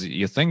 minutes because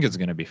you think it's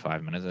going to be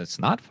 5 minutes. It's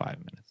not 5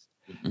 minutes,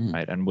 Mm-mm.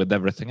 right? And with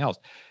everything else.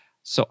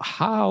 So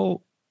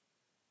how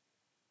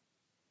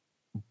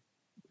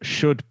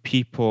should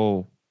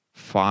people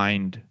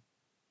find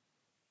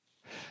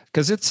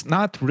Because it's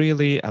not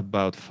really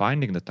about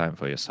finding the time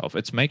for yourself.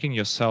 It's making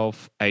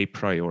yourself a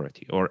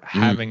priority, or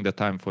having the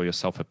time for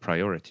yourself a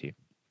priority.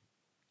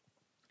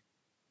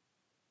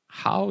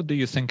 How do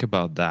you think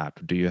about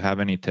that? Do you have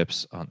any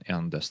tips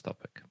on this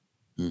topic?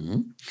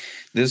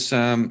 There's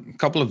a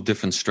couple of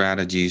different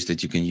strategies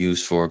that you can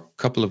use for a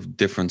couple of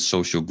different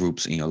social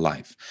groups in your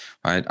life,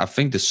 right? I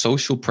think the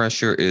social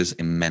pressure is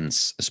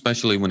immense,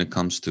 especially when it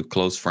comes to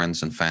close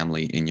friends and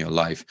family in your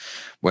life,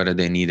 whether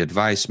they need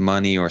advice,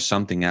 money, or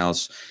something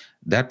else.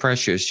 That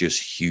pressure is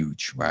just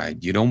huge, right?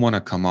 You don't want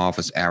to come off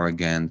as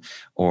arrogant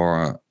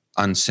or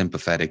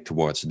unsympathetic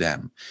towards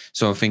them.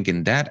 So I think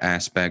in that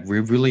aspect,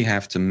 we really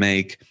have to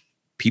make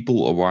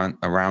people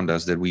around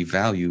us that we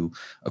value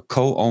a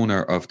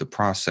co-owner of the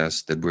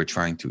process that we're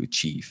trying to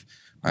achieve,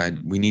 right?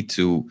 We need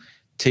to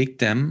take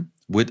them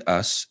with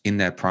us in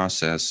that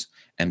process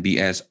and be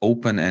as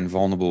open and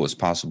vulnerable as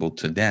possible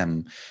to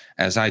them,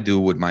 as I do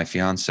with my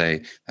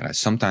fiance. And I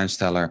sometimes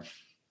tell her,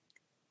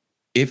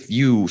 if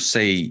you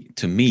say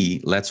to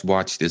me, let's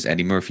watch this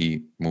Eddie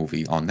Murphy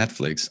movie on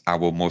Netflix, I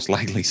will most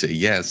likely say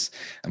yes.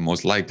 And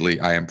most likely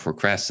I am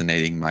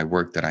procrastinating my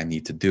work that I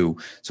need to do.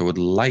 So I would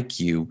like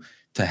you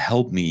to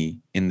help me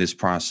in this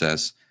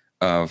process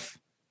of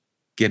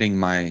getting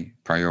my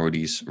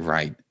priorities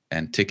right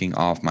and ticking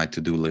off my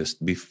to-do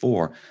list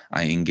before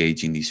I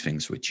engage in these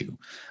things with you.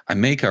 I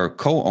make her a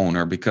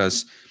co-owner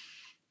because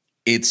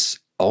it's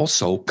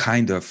also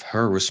kind of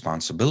her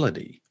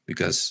responsibility,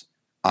 because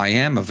I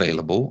am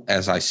available,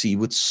 as I see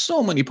with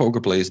so many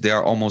poker players. They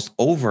are almost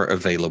over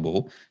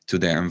available to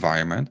their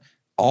environment,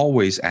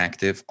 always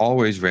active,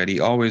 always ready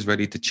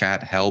to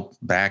chat, help,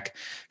 back,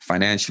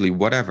 financially,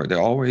 whatever. They're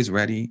always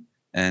ready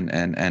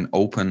and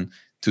open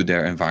to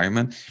their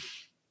environment.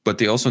 But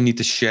they also need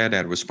to share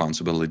that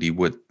responsibility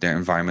with their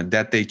environment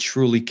that they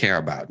truly care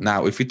about.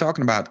 Now, if you're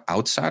talking about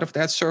outside of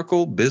that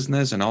circle,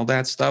 business and all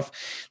that stuff,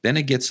 then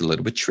it gets a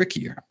little bit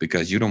trickier,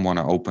 because you don't want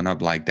to open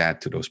up like that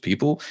to those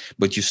people,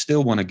 but you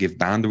still want to give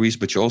boundaries,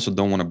 but you also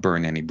don't want to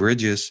burn any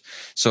bridges.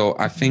 So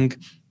I think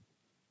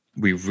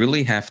we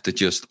really have to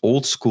just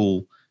old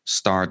school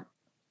start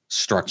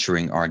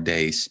structuring our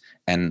days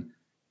and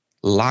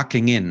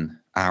locking in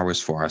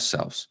hours for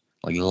ourselves,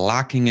 like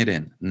locking it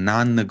in,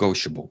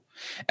 non-negotiable.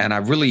 And I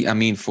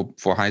mean,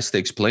 for high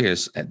stakes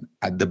players,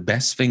 the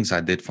best things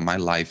I did for my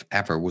life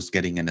ever was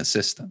getting an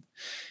assistant.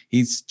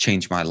 He's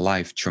changed my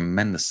life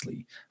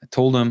tremendously. I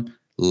told him,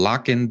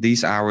 lock in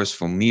these hours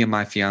for me and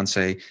my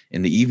fiance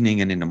in the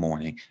evening and in the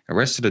morning. The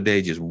rest of the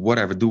day, just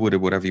whatever, do with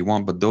it whatever you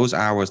want. But those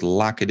hours,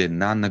 lock it in,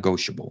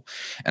 non-negotiable.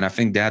 And I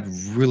think that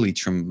really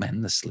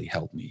tremendously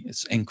helped me.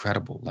 It's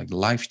incredible, like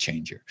life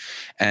changer.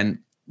 And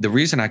the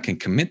reason I can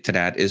commit to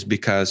that is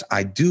because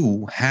I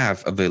do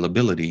have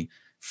availability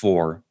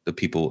for the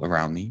people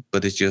around me,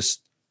 but it's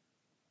just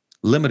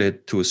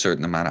limited to a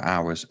certain amount of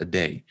hours a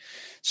day.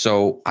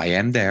 So I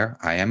am there,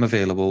 I am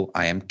available,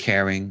 I am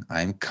caring, I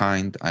am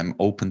kind, I'm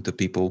open to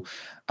people.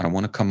 I don't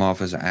want to come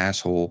off as an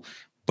asshole,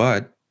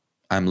 but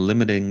I'm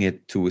limiting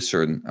it to a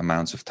certain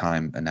amounts of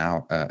time an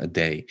hour a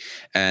day.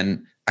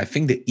 And I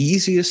think the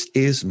easiest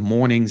is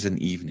mornings and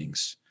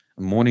evenings.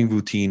 A morning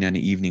routine and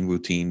an evening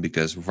routine,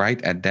 because right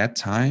at that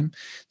time,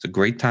 it's a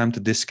great time to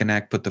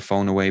disconnect, put the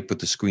phone away, put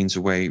the screens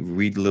away,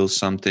 read a little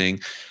something,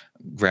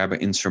 grab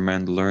an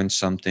instrument, learn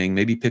something,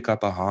 maybe pick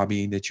up a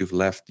hobby that you've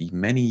left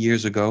many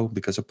years ago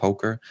because of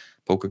poker.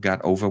 Poker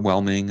got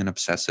overwhelming and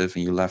obsessive,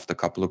 and you left a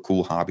couple of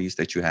cool hobbies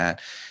that you had.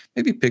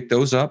 Maybe pick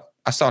those up.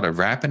 I started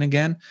rapping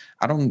again.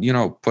 I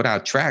don't, put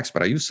out tracks,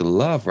 but I used to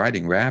love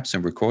writing raps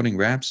and recording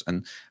raps.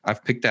 And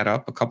I've picked that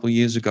up a couple of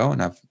years ago,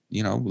 and I've,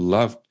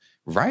 loved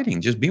writing,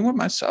 just being with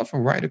myself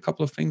and write a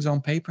couple of things on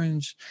paper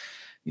and just,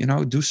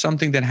 do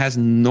something that has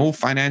no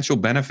financial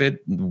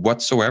benefit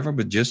whatsoever,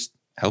 but just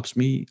helps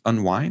me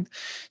unwind.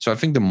 So I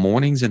think the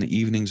mornings and the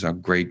evenings are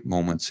great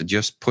moments to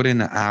just put in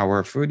an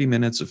hour, 30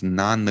 minutes of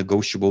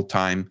non-negotiable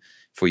time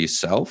for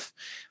yourself,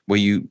 where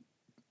you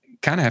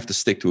kind of have to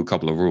stick to a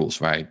couple of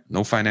rules, right?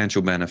 No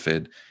financial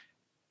benefit.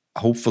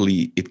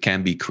 Hopefully it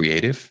can be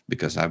creative,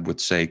 because I would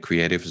say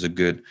creative is a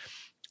good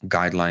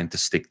guideline to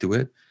stick to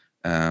it.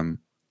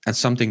 And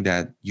something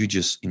that you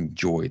just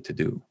enjoy to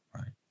do,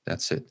 right?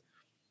 That's it.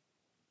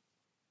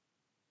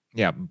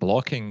 Yeah,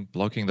 blocking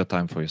the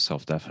time for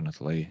yourself,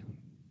 definitely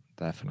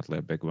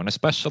a big one,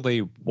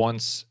 especially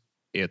once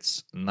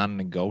it's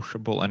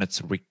non-negotiable and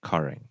it's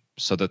recurring,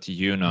 so that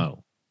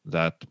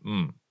that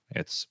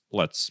it's,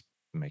 let's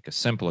make a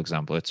simple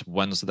example, it's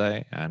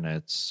Wednesday and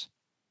it's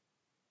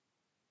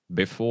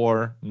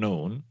before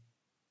noon.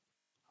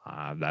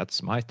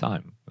 That's my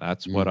time.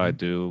 That's what I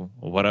do,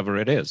 whatever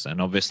it is.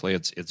 And obviously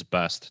it's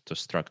best to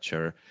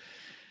structure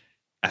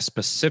a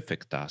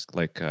specific task,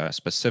 like a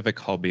specific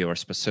hobby or a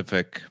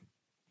specific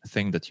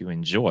thing that you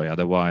enjoy.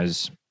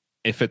 Otherwise,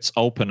 if it's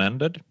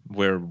open-ended,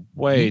 we're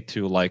way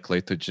too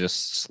likely to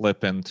just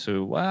slip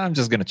into, well, I'm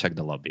just going to check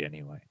the lobby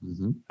anyway.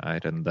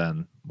 Right? And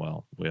then,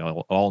 well, we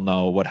all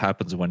know what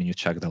happens when you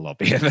check the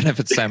lobby. Even if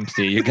it's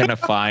empty, you're going to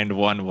find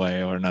one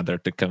way or another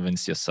to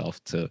convince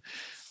yourself to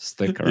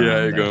stick around.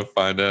 Yeah, you're going to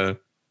find a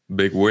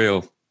big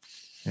whale.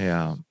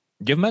 Yeah.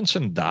 You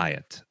mentioned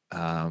diet.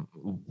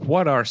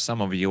 What are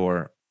some of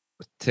your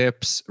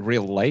tips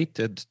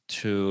related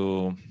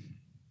to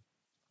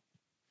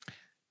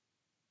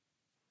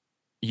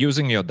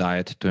using your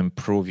diet to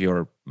improve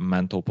your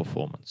mental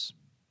performance?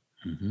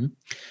 Mm-hmm.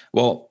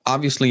 Well,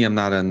 obviously, I'm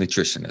not a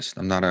nutritionist.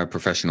 I'm not a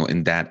professional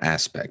in that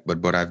aspect. But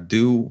what I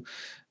do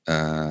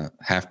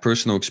have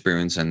personal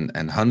experience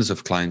and hundreds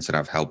of clients that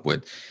I've helped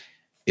with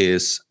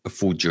is a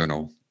food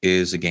journal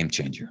is a game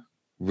changer.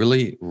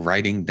 Really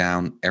writing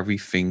down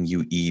everything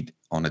you eat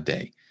on a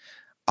day.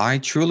 I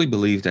truly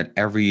believe that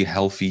every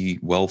healthy,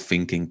 well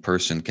thinking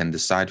person can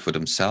decide for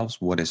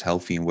themselves what is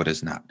healthy and what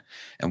is not,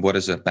 and what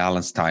is a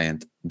balanced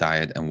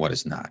diet and what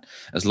is not.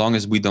 As long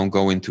as we don't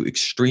go into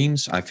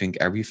extremes, I think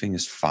everything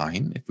is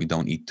fine if we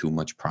don't eat too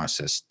much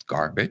processed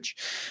garbage.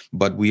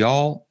 But we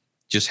all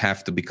just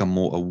have to become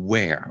more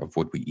aware of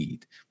what we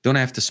eat. Don't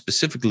have to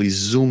specifically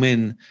zoom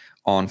in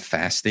on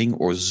fasting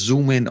or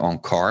zoom in on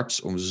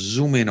carbs or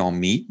zoom in on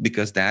meat,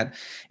 because that,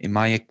 in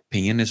my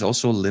opinion, is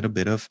also a little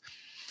bit of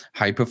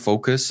hyper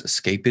focus,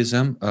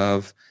 escapism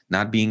of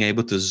not being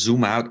able to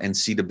zoom out and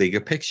see the bigger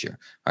picture.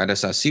 Right?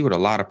 As I see with a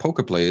lot of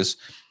poker players,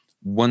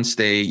 once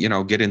they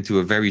get into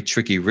a very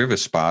tricky river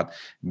spot,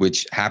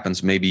 which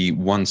happens maybe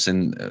once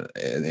in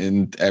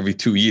every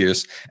 2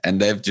 years,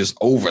 and they've just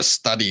over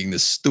studying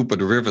this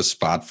stupid river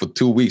spot for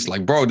 2 weeks,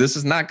 like, bro, this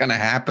is not going to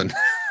happen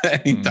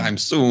anytime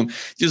soon.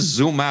 Just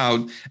zoom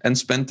out and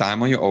spend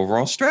time on your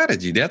overall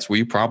strategy. That's where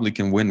you probably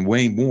can win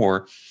way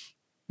more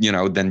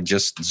than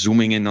just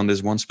zooming in on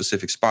this one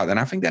specific spot. And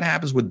I think that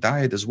happens with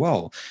diet as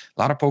well.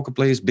 A lot of poker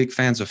players, big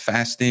fans of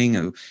fasting,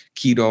 or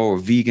keto, or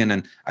vegan,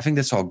 and I think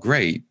that's all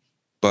great.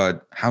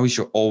 But how is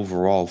your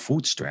overall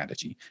food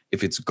strategy?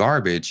 If it's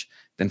garbage,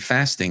 then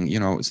fasting,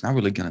 it's not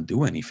really going to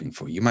do anything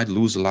for you. You might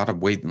lose a lot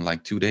of weight in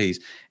like 2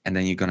 days, and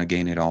then you're going to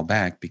gain it all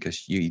back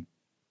because you eat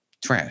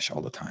trash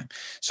all the time.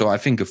 So I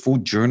think a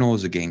food journal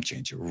is a game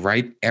changer.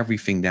 Write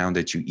everything down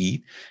that you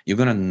eat. You're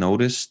going to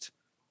notice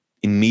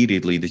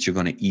immediately that you're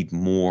going to eat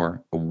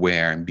more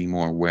aware and be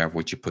more aware of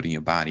what you put in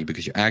your body,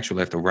 because you actually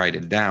have to write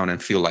it down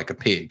and feel like a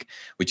pig,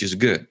 which is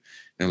good.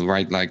 And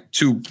write like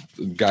two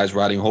guys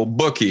writing a whole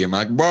book here. I'm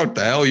like, what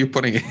the hell are you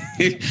putting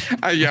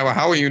yeah, well,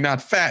 how are you not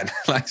fat?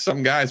 Like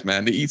some guys,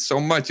 man, they eat so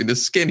much and they're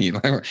skinny.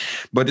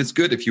 But it's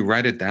good if you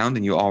write it down,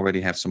 then you already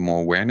have some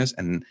more awareness.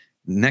 And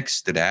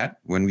next to that,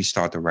 when we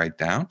start to write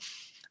down,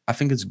 I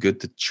think it's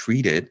good to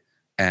treat it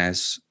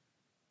as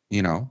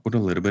with a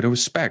little bit of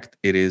respect.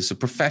 It is a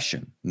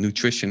profession.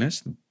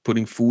 Nutritionist,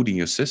 putting food in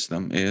your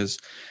system is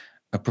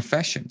a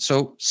profession.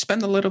 So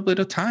spend a little bit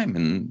of time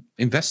and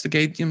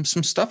investigate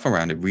some stuff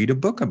around it. Read a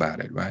book about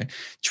it, right?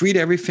 Treat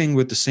everything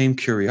with the same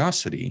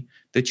curiosity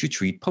that you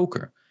treat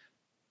poker.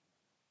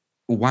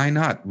 Why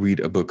not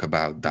read a book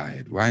about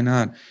diet? Why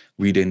not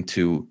read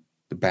into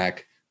the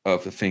back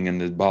of the thing in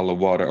the bottle of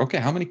water? Okay,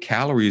 how many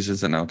calories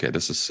is in? Okay,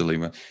 this is silly,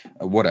 but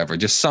whatever.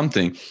 Just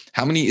something.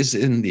 How many is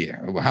in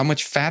there? How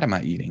much fat am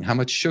I eating? How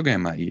much sugar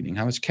am I eating?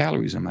 How much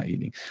calories am I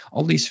eating?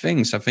 All these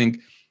things. I think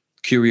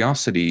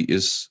curiosity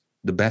is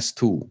the best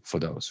tool for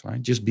those.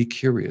 Right? Just be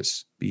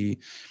curious. Be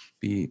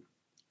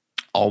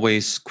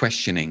always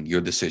questioning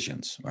your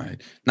decisions,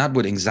 right? Not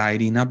with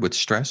anxiety, not with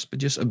stress, but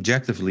just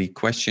objectively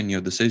question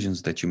your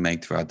decisions that you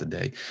make throughout the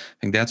day. I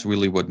think that's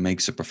really what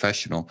makes a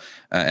professional.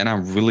 And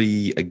I'm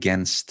really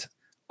against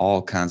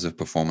all kinds of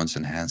performance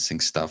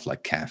enhancing stuff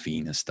like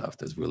caffeine and stuff.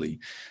 That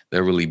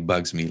really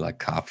bugs me, like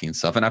coffee and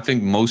stuff. And I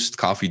think most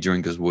coffee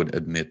drinkers would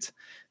admit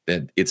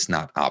that it's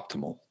not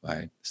optimal,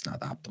 right? It's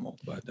not optimal.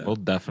 But we're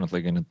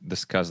definitely going to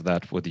discuss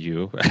that with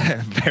you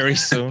very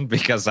soon,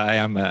 because I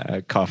am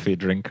a coffee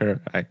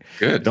drinker. I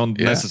don't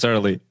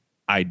necessarily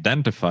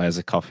identify as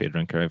a coffee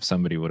drinker. If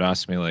somebody would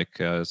ask me, like,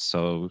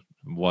 so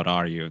what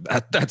are you?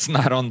 That's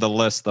not on the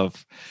list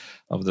of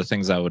the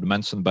things I would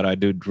mention. But I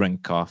do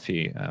drink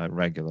coffee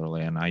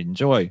regularly, and I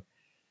enjoy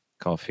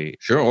coffee.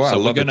 Sure, well, so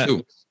I love it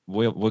too.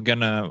 We're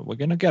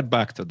gonna get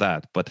back to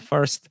that. But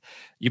first,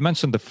 you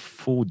mentioned the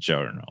food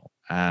journal.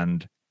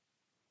 And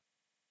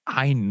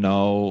I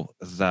know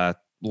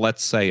that,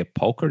 let's say, a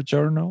poker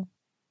journal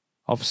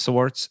of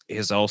sorts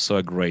is also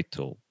a great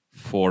tool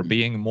for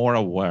being more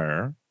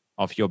aware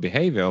of your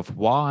behavior, of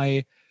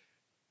why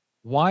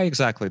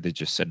exactly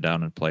did you sit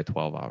down and play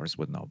 12 hours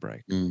with no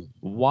break?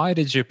 Why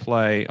did you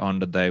play on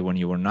the day when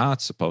you were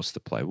not supposed to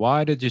play?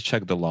 Why did you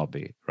check the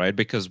lobby, right?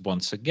 Because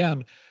once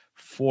again,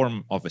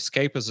 form of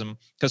escapism,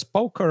 because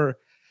poker,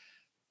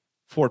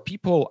 for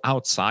people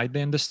outside the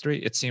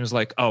industry, it seems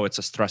like, oh, it's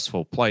a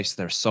stressful place.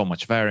 There's so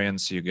much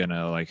variance. You're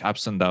gonna like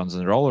ups and downs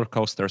and roller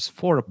coasters.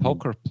 For a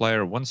poker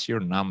player, once you're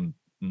numb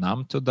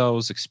to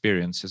those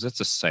experiences, it's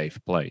a safe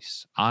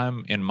place.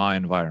 I'm in my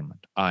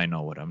environment. I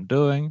know what I'm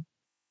doing.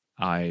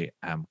 I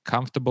am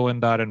comfortable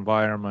in that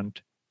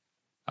environment.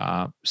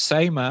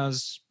 Same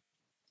as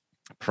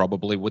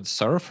probably with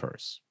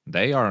surfers.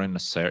 They are in a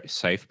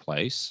safe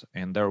place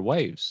in their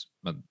waves.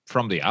 But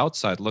from the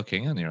outside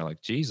looking in, you're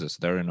like, Jesus,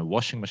 they're in a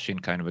washing machine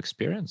kind of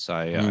experience.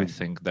 I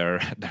think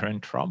they're in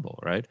trouble,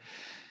 right?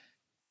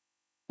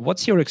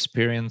 What's your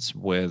experience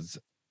with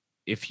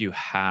if you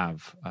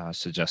have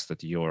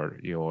suggested your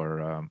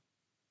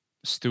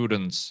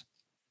students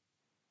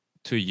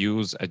to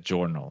use a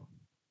journal,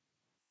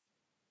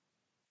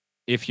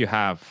 if you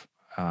have,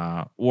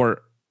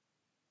 or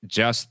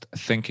just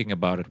thinking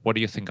about it, what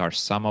do you think are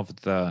some of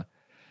the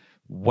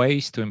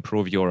ways to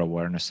improve your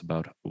awareness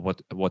about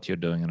what you're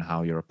doing and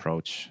how you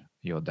approach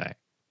your day?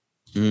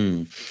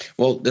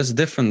 Well, there's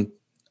different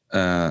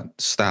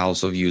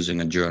styles of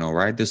using a journal,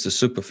 right? There's the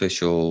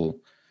superficial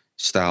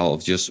style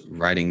of just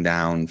writing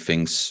down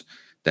things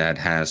that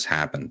has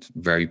happened,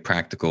 very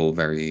practical,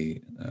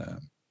 very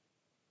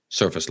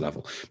surface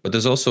level. But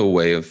there's also a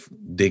way of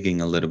digging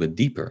a little bit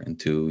deeper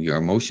into your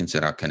emotions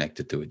that are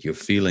connected to it, your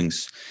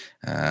feelings,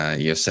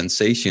 your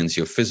sensations,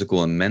 your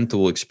physical and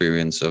mental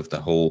experience of the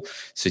whole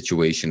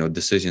situation or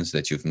decisions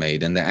that you've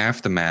made, and the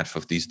aftermath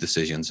of these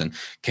decisions. And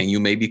can you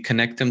maybe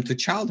connect them to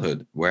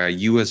childhood, where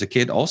you as a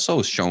kid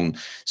also shown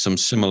some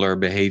similar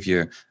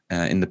behavior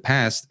in the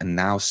past and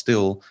now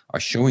still are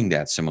showing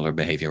that similar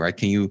behavior, right?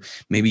 Can you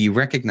maybe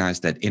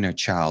recognize that inner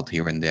child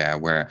here and there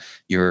where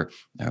you're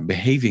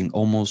behaving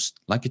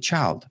almost like a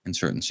child in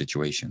certain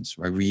situations,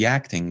 right?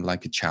 Reacting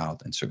like a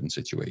child in certain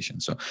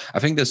situations. So I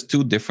think there's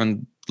two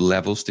different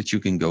levels that you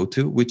can go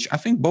to, which I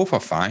think both are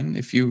fine.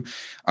 If you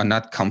are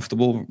not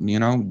comfortable,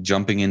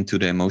 jumping into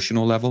the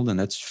emotional level, then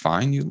that's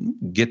fine. You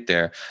get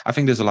there. I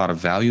think there's a lot of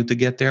value to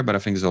get there, but I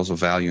think there's also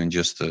value in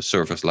just the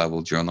surface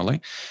level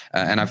journaling.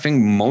 And I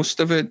think most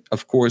of it,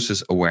 of course,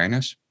 is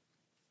awareness.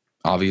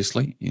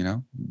 Obviously,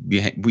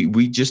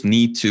 we just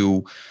need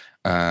to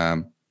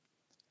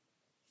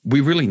we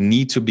really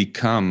need to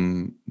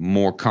become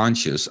more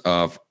conscious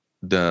of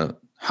the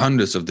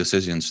hundreds of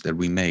decisions that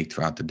we make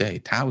throughout the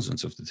day,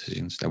 thousands of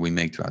decisions that we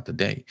make throughout the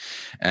day.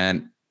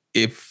 And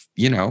if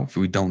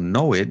we don't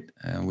know it,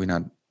 we're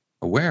not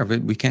aware of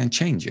it, we can't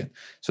change it.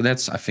 So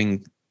that's, I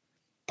think,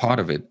 part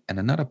of it. And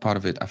another part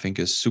of it, I think,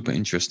 is super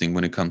interesting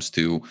when it comes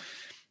to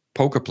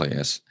poker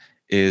players,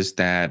 is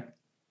that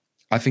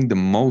I think the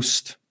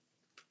most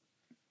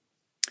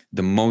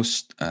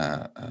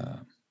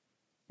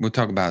we'll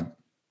talk about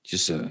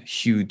just a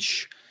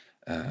huge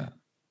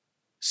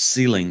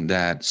ceiling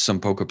that some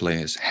poker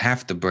players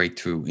have to break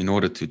through in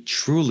order to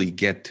truly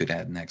get to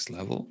that next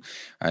level,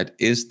 right?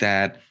 Is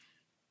that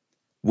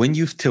when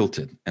you've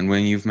tilted and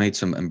when you've made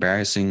some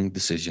embarrassing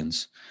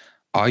decisions,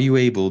 are you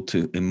able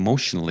to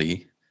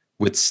emotionally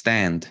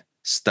withstand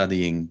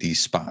studying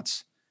these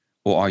spots?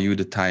 Or are you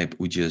the type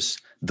who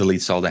just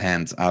deletes all the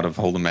hands out of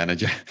Hold'em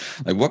Manager?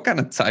 Like, what kind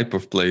of type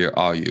of player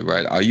are you,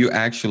 right? Are you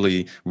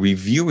actually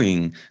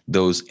reviewing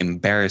those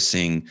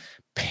embarrassing,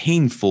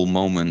 painful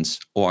moments,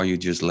 or are you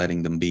just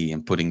letting them be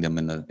and putting them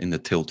in the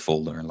tilt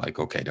folder and like,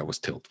 okay, that was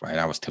tilt, right?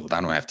 I was tilt. I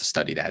don't have to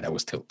study that. That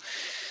was tilt.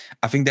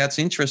 I think that's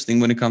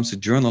interesting when it comes to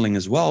journaling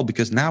as well,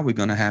 because now we're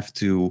going to have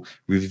to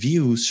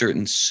review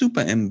certain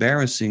super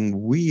embarrassing,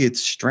 weird,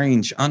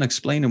 strange,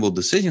 unexplainable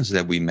decisions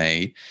that we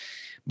made.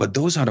 But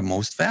those are the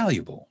most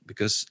valuable,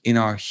 because in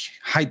our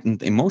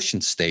heightened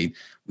emotion state,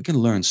 we can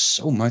learn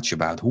so much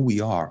about who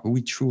we are, who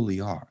we truly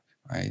are,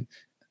 right?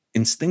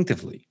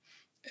 Instinctively,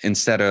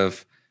 instead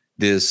of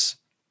this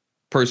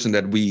person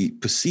that we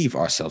perceive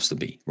ourselves to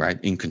be, right?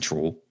 In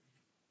control,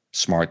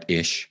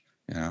 smart-ish,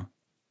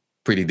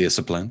 pretty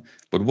disciplined.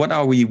 But what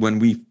are we when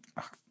we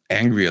are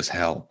angry as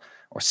hell,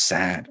 or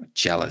sad, or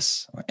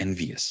jealous, or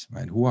envious,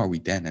 right? Who are we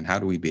then, and how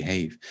do we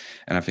behave?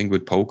 And I think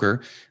with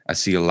poker, I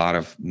see a lot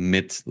of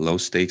low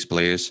stakes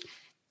players,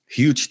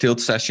 huge tilt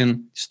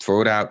session, just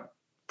throw it out,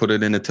 put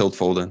it in a tilt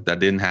folder. That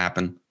didn't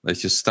happen.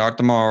 Let's just start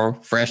tomorrow,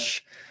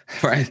 fresh,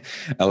 right?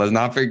 And let's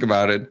not think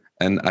about it.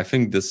 And I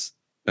think this,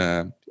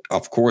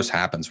 of course,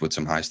 happens with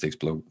some high stakes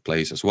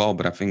players as well.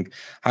 But I think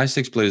high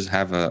stakes players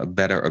have a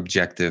better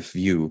objective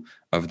view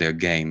of their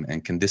game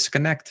and can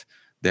disconnect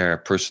their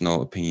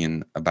personal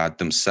opinion about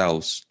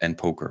themselves and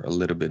poker a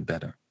little bit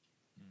better.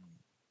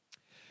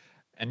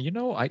 And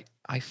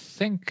I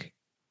think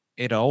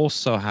it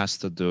also has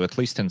to do, at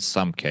least in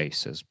some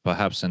cases,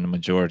 perhaps in the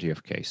majority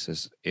of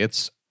cases,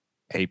 it's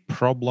a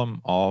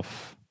problem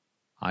of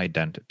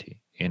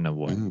identity in a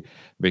way.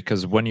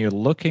 Because when you're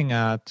looking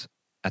at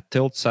a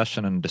tilt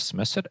session and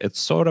dismiss it, it's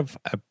sort of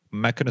a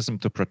mechanism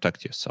to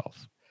protect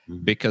yourself,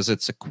 because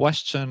it's a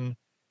question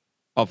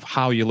of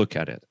how you look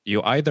at it.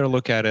 You either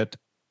look at it,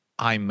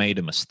 I made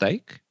a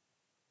mistake,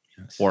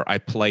 Yes. or I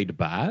played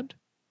bad,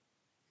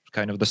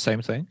 kind of the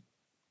same thing,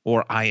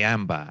 or I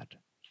am bad.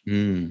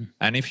 And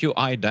if you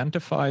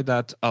identify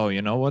that, oh,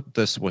 you know what,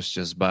 this was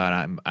just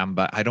bad, I'm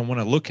bad, I don't want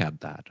to look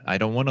at that. I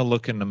don't want to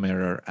look in the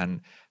mirror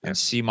and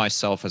see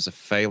myself as a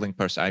failing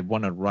person. I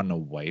want to run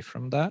away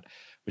from that,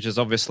 which is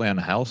obviously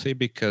unhealthy,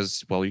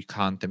 because, well, you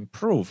can't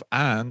improve.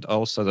 And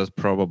also that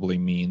probably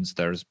means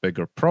there's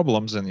bigger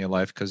problems in your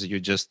life, because you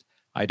just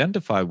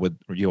identify with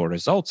your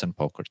results in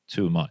poker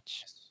too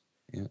much.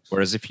 Yes.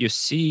 Whereas if you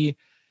see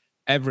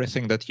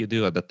everything that you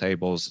do at the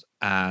tables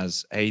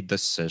as a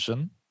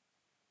decision,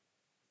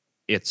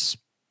 it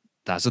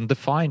doesn't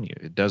define you.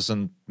 It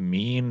doesn't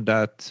mean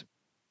that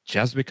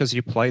just because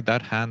you played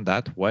that hand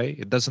that way,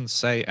 it doesn't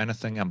say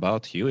anything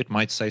about you. It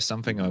might say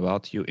something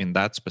about you in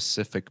that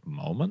specific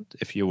moment.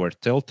 If you were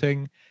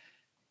tilting,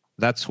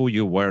 that's who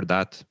you were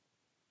that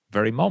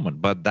very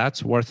moment. But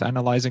that's worth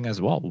analyzing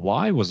as well.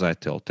 Why was I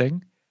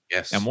tilting?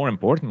 Yes. And more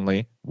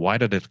importantly, why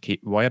did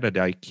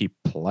I keep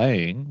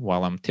playing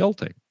while I'm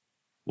tilting?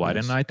 Why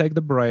didn't Yes. I take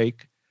the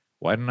break?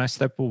 Why didn't I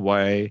step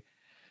away?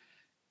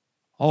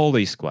 All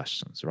these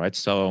questions, right?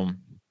 So,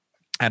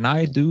 and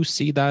I do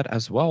see that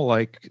as well.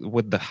 Like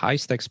with the high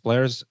stakes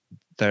players,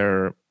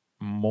 they're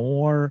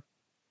more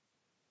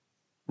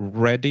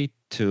ready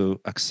to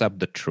accept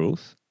the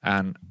truth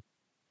and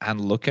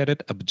look at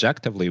it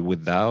objectively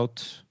without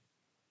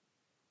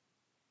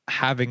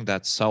having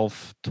that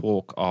self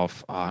talk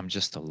of, oh, I'm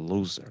just a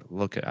loser.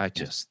 Look, I Yes.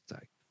 just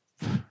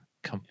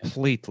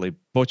completely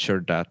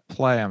butchered that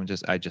play.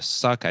 I just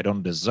suck. I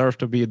don't deserve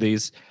to be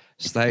these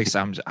stakes.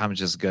 I'm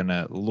just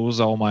gonna lose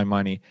all my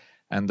money,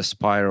 and the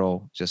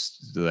spiral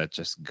just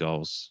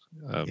goes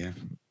Yeah.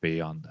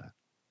 beyond that.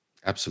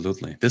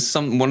 Absolutely. This is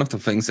one of the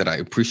things that I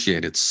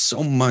appreciated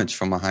so much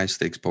from a high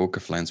stakes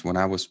poker friends when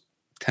I was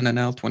 10 and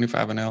L,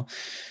 25 and L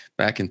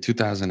back in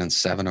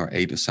 2007 or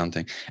 8 or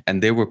something,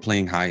 and they were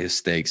playing highest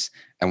stakes.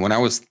 And when I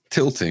was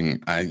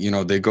tilting,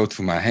 they go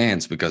through my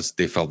hands because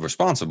they felt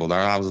responsible.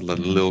 I was a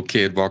little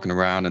kid walking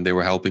around, and they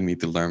were helping me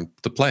to learn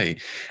to play.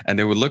 And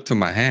they would look to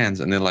my hands,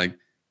 and they're like,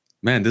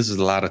 man, this is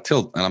a lot of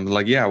tilt. And I'm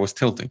like, yeah, I was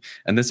tilting.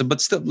 And they said, but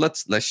still,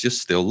 let's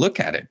just still look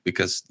at it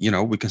because,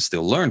 we can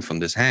still learn from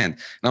this hand.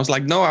 And I was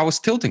like, no, I was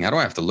tilting. I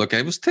don't have to look at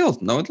it. It was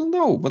tilt.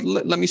 No, but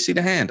let me see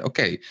the hand.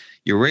 Okay,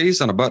 you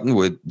raised on a button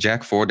with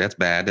Jack 4. That's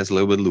bad. That's a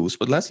little bit loose.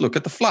 But let's look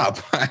at the flop.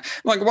 I'm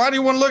like, why do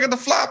you want to look at the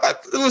flop?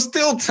 It was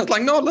tilt. I was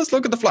like, no, let's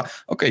look at the flop.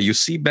 Okay, you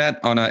see bet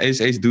on a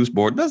ace deuce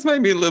board. That's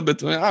maybe a little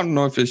bit, I don't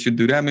know if it should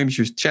do that. Maybe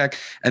you should check.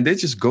 And they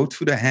just go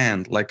through the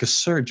hand like a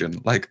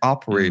surgeon, like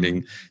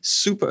operating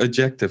super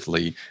objectively.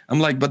 I'm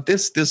like, but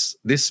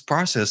this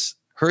process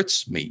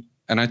hurts me.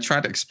 And I try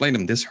to explain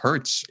them, this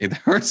hurts. It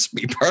hurts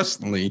me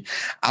personally.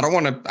 I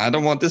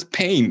don't want this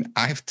pain.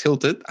 I've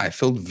tilted. I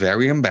felt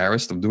very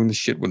embarrassed of doing the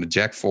shit with the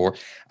Jack 4.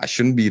 I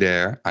shouldn't be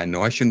there. I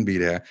know I shouldn't be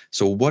there.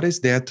 So what is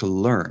there to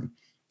learn?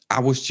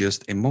 I was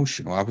just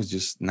emotional. I was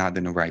just not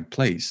in the right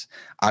place.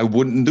 I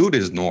wouldn't do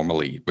this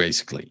normally,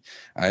 basically.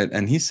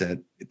 And he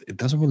said, it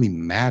doesn't really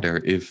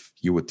matter if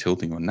you were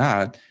tilting or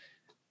not.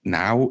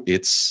 Now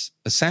it's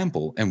a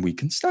sample and we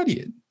can study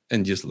it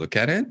and just look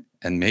at it.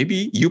 And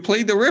maybe you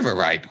played the river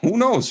right. Who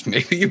knows?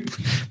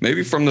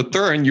 Maybe from the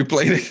turn you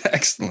played it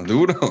excellent.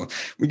 Who knows?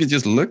 We could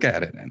just look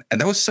at it. And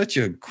that was such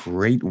a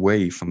great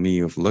way for me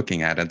of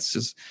looking at it. It's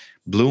just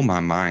blew my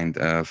mind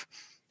of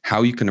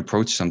how you can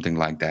approach something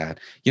like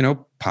that.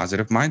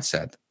 Positive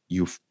mindset.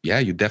 You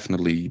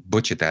definitely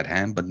butchered that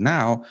hand, but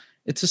now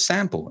it's a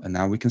sample and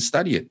now we can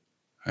study it.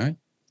 Right?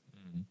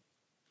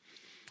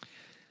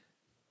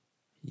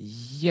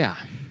 Yeah,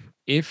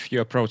 if you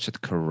approach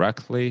it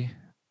correctly,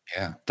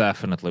 Yeah.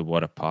 definitely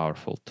what a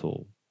powerful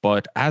tool.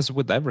 But as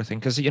with everything,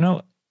 because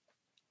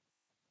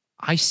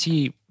I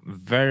see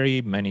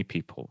very many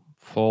people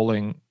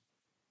falling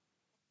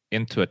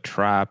into a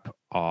trap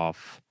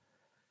of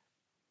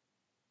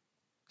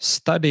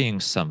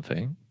studying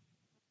something,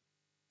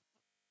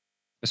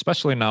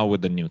 especially now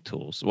with the new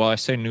tools. Well, I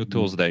say new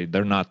tools,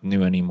 they're not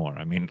new anymore.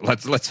 I mean,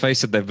 let's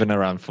face it, they've been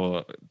around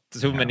for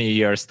too many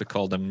years to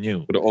call them new.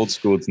 But the old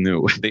school is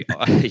new.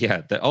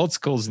 The old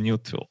school's new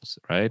tools,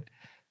 right?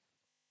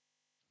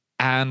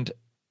 And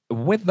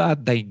with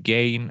that, they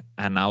gain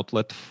an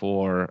outlet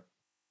for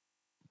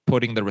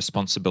putting the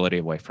responsibility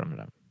away from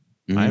them.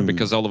 Right?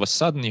 Because all of a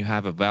sudden you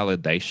have a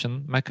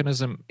validation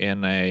mechanism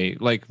in a,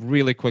 like,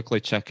 really quickly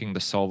checking the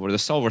solver. The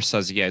solver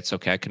says, yeah, it's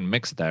okay, I can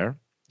mix there,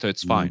 so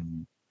it's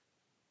fine.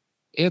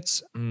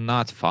 It's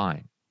not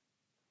fine.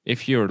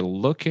 If you're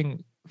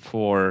looking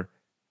for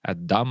a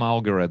dumb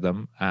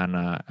algorithm and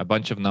a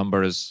bunch of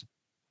numbers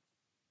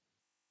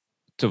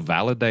to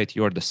validate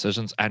your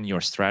decisions and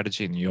your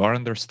strategy and your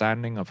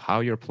understanding of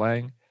how you're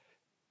playing,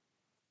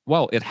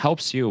 well, it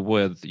helps you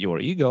with your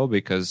ego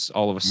because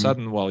all of a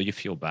sudden, well, you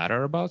feel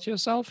better about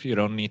yourself. You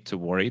don't need to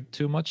worry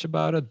too much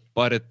about it,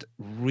 but it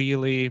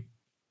really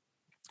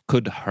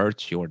could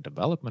hurt your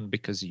development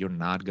because you're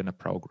not going to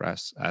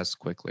progress as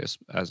quickly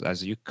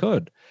as you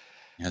could.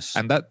 Yes.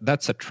 And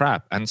that's a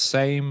trap. And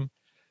same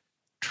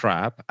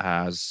trap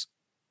as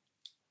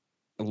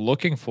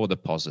looking for the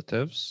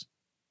positives,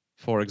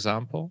 for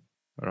example,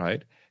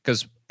 right?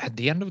 Because at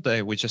the end of the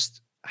day, we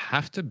just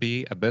have to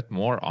be a bit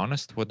more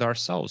honest with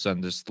ourselves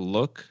and just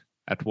look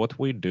at what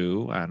we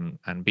do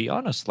and be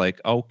honest.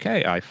 Like,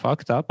 okay, I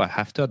fucked up. I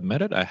have to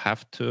admit it. I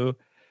have to,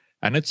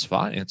 and it's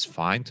fine. It's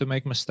fine to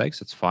make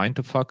mistakes. It's fine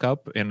to fuck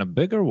up in a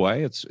bigger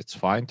way. It's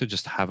fine to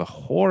just have a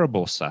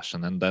horrible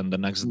session and then the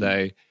next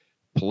day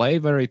play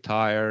very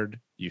tired.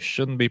 You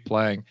shouldn't be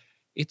playing.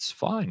 It's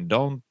fine.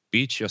 Don't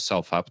beat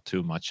yourself up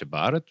too much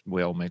about it.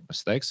 We all make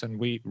mistakes and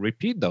we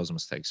repeat those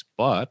mistakes,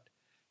 but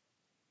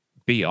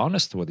be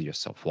honest with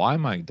yourself. Why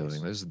am I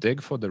doing this?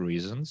 Dig for the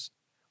reasons.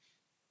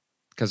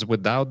 Because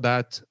without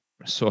that,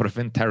 sort of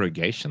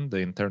interrogation, the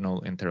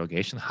internal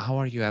interrogation. How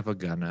are you ever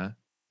gonna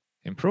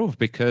improve?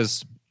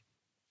 Because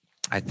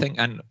I think,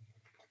 and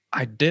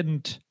I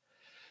didn't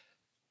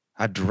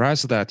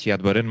address that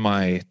yet, but in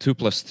my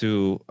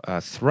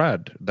 2+2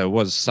 thread, there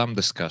was some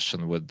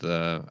discussion with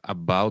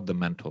about the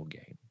mental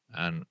game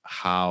and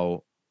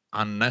how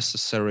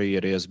unnecessary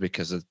it is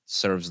because it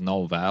serves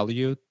no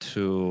value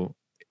to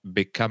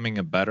becoming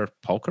a better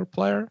poker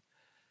player.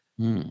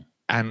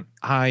 And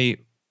I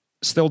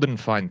still didn't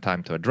find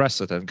time to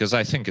address it because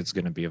I think it's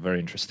going to be a very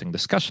interesting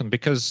discussion,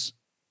 because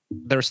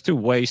there's two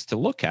ways to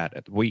look at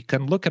it. We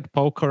can look at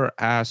poker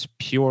as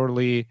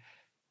purely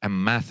a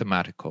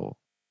mathematical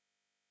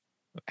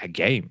a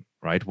game,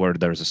 right? Where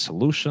there's a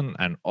solution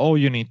and all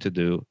you need to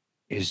do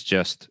is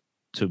just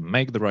to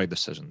make the right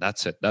decision.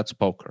 That's it. That's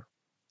poker.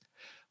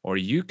 Or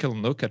you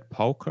can look at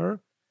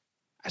poker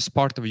as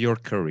part of your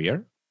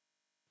career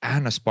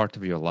and as part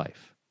of your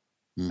life.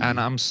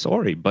 And I'm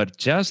sorry, but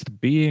just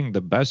being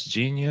the best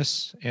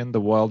genius in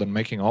the world and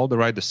making all the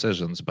right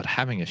decisions, but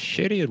having a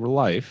shitty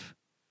life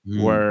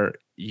where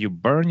you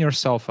burn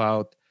yourself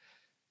out,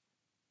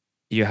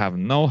 you have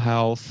no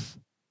health,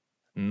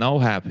 no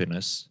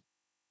happiness,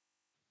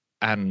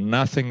 and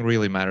nothing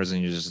really matters,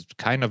 and you're just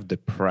kind of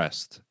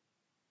depressed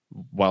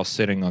while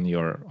sitting on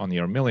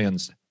your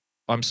millions.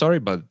 I'm sorry,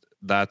 but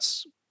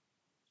that's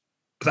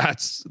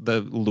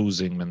the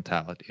losing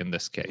mentality in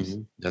this case.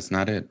 That's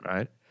not it,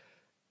 right?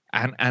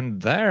 And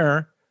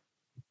there,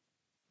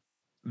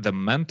 the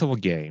mental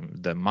game,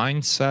 the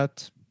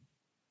mindset,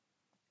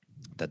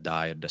 the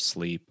diet, the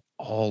sleep,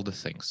 all the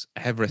things,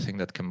 everything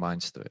that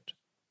combines to it,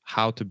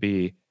 how to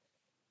be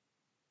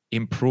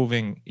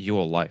improving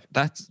your life.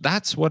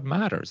 That's what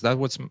matters.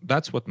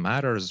 That's what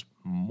matters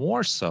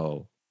more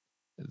so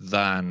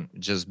than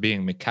just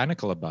being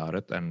mechanical about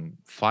it and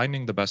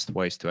finding the best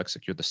ways to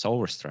execute the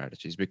solver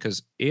strategies.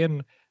 Because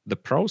in the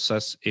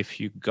process, if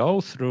you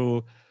go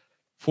through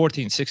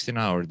 14,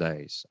 16-hour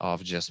days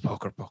of just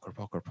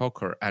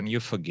poker, and you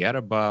forget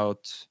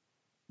about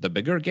the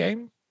bigger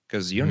game,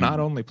 because you're not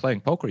only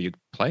playing poker, you're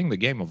playing the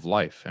game of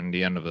life in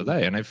the end of the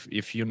day. And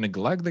if you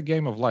neglect the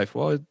game of life,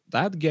 well,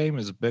 that game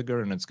is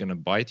bigger and it's going to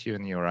bite you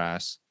in your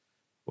ass,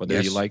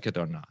 whether you like it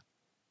or not.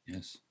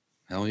 Yes.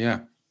 Hell yeah.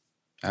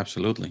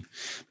 Absolutely.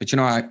 But,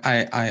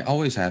 I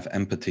always have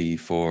empathy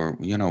for,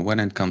 when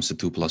it comes to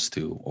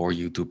 2+2 or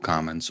YouTube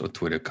comments or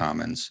Twitter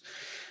comments,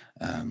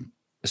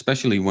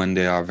 especially when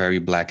they are very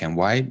black and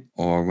white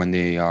or when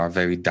they are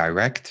very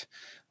direct,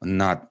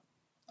 not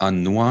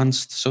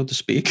unnuanced, so to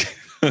speak.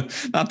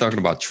 Not talking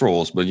about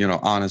trolls, but,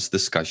 honest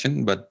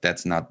discussion, but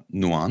that's not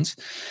nuanced.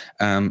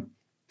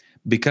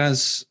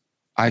 Because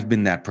I've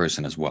been that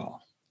person as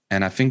well.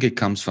 And I think it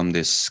comes from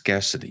this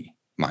scarcity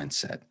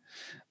mindset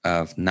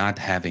of not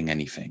having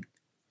anything.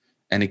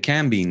 And it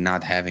can be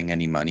not having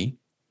any money,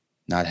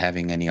 not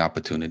having any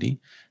opportunity,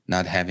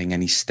 not having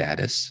any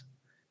status,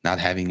 not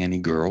having any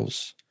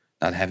girls,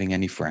 not having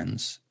any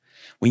friends.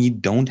 When you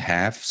don't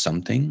have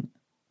something,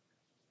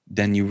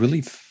 then you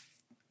really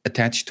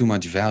attach too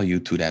much value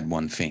to that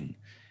one thing.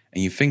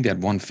 And you think that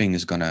one thing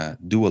is going to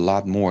do a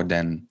lot more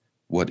than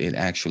what it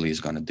actually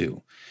is going to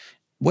do.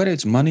 Whether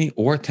it's money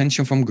or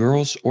attention from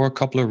girls or a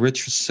couple of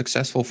rich,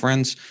 successful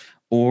friends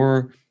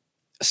or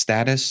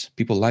status,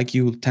 people like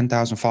you,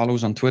 10,000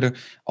 followers on Twitter,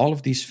 all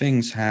of these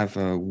things have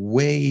a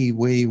way,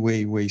 way,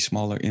 way, way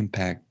smaller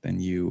impact than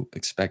you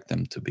expect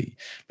them to be.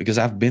 Because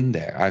I've been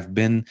there. I've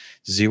been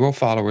 0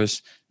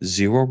 followers,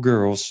 0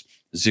 girls,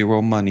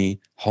 0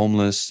 money,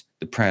 homeless,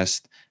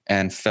 depressed,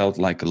 and felt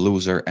like a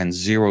loser, and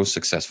 0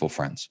 successful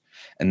friends.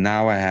 And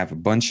now I have a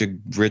bunch of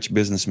rich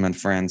businessmen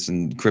friends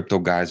and crypto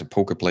guys,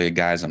 poker player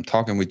guys. I'm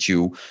talking with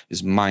you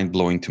is mind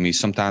blowing to me.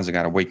 Sometimes I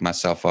got to wake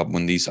myself up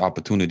when these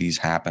opportunities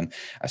happen.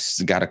 I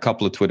got a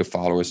couple of Twitter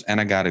followers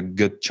and I got a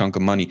good chunk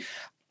of money.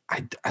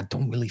 I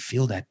don't really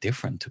feel that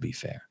different, to be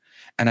fair.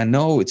 And I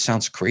know it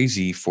sounds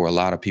crazy for a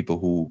lot of people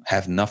who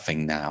have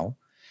nothing now,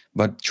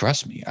 but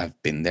trust me, I've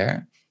been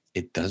there.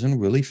 It doesn't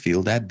really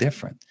feel that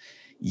different.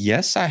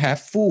 Yes, I have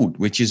food,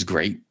 which is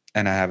great.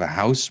 And I have a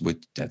house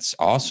that's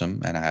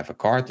awesome, and I have a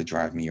car to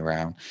drive me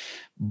around.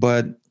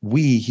 But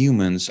we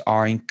humans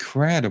are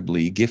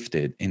incredibly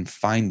gifted in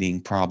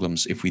finding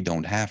problems if we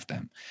don't have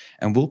them.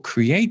 And we'll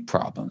create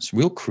problems.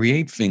 We'll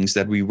create things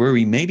that we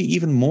worry maybe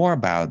even more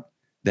about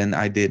than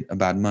I did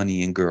about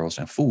money and girls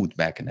and food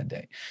back in the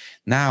day.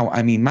 Now,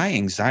 I mean, my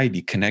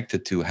anxiety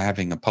connected to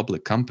having a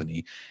public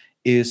company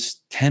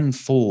is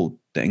tenfold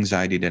the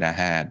anxiety that I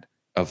had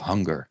of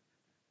hunger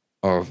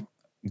or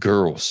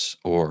girls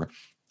or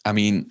I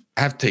mean,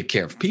 I have to take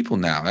care of people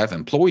now. I have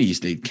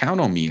employees. They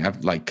count on me. I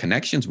have like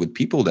connections with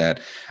people that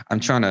I'm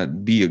trying to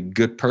be a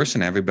good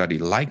person. Everybody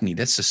like me.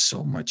 That's just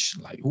so much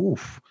like,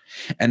 oof.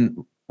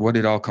 And what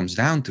it all comes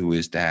down to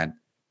is that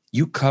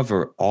you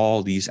cover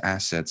all these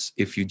assets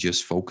if you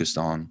just focused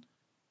on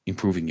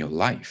improving your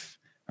life,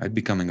 right?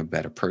 Becoming a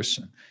better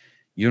person.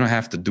 You don't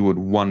have to do it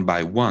one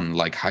by one,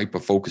 like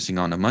hyper focusing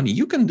on the money.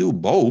 You can do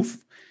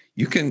both.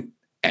 You can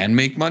and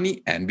make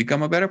money and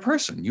become a better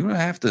person. You don't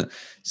have to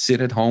sit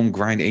at home,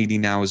 grind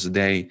 18 hours a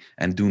day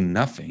and do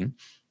nothing.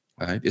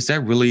 right? Is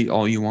that really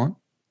all you want?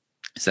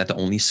 Is that the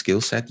only skill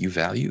set you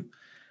value?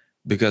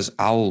 Because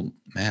I'll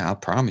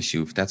promise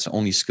you, if that's the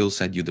only skill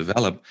set you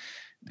develop,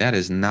 that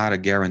is not a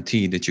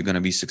guarantee that you're going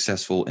to be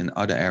successful in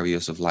other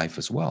areas of life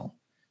as well.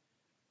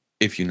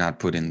 If you're not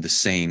put in the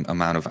same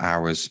amount of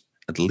hours,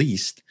 at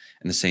least,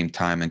 and the same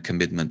time and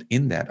commitment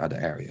in that other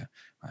area,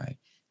 right?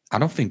 I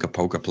don't think a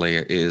poker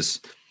player is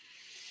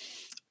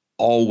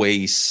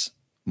always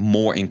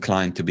more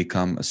inclined to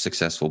become a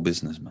successful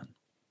businessman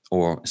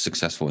or a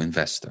successful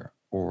investor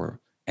or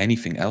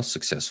anything else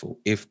successful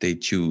if they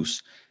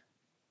choose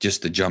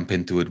just to jump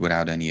into it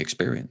without any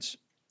experience.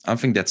 I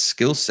think that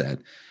skill set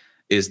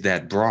is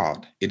that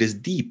broad. It is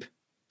deep.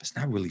 It's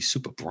not really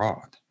super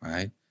broad,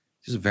 right?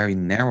 It's a very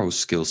narrow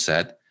skill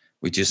set,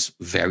 which is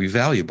very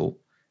valuable,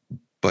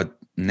 but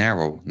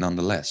narrow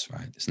nonetheless,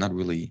 right? It's not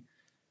really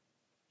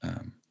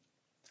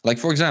like,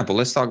 for example,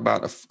 let's talk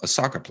about a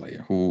soccer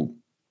player who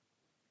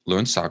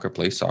learns soccer,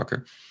 plays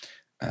soccer,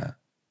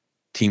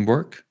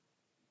 teamwork,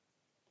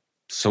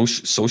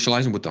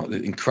 socializing with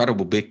the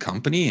incredible big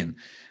company,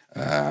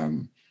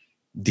 and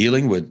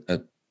dealing with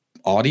an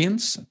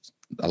audience,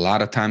 a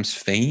lot of times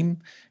fame,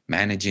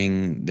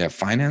 managing their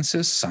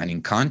finances,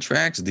 signing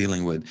contracts,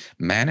 dealing with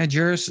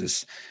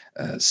managers,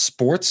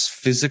 sports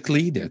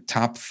physically, they're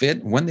top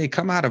fit. When they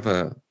come out of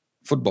a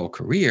football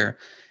career,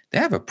 they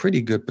have a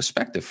pretty good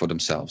perspective for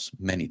themselves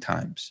many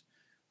times,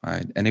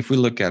 right? And if we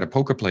look at a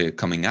poker player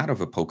coming out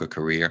of a poker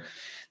career,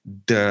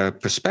 the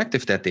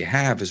perspective that they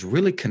have is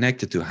really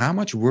connected to how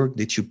much work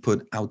did you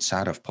put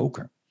outside of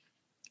poker,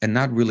 and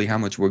not really how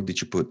much work did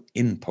you put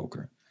in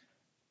poker,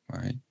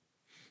 right?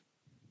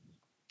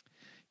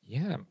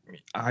 Yeah,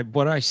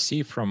 what I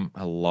see from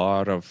a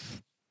lot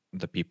of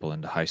the people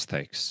in the high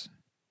stakes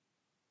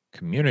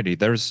community,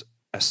 there's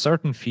a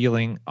certain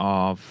feeling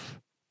of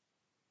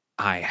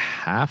I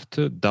have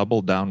to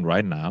double down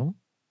right now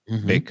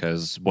Mm-hmm.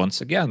 because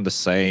once again, the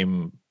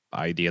same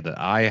idea that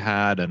I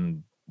had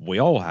and we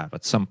all have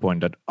at some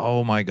point that,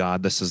 oh my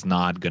God, this is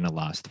not going to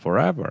last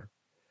forever,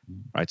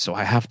 right? So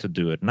I have to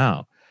do it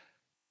now.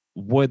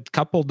 Would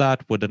couple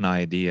that with an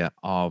idea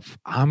of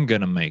I'm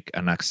going to make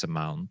an X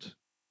amount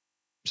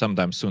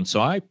sometime soon.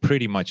 So I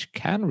pretty much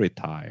can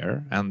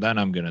retire and then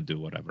I'm going to do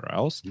whatever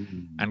else.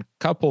 Mm-hmm. And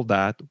couple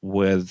that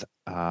with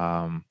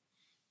a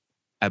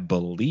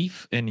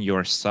belief in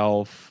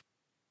yourself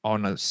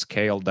on a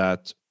scale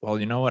that, well,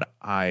 you know what?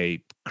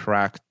 I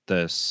cracked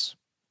this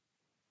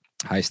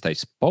high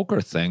stakes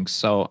poker thing.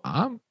 So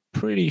I'm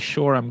pretty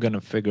sure I'm going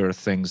to figure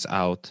things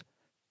out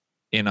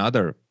in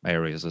other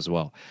areas as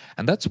well.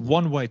 And that's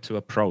one way to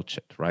approach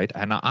it, right?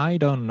 And I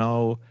don't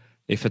know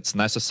if it's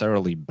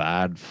necessarily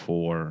bad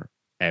for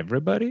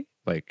everybody,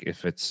 like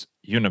if it's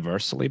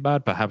universally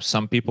bad. Perhaps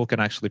some people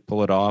can actually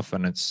pull it off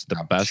and it's the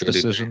I'm best sure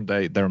they do. decision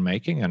they're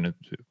making. And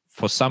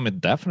for some,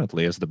 it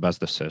definitely is the best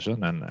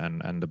decision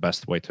and the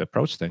best way to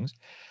approach things.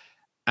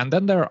 And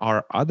then there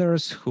are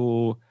others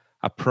who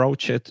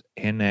approach it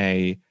in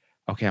a,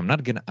 okay, I'm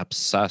not going to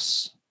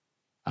obsess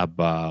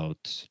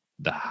about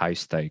the high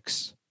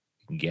stakes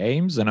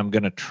games and I'm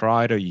going to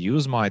try to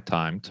use my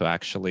time to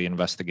actually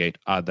investigate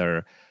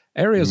other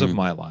areas of Mm,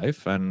 my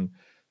life and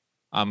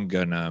I'm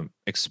going to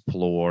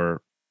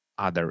explore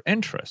other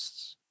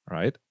interests,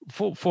 right?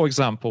 For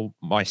example,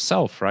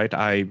 myself, right?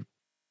 I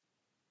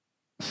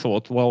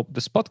thought, well,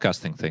 this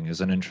podcasting thing is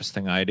an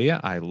interesting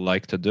idea. I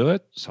like to do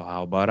it. So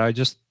how about I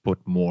just put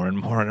more and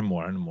more and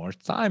more and more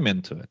time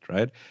into it,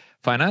 right?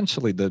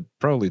 Financially, the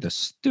probably the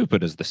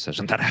stupidest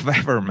decision that I've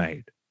ever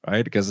made,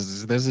 right?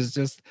 Because this is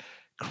just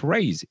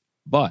crazy.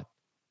 But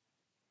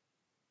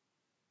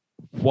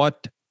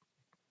what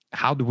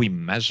how do we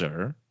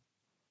measure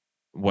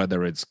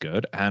whether it's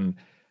good? And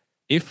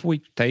if we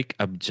take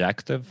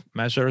objective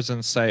measures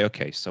and say,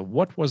 okay, so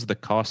what was the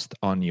cost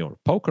on your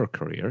poker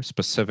career,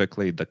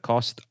 specifically the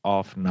cost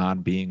of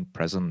not being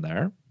present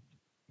there?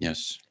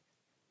 yes.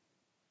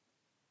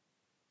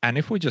 And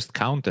if we just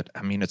count it,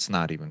 I mean, it's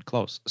not even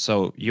close.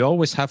 So you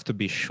always have to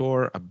be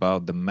sure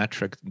about the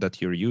metric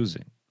that you're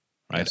using,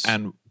 right? Yes.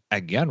 And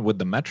again, with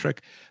the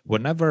metric,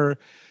 whenever,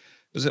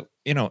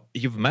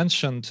 you've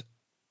mentioned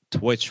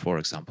Twitch, for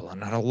example,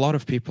 and a lot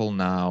of people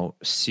now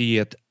see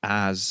it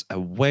as a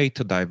way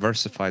to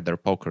diversify their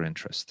poker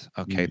interest.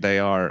 Okay, Mm, they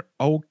are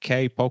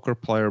okay poker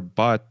player,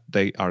 but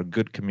they are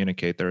good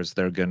communicators.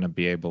 They're going to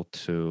be able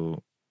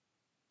to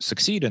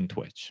succeed in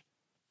Twitch.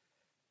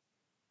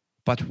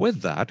 But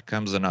with that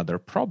comes another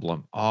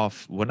problem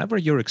of whenever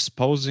you're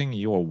exposing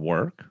your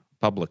work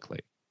publicly,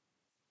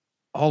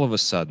 all of a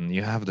sudden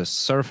you have this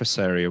surface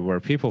area where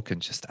people can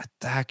just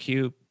attack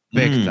you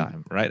big mm,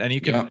 time, right? And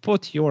you can yeah.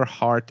 put your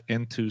heart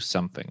into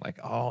something like,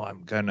 oh,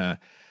 I'm gonna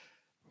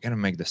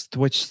make this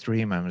Twitch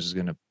stream. I'm just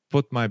gonna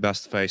put my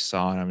best face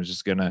on. I'm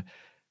just gonna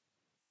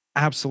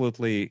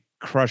absolutely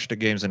crush the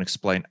games and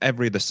explain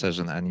every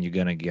decision, and you're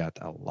gonna get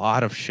a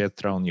lot of shit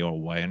thrown your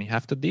way, and you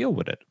have to deal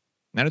with it.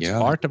 And it's Yeah,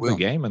 part you of the will.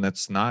 game, and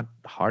it's not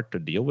hard to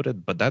deal with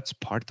it, but that's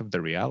part of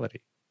the reality.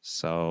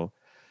 So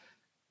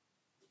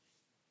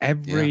Yeah.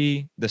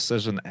 every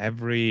decision,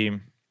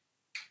 every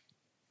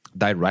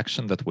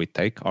direction that we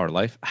take our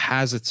life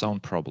has its own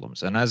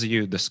problems. And as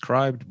you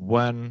described,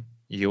 when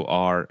you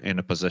are in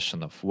a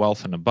position of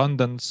wealth and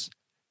abundance,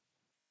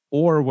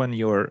 or when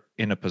you're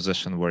in a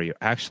position where you're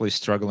actually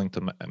struggling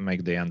to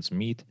make the ends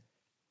meet,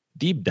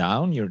 deep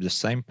down, you're the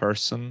same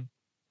person.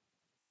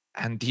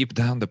 And deep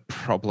down, the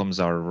problems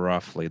are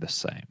roughly the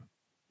same.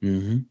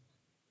 Mm-hmm.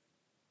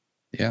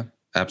 Yeah,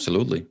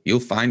 absolutely. You'll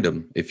find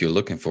them if you're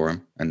looking for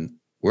them. And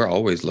we're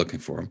always looking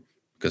for them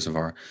because of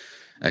our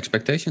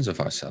expectations of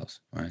ourselves,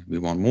 right? We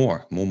want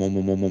more, more, more,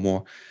 more, more, more,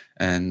 more.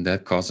 And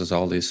that causes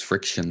all this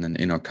friction and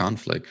inner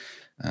conflict.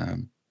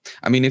 Um,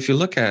 I mean, if you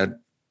look at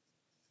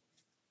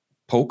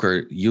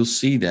poker, you'll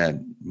see that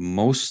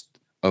most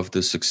of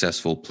the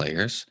successful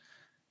players,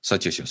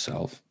 such as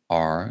yourself,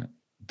 are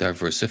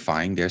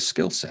diversifying their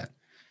skill set.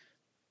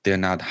 They're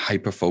not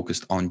hyper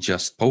focused on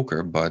just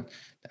poker, but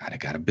they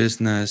got a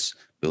business,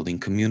 building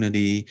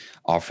community,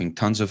 offering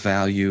tons of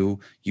value,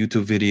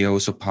 YouTube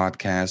videos or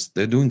podcasts.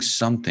 They're doing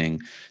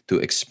something to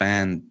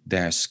expand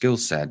their skill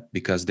set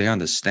because they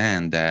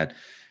understand that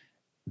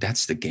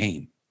that's the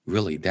game.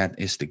 Really, that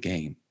is the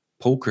game.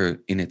 Poker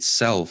in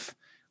itself,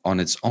 on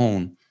its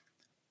own,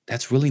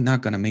 that's really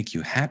not going to make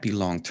you happy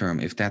long term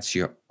if that's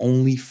your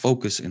only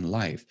focus in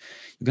life.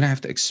 You're going to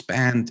have to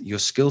expand your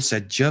skill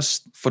set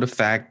just for the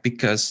fact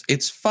because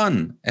it's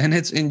fun and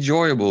it's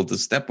enjoyable to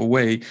step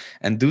away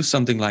and do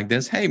something like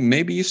this. Hey,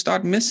 maybe you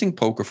start missing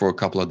poker for a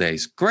couple of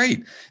days.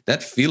 Great.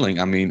 That feeling,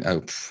 I mean,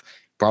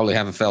 probably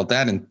haven't felt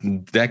that in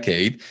a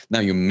decade. Now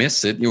you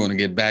miss it. You want to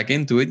get back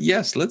into it.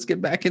 Yes, let's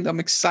get back into it. I'm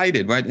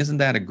excited, right? Isn't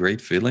that a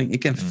great feeling?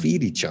 It can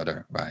feed each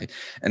other, right?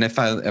 And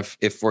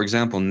if for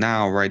example,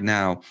 right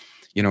now,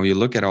 you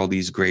look at all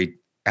these great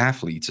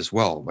athletes as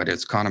well, whether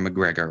it's Conor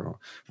McGregor or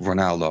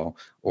Ronaldo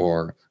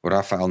or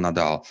Rafael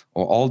Nadal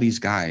or all these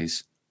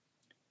guys,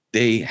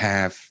 they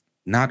have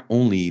not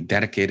only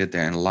dedicated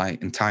their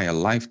entire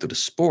life to the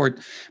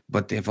sport,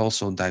 but they've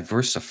also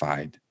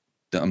diversified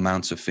the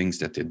amounts of things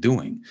that they're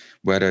doing.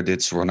 Whether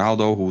it's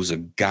Ronaldo, who's a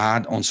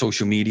god on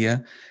social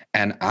media,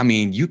 and I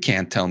mean, you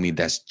can't tell me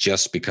that's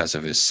just because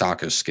of his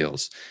soccer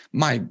skills.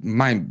 My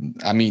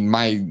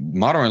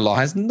mother-in-law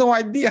has no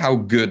idea how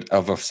good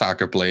of a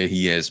soccer player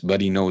he is,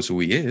 but he knows who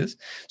he is.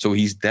 So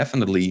he's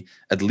definitely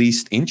at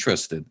least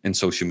interested in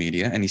social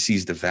media, and he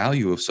sees the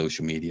value of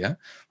social media,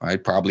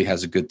 right? Probably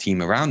has a good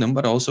team around him,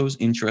 but also is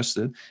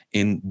interested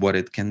in what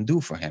it can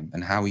do for him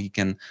and how he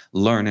can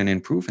learn and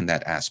improve in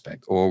that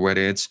aspect. Or whether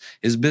it's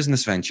his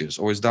business ventures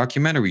or his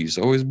documentaries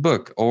or his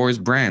book or his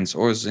brands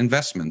or his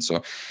investments.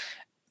 So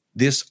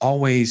this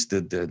always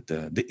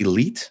the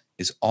elite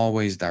is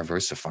always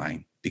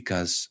diversifying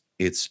because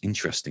it's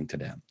interesting to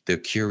them. They're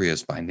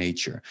curious by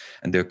nature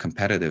and they're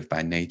competitive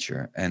by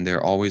nature and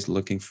they're always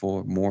looking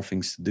for more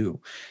things to do.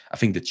 I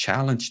think the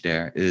challenge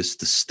there is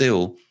to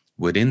still,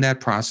 within that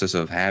process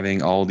of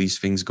having all these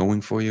things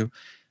going for you,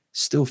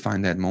 still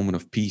find that moment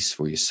of peace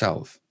for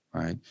yourself,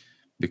 right?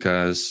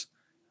 Because,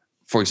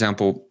 for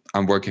example,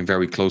 I'm working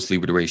very closely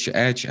with Raise Your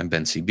Edge and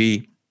Ben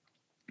CB.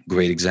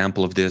 Great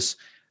example of this.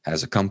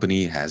 Has a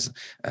company, has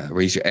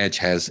Raise Your Edge,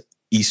 has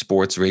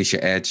esports. Raise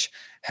Your Edge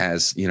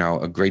has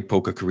a great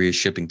poker career,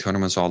 shipping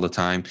tournaments all the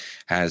time,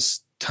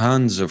 has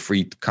tons of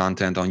free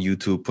content on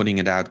YouTube, putting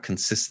it out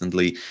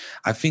consistently.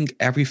 I think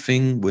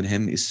everything with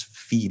him is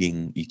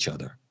feeding each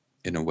other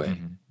in a way.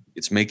 Mm-hmm.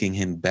 It's making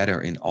him better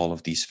in all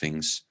of these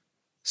things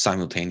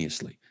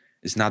simultaneously.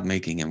 It's not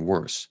making him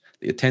worse.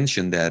 The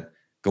attention that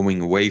going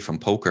away from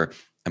poker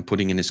and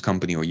putting in his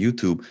company or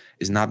YouTube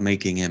is not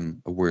making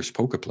him a worse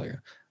poker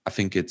player. I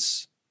think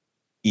it's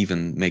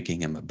even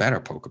making him a better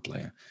poker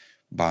player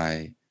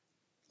by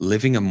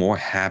living a more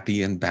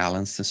happy and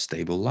balanced and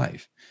stable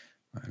life.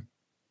 Right?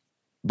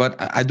 But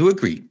I do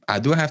agree. I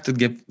do have to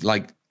give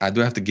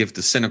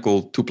the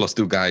cynical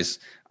 2+2 guys.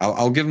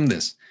 I'll give them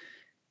this.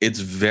 It's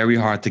very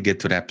hard to get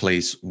to that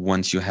place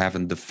once you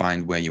haven't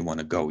defined where you want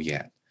to go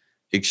yet.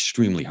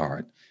 Extremely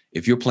hard.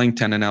 If you're playing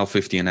 10NL,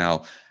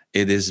 50NL,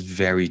 it is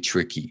very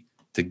tricky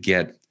to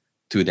get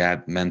to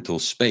that mental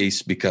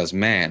space because,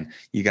 man,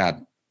 you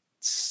got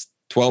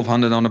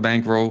 1,200 on the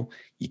bankroll.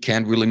 You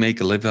can't really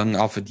make a living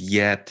off it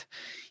yet.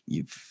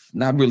 You're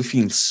not really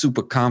feeling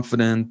super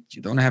confident.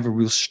 You don't have a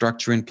real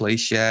structure in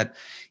place yet.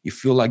 You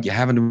feel like you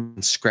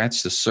haven't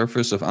scratched the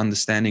surface of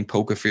understanding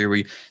poker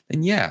theory.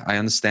 Then yeah, I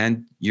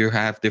understand you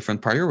have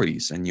different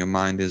priorities and your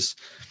mind is,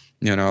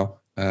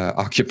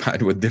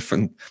 occupied with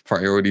different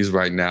priorities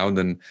right now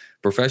than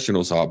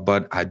professionals are.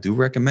 But I do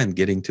recommend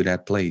getting to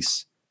that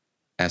place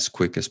as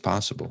quick as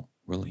possible,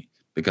 really,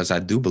 because I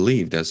do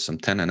believe there's some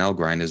 10NL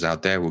grinders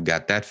out there who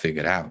got that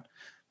figured out.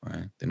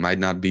 Right? They might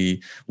not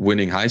be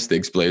winning high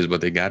stakes plays,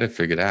 but they got it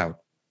figured out,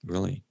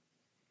 really.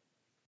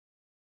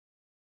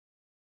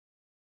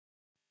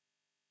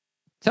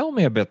 Tell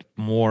me a bit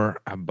more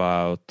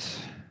about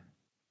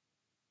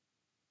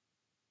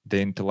the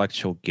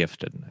intellectual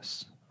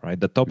giftedness, right?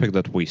 The topic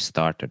that we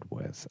started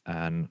with.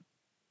 And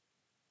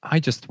I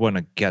just want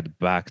to get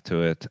back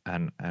to it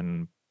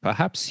and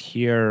perhaps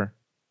hear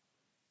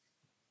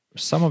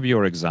some of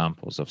your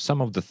examples of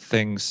some of the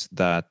things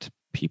that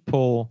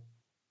people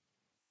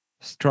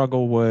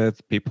struggle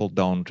with, people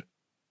don't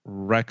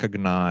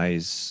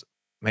recognize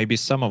maybe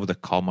some of the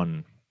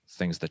common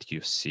things that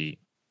you see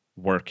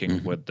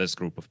working with this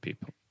group of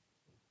people?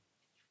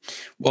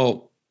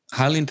 Well,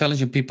 highly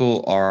intelligent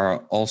people are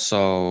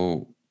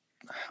also,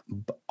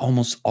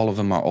 almost all of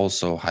them are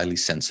also highly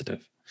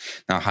sensitive.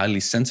 Now,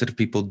 highly sensitive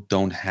people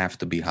don't have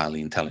to be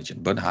highly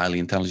intelligent, but highly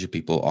intelligent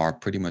people are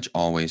pretty much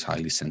always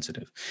highly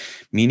sensitive,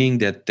 meaning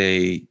that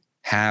they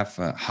have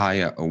a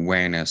higher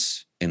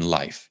awareness in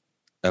life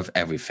of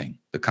everything.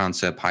 The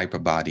concept hyper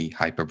body,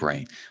 hyper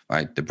brain,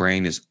 right? The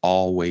brain is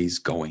always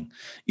going.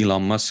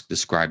 Elon Musk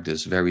described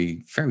this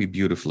very, very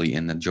beautifully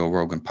in the Joe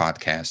Rogan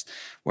podcast,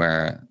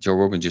 where Joe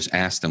Rogan just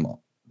asked him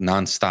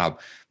nonstop,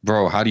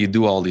 bro, how do you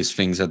do all these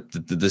things?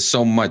 There's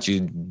so much.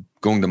 You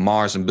going to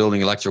Mars and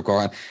building electric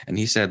car, and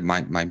he said,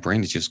 my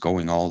brain is just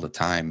going all the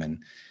time,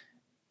 and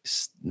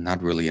it's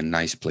not really a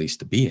nice place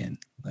to be in.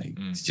 Like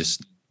it's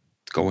just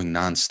going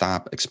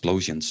nonstop,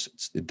 explosions.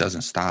 It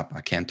doesn't stop.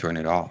 I can't turn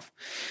it off,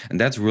 and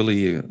that's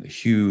really a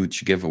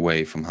huge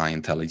giveaway from high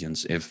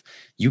intelligence. If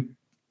you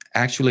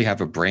actually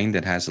have a brain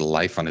that has a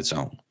life on its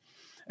own,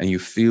 and you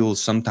feel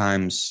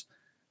sometimes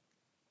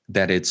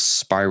that it's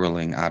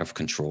spiraling out of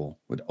control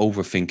with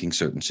overthinking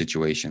certain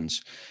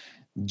situations,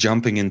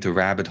 jumping into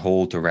rabbit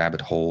hole to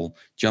rabbit hole,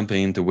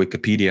 jumping into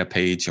Wikipedia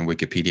page and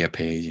Wikipedia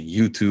page and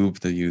YouTube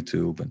to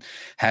YouTube, and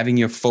having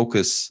your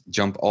focus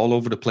jump all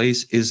over the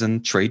place is a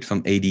trait from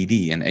ADD.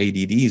 And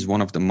ADD is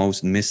one of the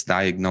most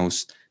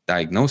misdiagnosed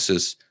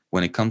diagnoses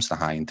when it comes to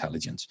high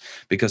intelligence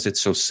because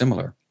it's so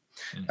similar.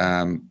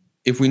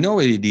 If we know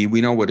ADD,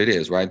 we know what it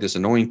is, right? This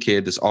annoying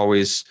kid that's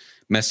always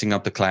messing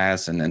up the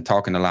class and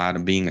talking a lot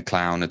and being a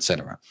clown,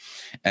 etc.,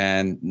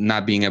 and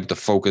not being able to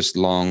focus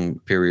long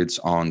periods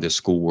on their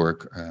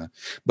schoolwork.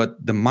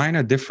 But the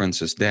minor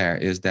differences there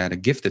is that a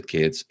gifted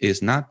kid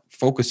is not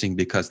focusing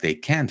because they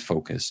can't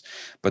focus,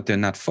 but they're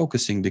not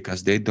focusing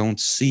because they don't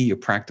see a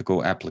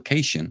practical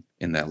application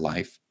in their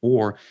life,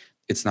 or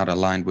it's not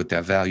aligned with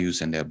their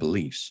values and their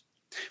beliefs.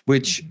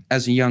 Which,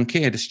 as a young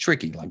kid, is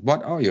tricky. Like,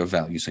 what are your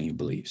values and your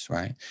beliefs,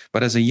 right?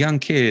 But as a young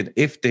kid,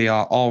 if they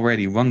are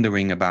already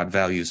wondering about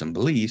values and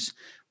beliefs,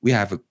 we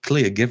have a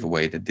clear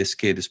giveaway that this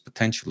kid is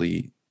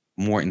potentially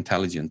more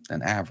intelligent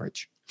than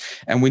average.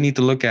 And we need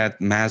to look at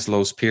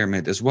Maslow's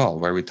pyramid as well,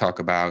 where we talk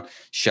about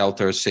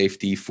shelter,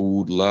 safety,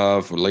 food,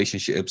 love,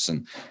 relationships.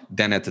 And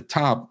then at the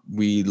top,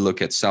 we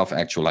look at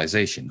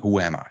self-actualization.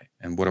 Who am I?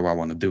 And what do I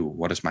want to do?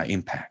 What is my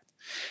impact?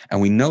 And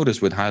we notice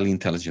with highly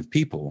intelligent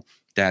people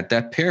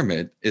that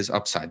pyramid is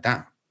upside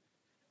down.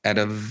 At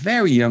a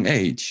very young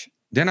age,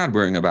 they're not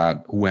worrying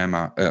about who am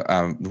I,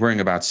 worrying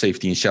about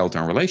safety and shelter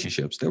and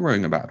relationships. They're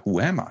worrying about who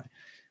am I?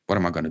 What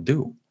am I going to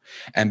do?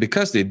 And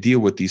because they deal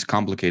with these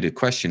complicated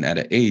questions at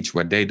an age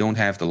where they don't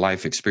have the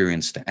life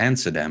experience to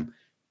answer them,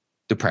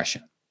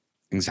 depression,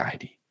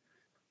 anxiety,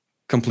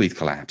 complete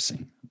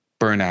collapsing,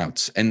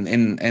 burnouts, and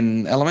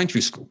in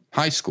elementary school,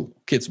 high school,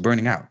 kids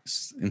burning out.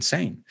 It's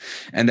insane.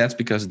 And that's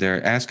because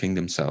they're asking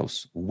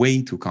themselves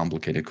way too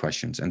complicated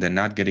questions and they're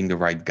not getting the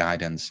right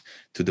guidance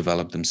to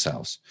develop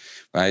themselves.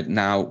 Right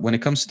now, when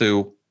it comes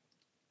to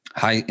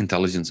high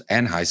intelligence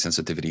and high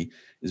sensitivity,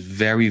 is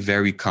very,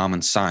 very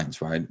common signs,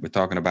 right? We're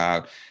talking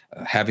about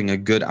having a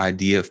good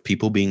idea of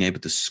people, being able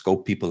to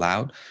scope people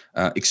out,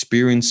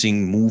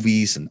 experiencing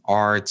movies and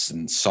arts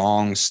and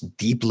songs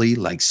deeply,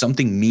 like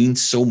something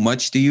means so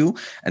much to you,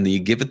 and then you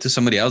give it to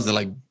somebody else, they're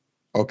like,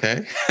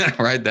 okay,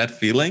 right? That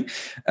feeling.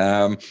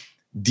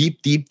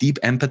 Deep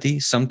empathy,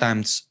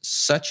 sometimes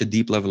such a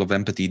deep level of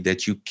empathy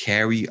that you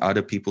carry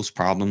other people's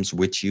problems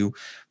with you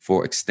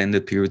for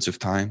extended periods of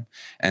time.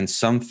 And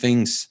some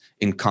things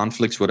in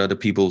conflicts with other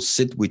people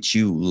sit with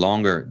you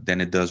longer than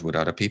it does with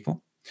other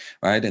people,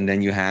 right? And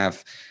then you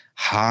have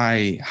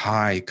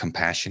high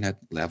compassionate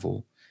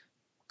level,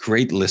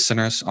 great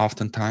listeners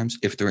oftentimes,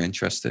 if they're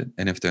interested.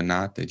 And if they're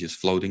not, they're just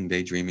floating,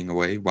 daydreaming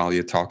away while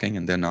you're talking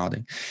and they're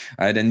nodding.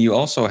 Right? And you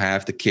also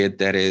have the kid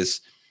that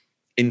is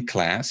in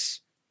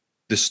class,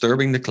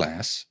 disturbing the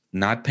class,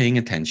 not paying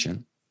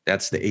attention.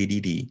 That's the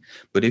ADD.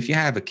 But if you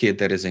have a kid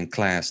that is in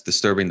class,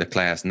 disturbing the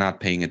class, not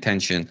paying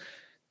attention,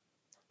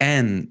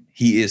 and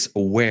he is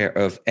aware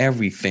of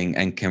everything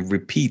and can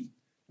repeat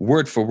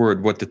word for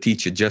word what the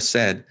teacher just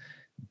said,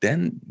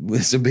 then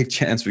there's a big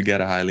chance we get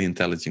a highly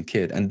intelligent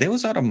kid. And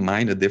those are the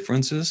minor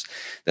differences.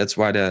 That's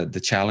why the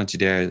challenge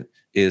there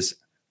is,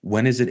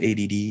 when is it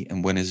ADD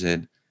and when is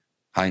it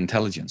high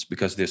intelligence?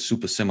 Because they're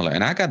super similar.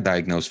 And I got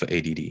diagnosed for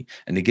ADD,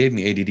 and they gave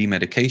me ADD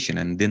medication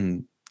and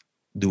didn't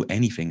do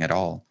anything at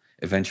all.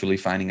 Eventually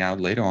finding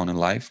out later on in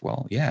life,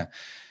 well, yeah,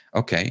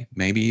 okay,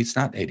 maybe it's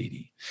not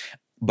ADD.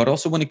 But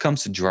also when it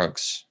comes to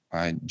drugs,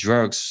 right?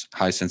 Drugs,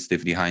 high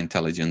sensitivity, high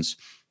intelligence,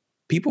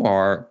 people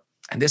are,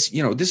 and this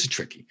is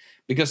tricky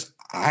because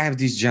I have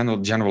these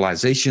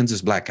generalizations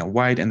as black and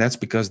white, and that's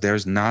because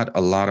there's not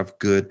a lot of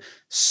good,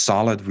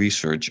 solid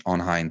research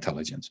on high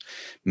intelligence.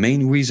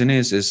 Main reason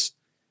is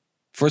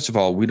first of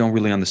all, we don't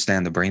really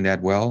understand the brain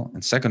that well.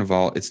 And second of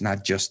all, it's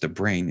not just the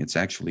brain, it's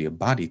actually a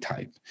body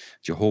type.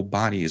 Your whole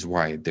body is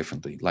wired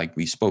differently, like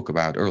we spoke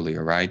about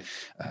earlier, right?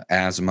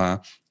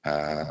 Asthma,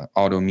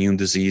 autoimmune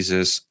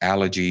diseases,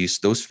 allergies,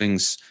 those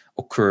things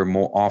occur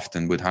more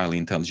often with highly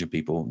intelligent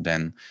people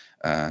than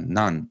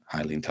non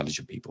highly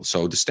intelligent people.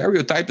 So the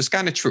stereotype is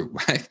kind of true,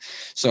 right?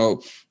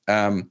 So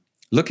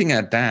looking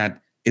at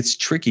that, it's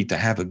tricky to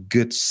have a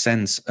good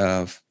sense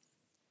of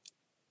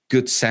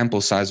good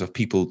sample size of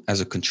people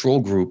as a control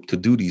group to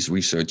do these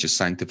researches,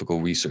 scientific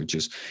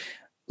researches.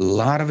 A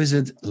lot of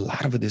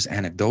it is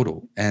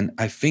anecdotal, and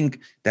I think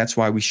that's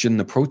why we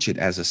shouldn't approach it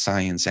as a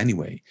science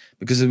anyway.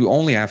 Because if we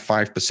only have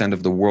 5%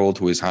 of the world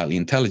who is highly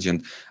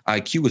intelligent,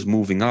 IQ is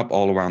moving up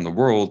all around the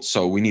world.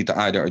 So we need to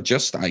either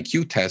adjust the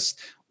IQ test,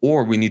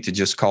 or we need to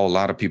just call a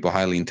lot of people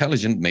highly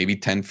intelligent. Maybe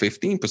 10,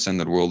 15%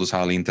 of the world is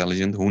highly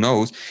intelligent. Who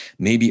knows?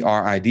 Maybe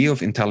our idea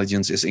of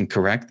intelligence is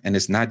incorrect, and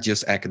it's not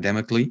just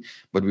academically,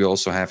 but we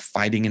also have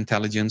fighting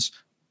intelligence,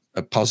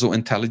 puzzle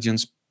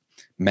intelligence,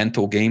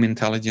 mental game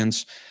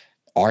intelligence,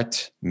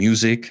 art,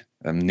 music,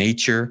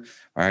 nature,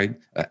 right?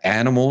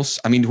 Animals.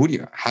 I mean,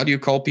 how do you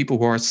call people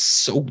who are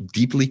so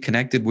deeply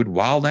connected with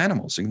wild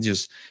animals? You can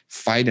just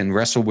fight and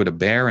wrestle with a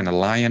bear and a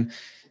lion.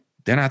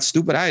 They're not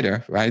stupid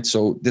either, right?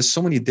 So there's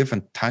so many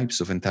different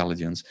types of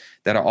intelligence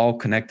that are all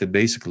connected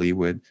basically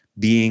with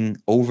being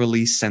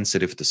overly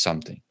sensitive to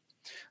something.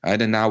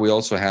 Right? And now we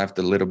also have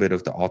the little bit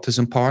of the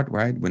autism part,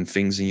 right? When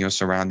things in your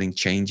surrounding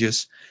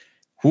changes.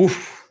 Whew,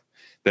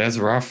 that's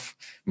rough.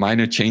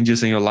 Minor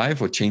changes in your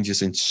life or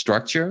changes in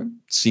structure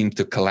seem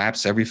to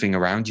collapse everything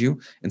around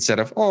you instead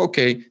of, oh,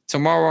 okay,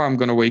 tomorrow I'm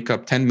going to wake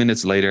up 10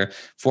 minutes later.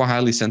 For a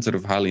highly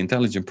sensitive, highly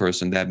intelligent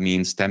person, that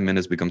means 10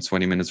 minutes becomes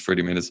 20 minutes,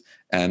 30 minutes.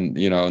 And,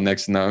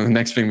 next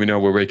thing we know,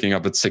 we're waking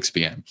up at 6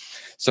 p.m.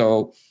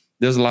 So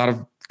there's a lot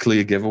of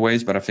clear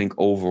giveaways, but I think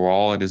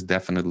overall it is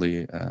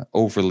definitely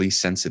overly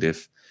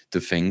sensitive to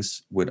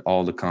things with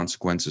all the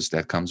consequences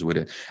that comes with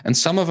it. And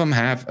some of them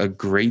have a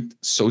great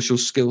social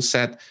skill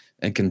set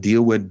and can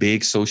deal with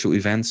big social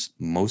events.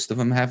 Most of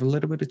them have a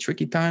little bit of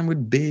tricky time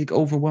with big,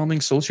 overwhelming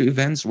social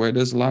events where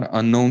there's a lot of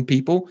unknown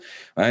people,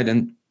 right?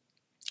 And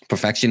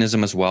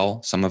perfectionism as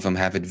well. Some of them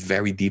have it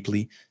very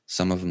deeply.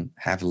 Some of them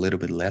have a little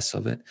bit less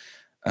of it.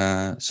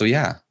 So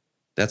yeah,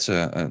 that's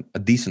a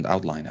decent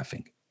outline, I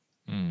think.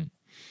 Mm.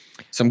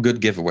 Some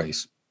good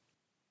giveaways.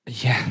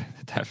 Yeah,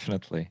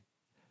 definitely.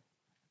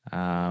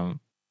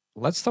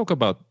 Let's talk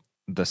about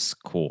the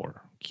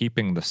score,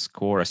 keeping the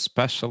score,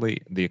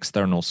 especially the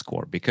external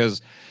score,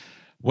 because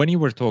when you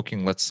were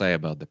talking, let's say,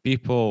 about the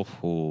people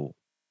who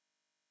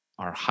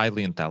are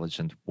highly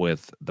intelligent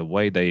with the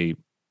way they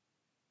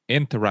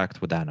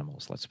interact with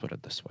animals, let's put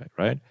it this way,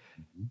 right?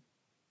 Mm-hmm.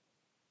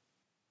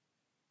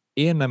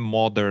 In a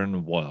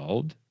modern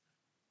world,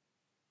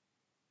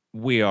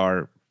 we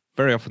are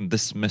very often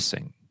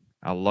dismissing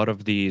a lot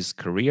of these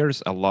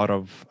careers, a lot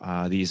of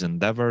these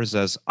endeavors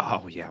as,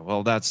 oh yeah,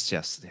 well that's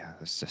just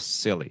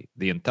silly.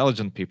 The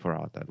intelligent people are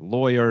out there,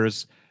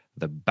 lawyers,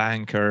 the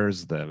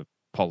bankers, the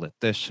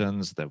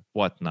politicians, the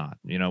whatnot.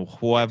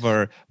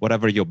 Yes.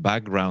 Whatever your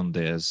background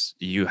is,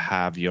 you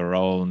have your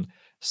own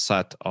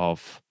set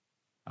of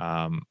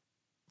um,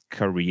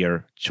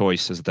 career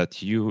choices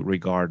that you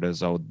regard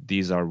as, oh,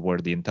 these are where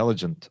the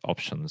intelligent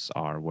options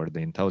are, where the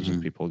intelligent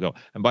Mm. people go.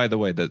 And by the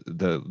way,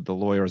 the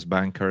lawyers,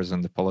 bankers,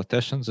 and the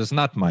politicians is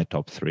not my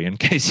top three, in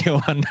case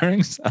you're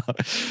wondering. So,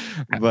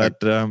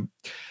 but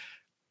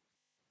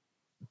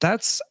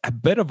that's a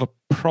bit of a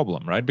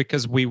problem, right?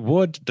 Because we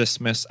would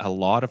dismiss a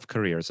lot of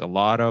careers, a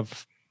lot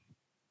of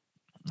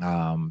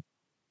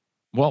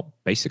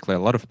basically a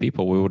lot of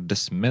people, we would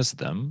dismiss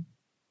them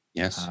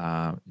Yes.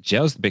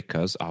 just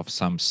because of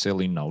some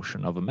silly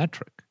notion of a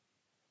metric.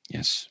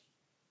 Yes.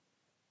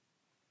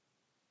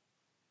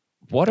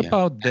 What Yeah.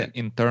 about the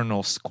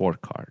internal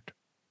scorecard?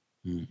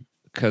 Mm.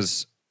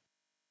 Because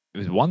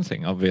one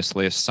thing,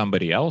 obviously, is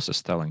somebody else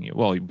is telling you,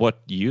 well,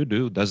 what you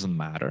do doesn't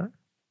matter.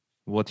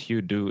 What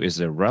you do is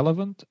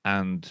irrelevant.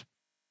 And,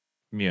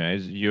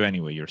 you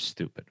anyway, you're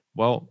stupid.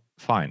 Well,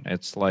 fine.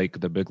 It's like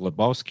the Big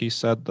Lebowski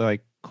said,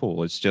 like,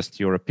 cool, it's just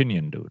your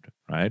opinion, dude,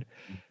 right?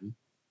 Mm-hmm.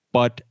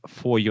 But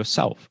for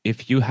yourself,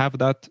 if you have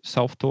that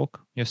self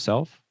talk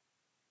yourself,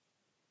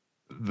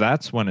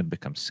 that's when it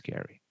becomes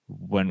scary.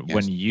 When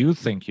Yes. you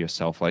think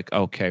yourself like,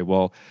 okay,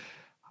 well,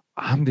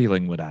 I'm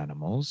dealing with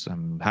animals. I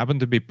happen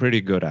to be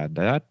pretty good at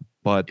that,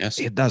 but Yes.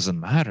 it doesn't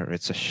matter.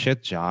 It's a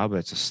shit job.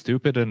 It's a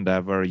stupid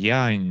endeavor.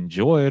 Yeah, I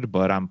enjoy it,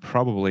 but I'm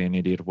probably an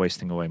idiot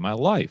wasting away my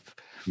life,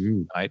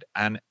 Mm. right?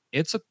 And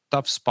it's a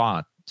tough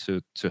spot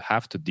to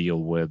have to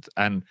deal with.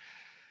 And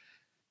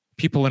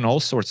people in all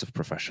sorts of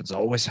professions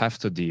always have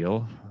to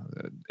deal.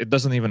 It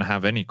doesn't even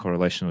have any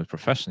correlation with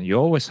profession. You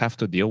always have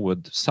to deal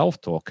with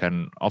self-talk,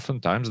 and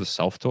oftentimes the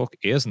self-talk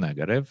is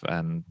negative.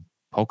 And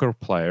poker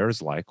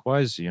players,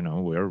 likewise,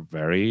 we're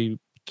very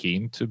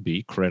keen to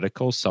be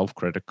critical,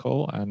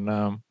 self-critical,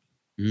 and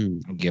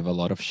Mm. give a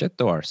lot of shit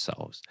to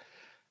ourselves.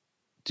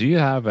 Do you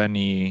have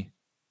any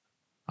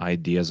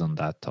ideas on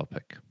that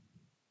topic?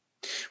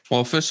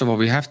 Well, first of all,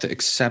 we have to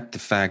accept the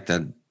fact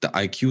that the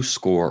IQ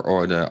score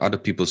or the other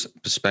people's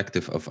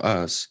perspective of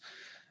us,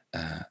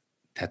 uh,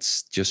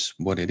 that's just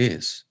what it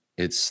is.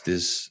 It's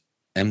this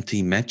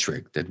empty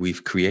metric that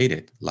we've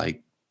created,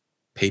 like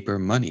paper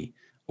money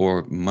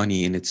or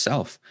money in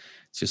itself.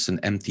 It's just an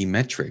empty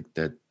metric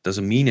that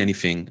doesn't mean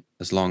anything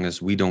as long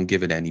as we don't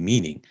give it any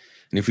meaning.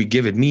 And if we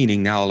give it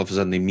meaning, now all of a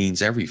sudden it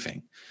means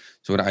everything.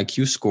 So with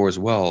IQ score as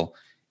well,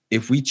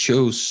 if we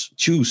choose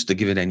to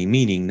give it any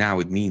meaning, now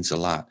it means a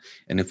lot.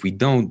 And if we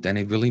don't, then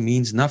it really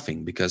means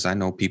nothing, because I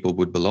know people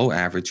with below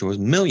average who are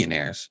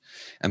millionaires,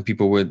 and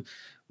people with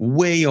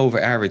way over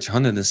average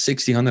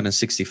 160,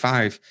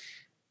 165.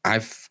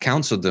 I've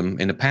counseled them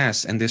in the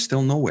past and they're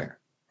still nowhere,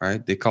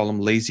 right? They call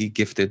them lazy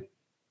gifted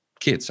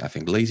kids. I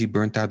think lazy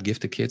burnt out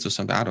gifted kids or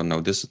something. I don't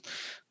know. This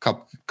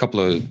couple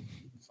of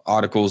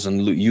articles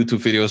and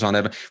YouTube videos on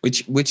that,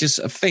 which is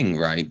a thing,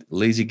 right?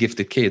 Lazy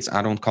gifted kids.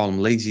 I don't call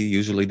them lazy.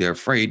 Usually they're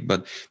afraid,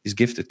 but these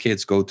gifted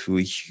kids go through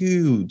a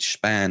huge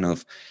span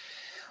of,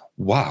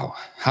 wow,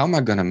 how am I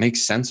going to make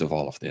sense of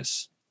all of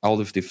this? All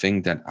of the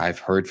things that I've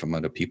heard from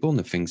other people and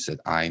the things that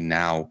I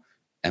now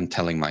am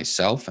telling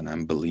myself and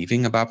I'm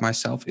believing about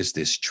myself. Is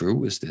this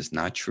true? Is this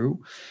not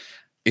true?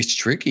 It's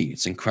tricky.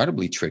 It's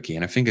incredibly tricky.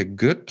 And I think a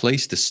good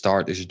place to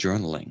start is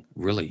journaling,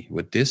 really,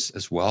 with this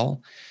as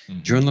well.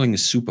 Mm-hmm. Journaling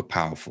is super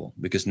powerful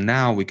because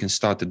now we can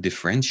start to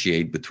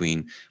differentiate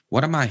between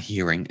what am I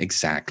hearing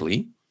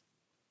exactly?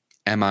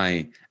 Am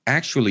I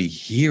actually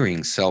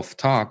hearing self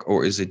talk,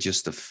 or is it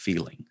just a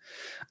feeling?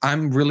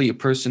 I'm really a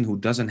person who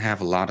doesn't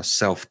have a lot of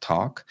self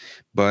talk,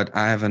 but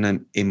I have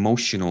an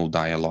emotional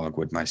dialogue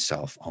with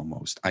myself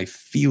almost. I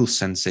feel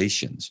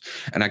sensations,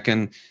 and I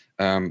can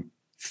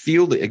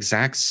feel the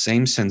exact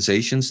same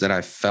sensations that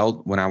I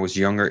felt when I was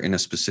younger in a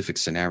specific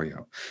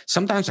scenario.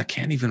 Sometimes I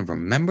can't even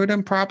remember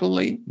them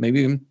properly.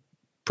 Maybe I'm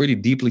pretty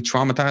deeply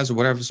traumatized or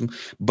whatever,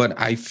 but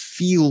I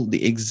feel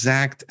the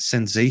exact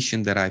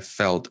sensation that I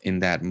felt in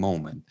that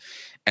moment.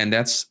 And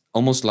that's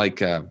almost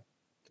like a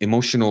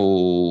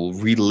emotional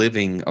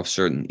reliving of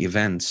certain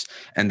events.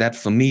 And that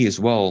for me as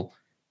well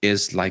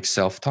is like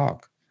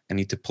self-talk. I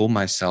need to pull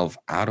myself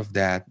out of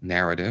that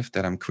narrative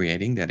that I'm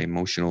creating, that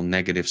emotional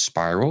negative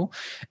spiral,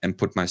 and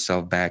put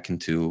myself back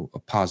into a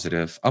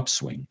positive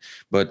upswing.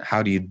 But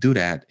how do you do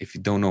that if you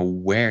don't know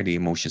where the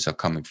emotions are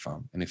coming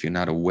from? And if you're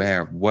not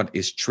aware of what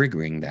is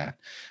triggering that?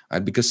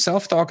 Because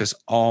self-talk is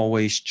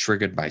always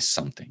triggered by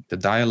something. The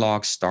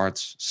dialogue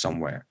starts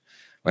somewhere,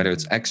 whether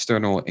it's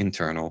external or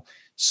internal.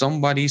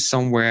 Somebody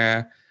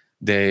somewhere,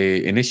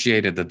 they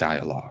initiated the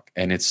dialogue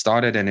and it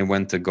started and it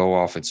went to go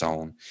off its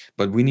own.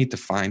 But we need to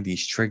find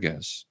these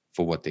triggers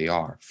for what they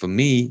are. For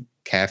me,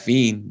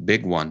 caffeine,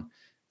 big one.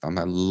 If I'm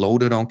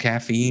loaded on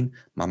caffeine,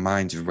 my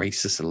mind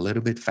races a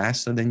little bit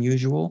faster than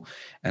usual,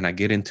 and I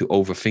get into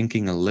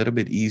overthinking a little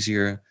bit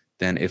easier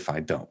than if I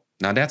don't.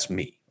 Now that's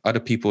me.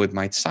 Other people, it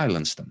might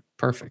silence them.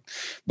 Perfect.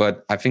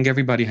 But I think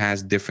everybody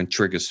has different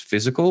triggers,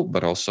 physical,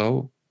 but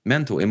also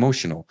mental,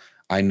 emotional.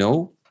 I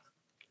know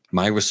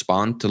my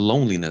response to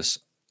loneliness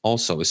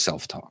also is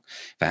self talk.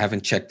 If I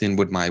haven't checked in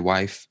with my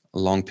wife a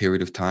long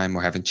period of time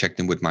or haven't checked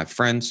in with my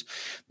friends,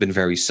 been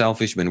very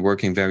selfish, been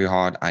working very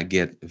hard, I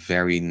get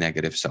very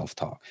negative self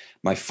talk.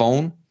 My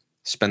phone,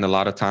 spend a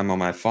lot of time on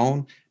my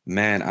phone.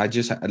 Man, I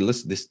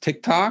listen this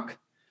TikTok.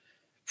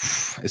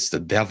 It's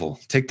the devil.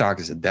 TikTok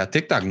is a devil.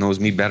 TikTok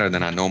knows me better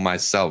than I know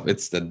myself.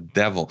 It's the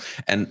devil.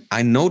 And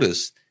I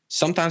notice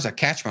sometimes I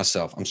catch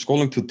myself. I'm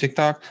scrolling through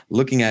TikTok,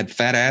 looking at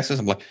fat asses.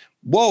 I'm like,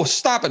 whoa,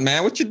 stop it,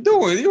 man. What you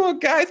doing? You're a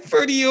guy,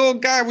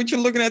 30-year-old guy. What you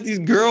looking at these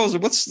girls?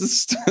 What's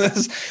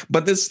this?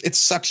 But it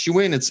sucks you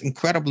in. It's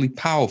incredibly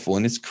powerful.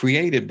 And it's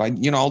created by,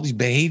 all these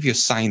behavior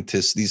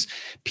scientists, these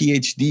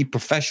PhD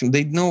professionals.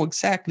 They know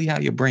exactly how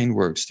your brain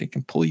works. They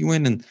can pull you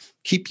in and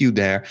keep you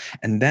there.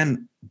 And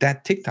then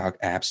that TikTok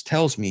apps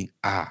tells me,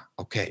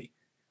 okay,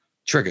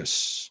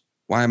 triggers.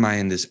 Why am I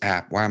in this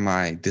app? Why am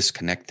I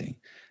disconnecting?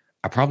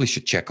 I probably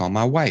should check on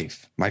my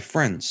wife, my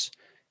friends.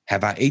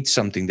 Have I ate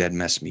something that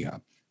messed me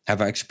up? Have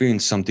I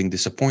experienced something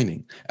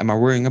disappointing? Am I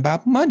worrying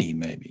about money,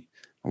 maybe?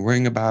 I'm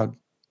worrying about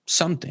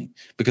something,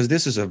 because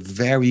this is a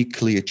very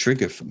clear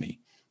trigger for me.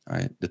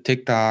 Right? The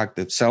TikTok,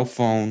 the cell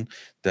phone,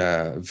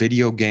 the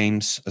video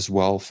games as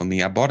well. For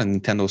me, I bought a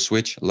Nintendo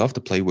Switch. I love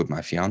to play with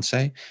my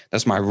fiance.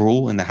 That's my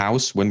rule in the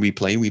house. When we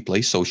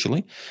play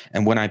socially.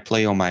 And when I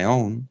play on my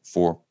own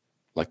for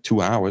like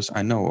 2 hours,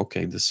 I know,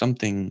 okay, there's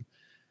something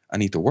I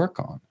need to work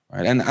on.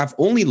 Right. And I've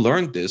only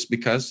learned this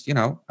because,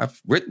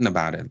 I've written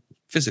about it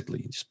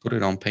physically, just put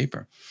it on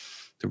paper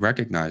to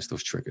recognize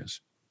those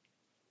triggers.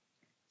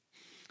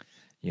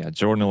 Yeah,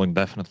 journaling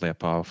definitely a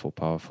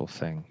powerful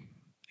thing.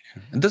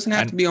 It doesn't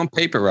have to be on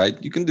paper,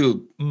 right? You can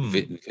do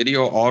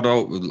video,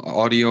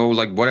 audio,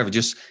 like whatever.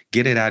 Just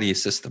get it out of your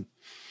system.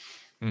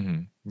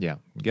 Yeah,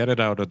 get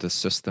it out of the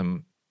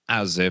system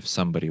as if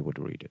somebody would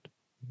read it.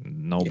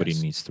 Nobody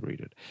needs to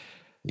read it.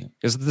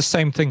 Because the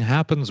same thing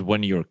happens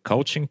when you're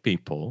coaching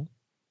people,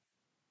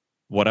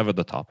 whatever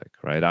the topic,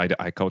 right?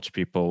 I coach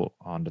people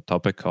on the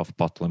topic of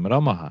pot limit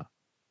Omaha.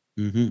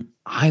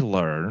 I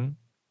learn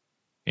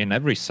in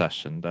every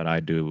session that I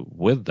do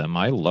with them,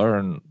 I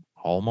learn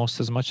almost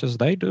as much as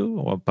they do,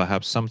 or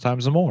perhaps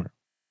sometimes more,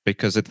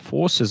 because it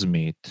forces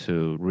me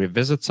to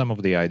revisit some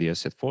of the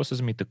ideas. It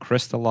forces me to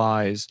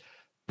crystallize,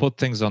 put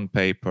things on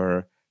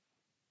paper.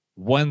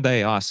 When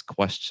they ask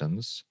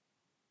questions,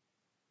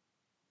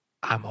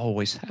 I'm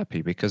always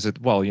happy because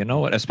well, you know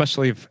what,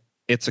 especially if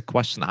it's a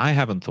question I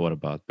haven't thought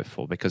about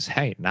before, because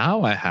hey,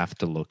 now I have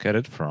to look at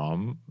it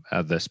from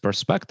this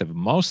perspective.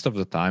 Most of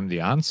the time, the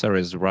answer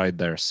is right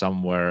there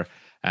somewhere,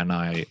 and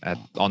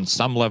on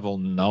some level,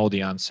 know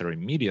the answer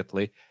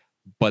immediately.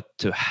 But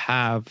to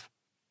have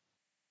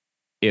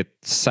it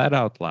said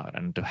out loud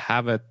and to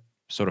have it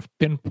sort of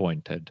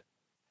pinpointed,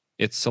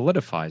 it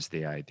solidifies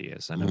the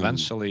ideas, and Mm,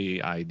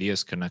 eventually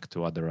ideas connect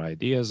to other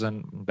ideas,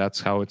 and that's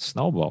how it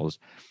snowballs.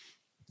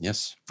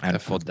 yes, And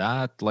for definitely.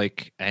 that,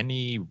 like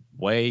any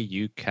way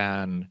you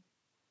can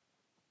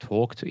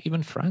talk to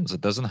even friends,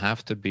 it doesn't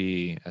have to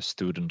be a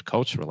student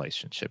coach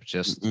relationship.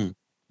 Just,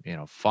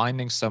 Mm-mm.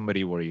 finding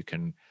somebody where you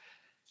can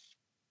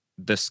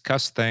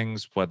discuss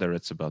things, whether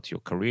it's about your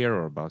career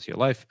or about your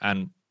life.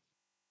 And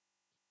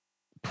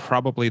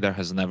probably there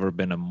has never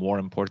been a more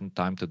important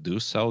time to do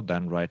so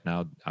than right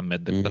now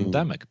amid the Mm,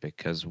 pandemic,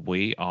 because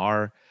we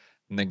are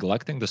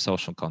neglecting the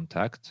social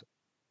contact.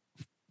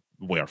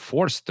 We are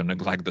forced to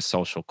neglect the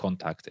social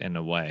contact in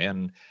a way.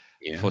 And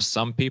for yeah.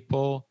 some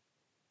people,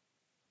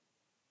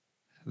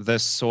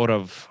 this sort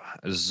of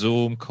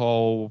Zoom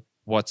call,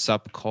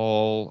 WhatsApp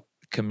call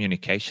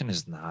communication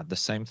is not the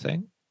same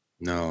thing.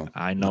 No,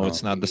 I know no,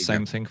 it's me not the neither.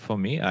 same thing for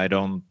me. I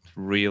don't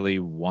really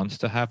want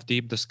to have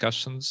deep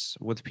discussions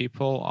with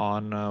people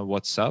on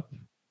WhatsApp.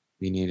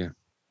 Me neither.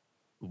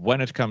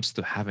 When it comes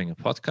to having a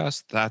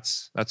podcast,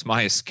 that's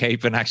my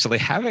escape in actually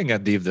having a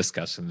deep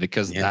discussion,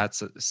 because Yeah.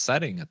 that's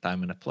setting a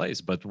time and a place.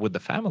 But with the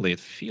family,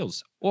 it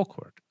feels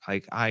awkward.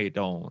 I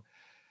don't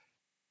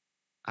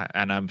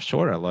and I'm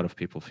sure a lot of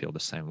people feel the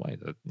same way,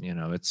 that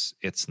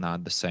it's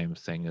not the same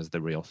thing as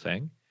the real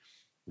thing.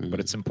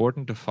 But it's Mm,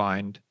 important to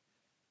find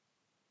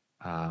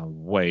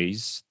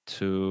ways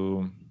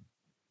to,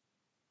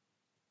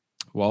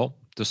 well,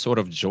 to sort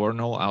of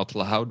journal out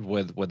loud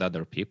with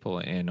other people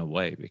in a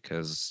way,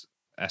 because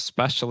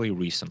especially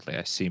recently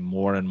I see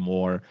more and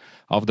more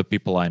of the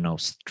people I know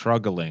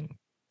struggling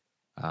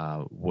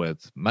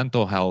with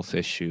mental health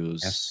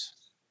issues, yes.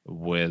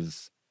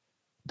 with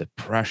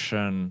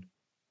depression,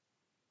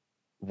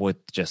 with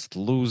just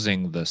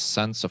losing the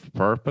sense of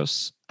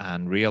purpose,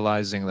 and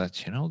realizing that,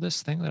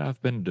 this thing that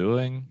I've been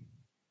doing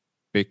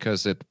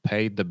because it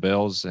paid the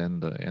bills in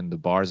the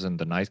bars and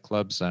the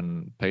nightclubs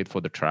and paid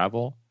for the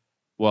travel.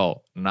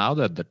 Well, now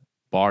that the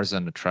bars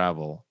and the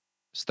travel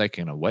is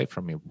taken away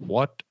from me,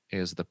 what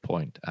is the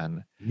point?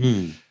 And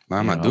Why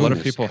am I a lot doing of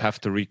this? people Yeah. have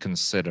to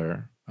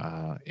reconsider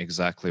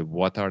exactly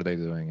what are they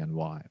doing and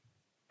why.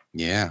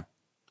 Yeah.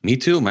 Me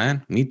too,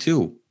 man. Me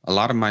too. A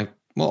lot of my,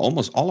 well,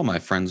 almost all of my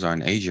friends are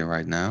in Asia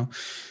right now.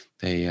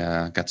 They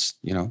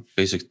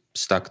basically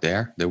stuck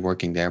there. They're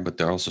working there, but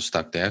they're also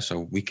stuck there.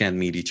 So we can't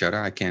meet each other.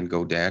 I can't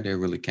go there. They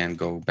really can't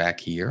go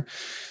back here.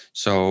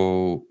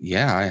 So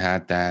yeah, I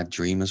had that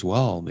dream as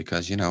well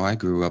because I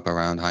grew up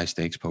around high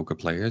stakes poker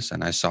players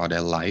and I saw their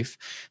life.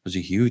 It was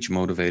a huge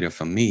motivator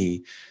for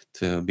me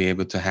to be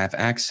able to have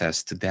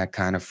access to that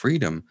kind of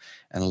freedom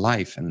and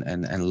life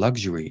and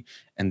luxury.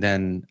 And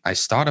then I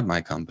started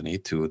my company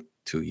 2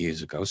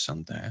 years ago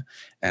sometime,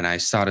 and I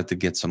started to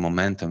get some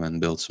momentum and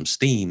build some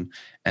steam.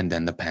 And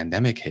then the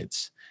pandemic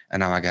hits. And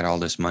now I got all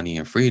this money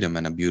and freedom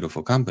and a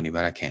beautiful company,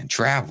 but I can't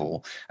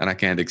travel and I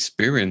can't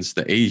experience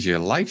the Asia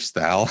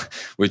lifestyle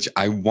which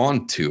I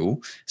want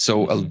to.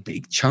 So a Hmm.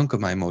 big chunk of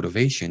my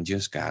motivation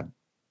just got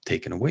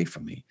taken away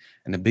from me.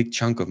 And a big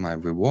chunk of my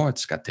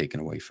rewards got taken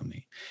away from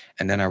me.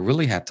 And then I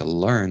really had to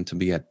learn to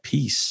be at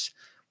peace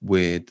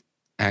with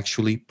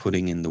actually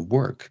putting in the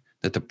work,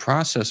 that the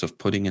process of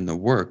putting in the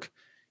work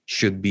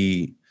should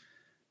be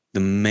the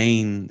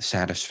main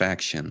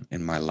satisfaction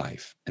in my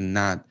life and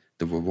not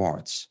the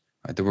rewards.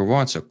 Right? The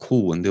rewards are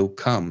cool and they'll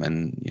come,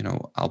 and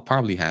I'll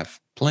probably have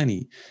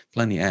plenty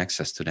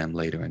access to them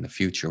later in the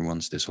future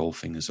once this whole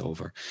thing is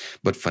over.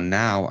 But for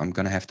now, I'm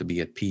gonna have to be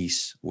at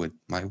peace with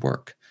my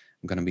work.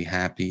 I'm gonna be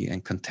happy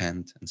and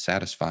content and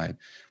satisfied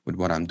with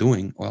what I'm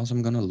doing, or else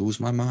I'm gonna lose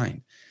my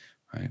mind,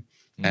 right?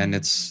 And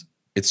Mm.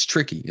 it's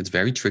tricky. It's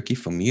very tricky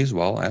for me as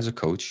well as a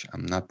coach.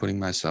 I'm not putting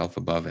myself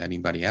above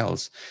anybody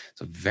else.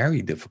 It's a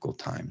very difficult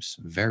times,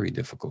 very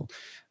difficult.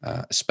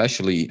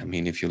 Especially, I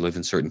mean, if you live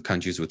in certain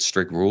countries with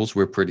strict rules,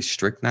 we're pretty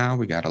strict now.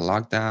 We got a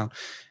lockdown,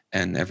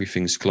 and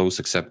everything's closed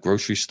except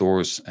grocery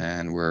stores,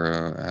 and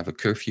we're have a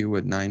curfew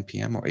at 9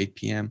 p.m. or 8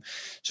 p.m.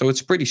 So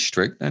it's pretty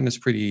strict and it's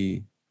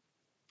pretty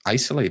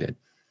isolated.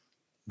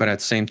 But at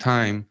the same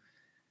time,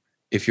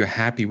 if you're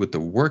happy with the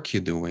work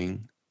you're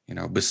doing,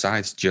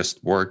 besides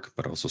just work,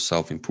 but also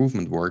self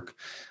improvement work,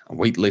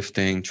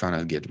 weightlifting, trying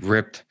to get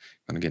ripped,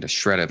 trying to get a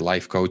shredded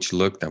life coach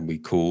look, that'd be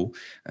cool.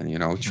 And,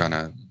 trying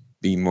to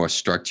be more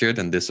structured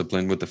and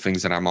disciplined with the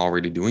things that I'm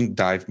already doing,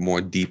 dive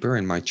more deeper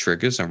in my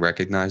triggers and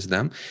recognize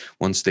them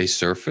once they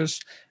surface.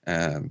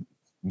 Um,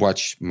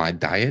 watch my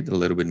diet a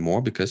little bit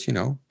more because,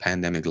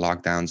 pandemic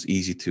lockdowns,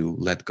 easy to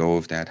let go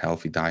of that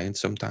healthy diet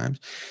sometimes.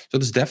 So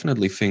there's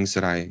definitely things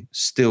that I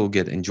still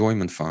get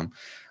enjoyment from.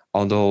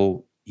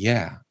 Although,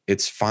 yeah,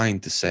 it's fine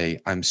to say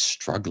I'm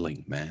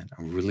struggling, man.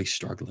 I'm really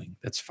struggling.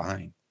 That's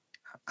fine.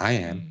 I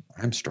am. Mm,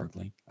 I'm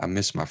struggling. I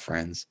miss my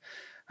friends.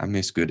 I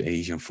miss good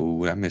Asian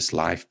food. I miss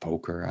live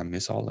poker. I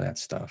miss all that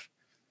stuff.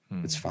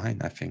 It's mm.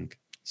 fine, I think.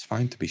 It's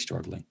fine to be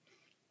struggling.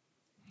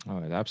 Oh,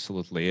 it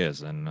absolutely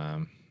is. And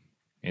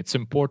it's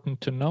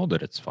important to know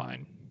that it's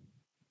fine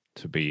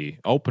to be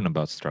open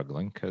about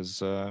struggling,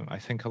 because I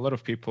think a lot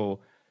of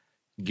people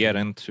get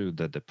into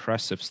the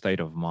depressive state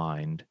of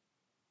mind,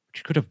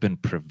 which could have been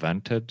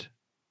prevented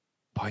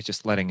by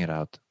just letting it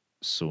out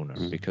sooner,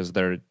 Mm, because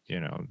they're,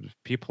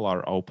 people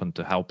are open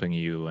to helping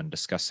you and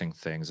discussing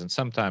things. And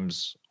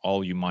sometimes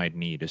all you might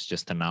need is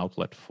just an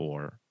outlet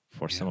for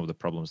some yeah, of the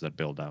problems that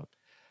build out.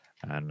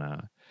 And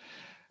I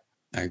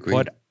agree.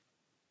 but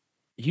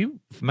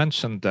you've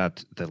mentioned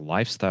that the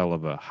lifestyle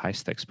of a high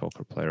stakes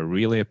poker player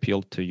really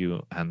appealed to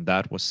you, and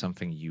that was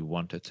something you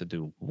wanted to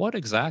do. What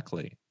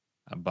exactly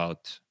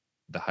about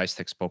the high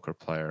stakes poker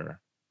player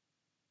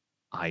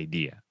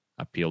idea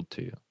appealed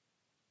to you?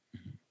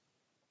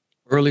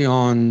 Early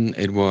on,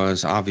 it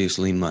was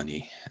obviously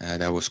money.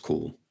 That was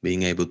cool.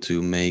 Being able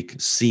to make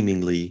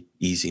seemingly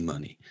easy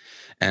money.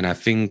 And I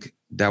think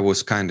that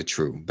was kind of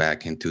true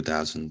back in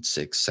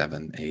 2006,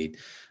 7, 8.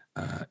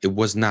 It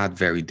was not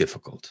very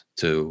difficult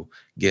to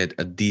get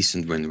a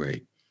decent win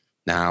rate.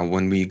 Now,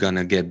 when we're going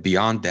to get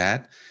beyond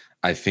that,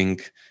 I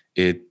think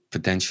it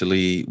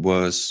potentially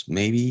was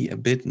maybe a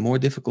bit more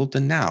difficult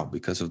than now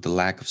because of the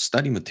lack of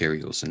study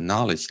materials and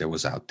knowledge that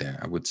was out there.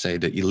 I would say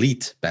the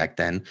elite back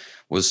then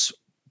was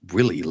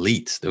really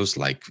elite. There was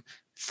like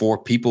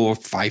 4 people or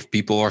 5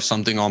 people or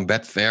something on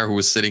Betfair who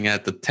was sitting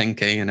at the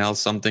 10K and L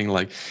something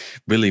like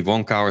Willy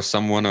Wonka or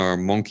someone or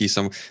Monkey.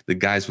 The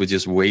guys were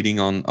just waiting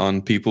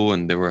on people,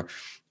 and they were,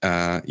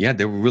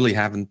 they really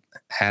haven't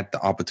had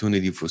the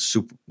opportunity for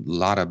super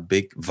lot of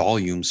big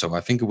volume. So I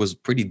think it was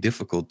pretty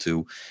difficult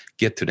to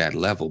get to that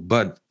level.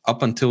 But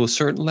up until a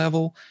certain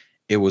level,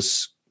 it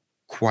was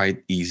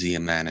quite easy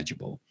and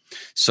manageable.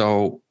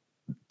 So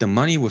the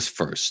money was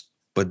first,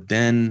 but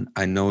then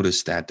I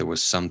noticed that there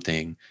was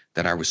something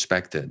that I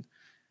respected,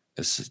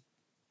 as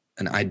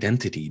an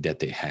identity that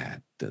they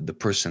had, the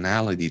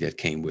personality that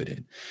came with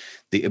it,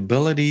 the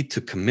ability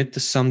to commit to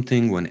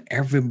something when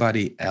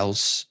everybody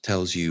else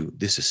tells you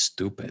this is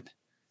stupid.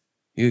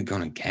 You're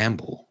gonna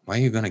gamble. Why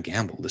are you gonna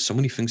gamble? There's so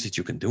many things that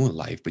you can do in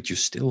life, but you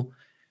still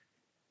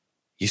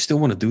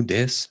want to do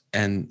this,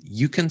 and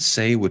you can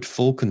say with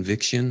full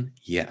conviction,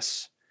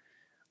 yes,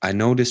 I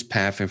know this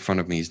path in front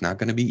of me is not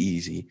going to be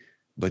easy,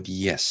 but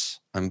yes,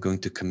 I'm going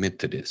to commit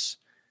to this.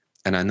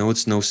 And I know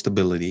it's no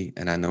stability,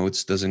 and I know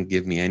it doesn't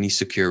give me any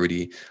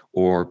security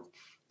or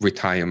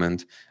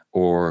retirement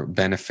or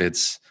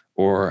benefits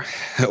or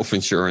health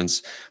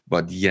insurance,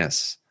 but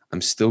yes, I'm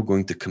still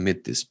going to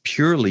commit this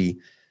purely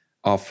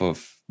off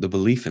of the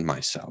belief in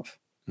myself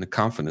and the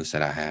confidence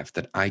that I have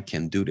that I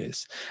can do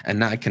this.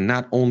 And I can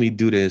not only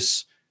do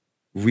this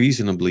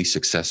reasonably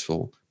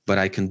successful, but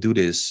I can do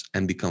this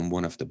and become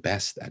one of the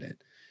best at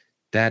it.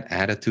 That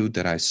attitude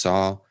that I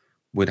saw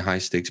with high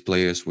stakes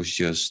players was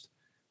just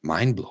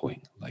mind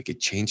blowing. Like, it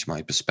changed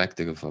my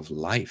perspective of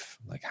life.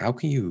 Like, how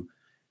can you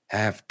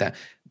have that?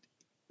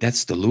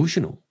 That's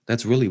delusional.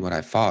 That's really what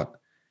I thought.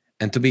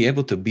 And to be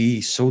able to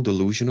be so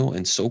delusional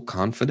and so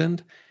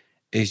confident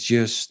is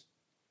just,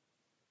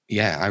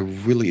 yeah, I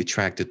really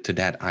attracted to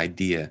that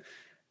idea,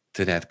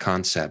 to that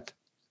concept,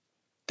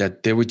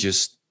 that they were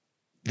just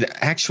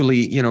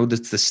actually,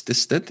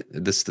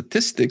 the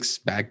statistics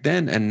back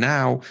then and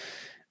now,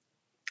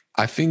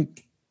 I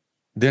think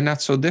they're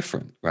not so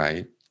different,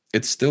 right?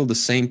 It's still the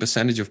same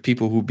percentage of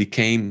people who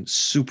became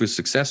super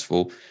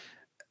successful.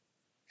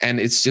 And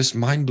it's just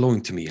mind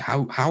blowing to me.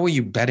 How are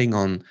you betting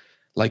on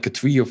like a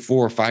 3 or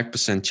 4 or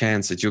 5%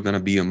 chance that you're going to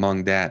be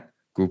among that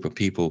group of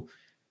people?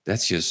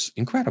 That's just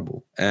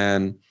incredible.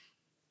 And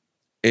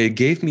it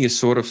gave me a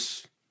sort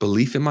of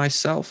belief in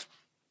myself.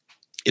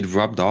 It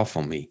rubbed off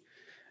on me.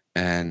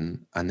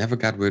 And I never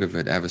got rid of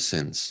it ever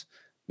since,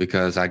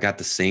 because I got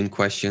the same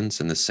questions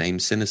and the same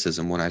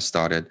cynicism when I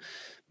started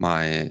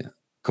my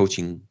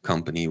coaching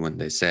company, when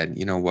they said,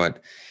 you know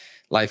what,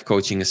 life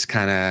coaching is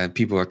kind of,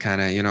 people are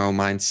kind of,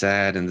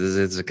 mindset, and this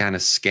is kind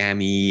of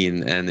scammy,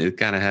 and it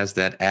kind of has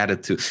that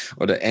attitude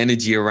or the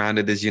energy around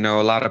it is, a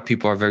lot of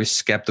people are very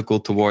skeptical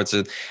towards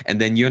it. And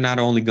then you're not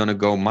only going to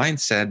go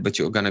mindset, but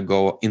you're going to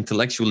go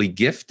intellectually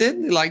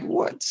gifted. Like,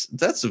 what?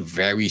 That's a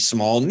very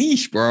small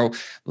niche, bro.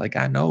 Like,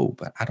 I know,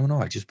 but I don't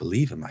know. I just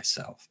believe in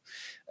myself.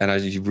 And I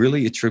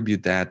really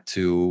attribute that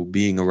to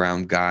being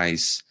around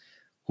guys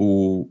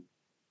who,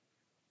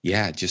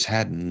 yeah, just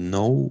had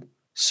no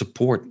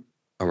support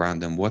around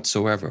them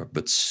whatsoever,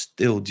 but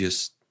still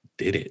just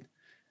did it.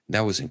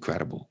 That was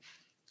incredible.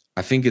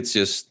 I think it's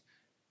just,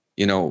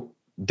 you know,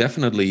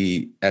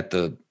 definitely at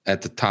the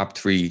top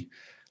three,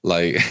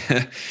 like,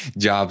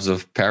 jobs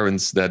of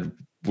parents that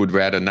would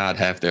rather not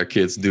have their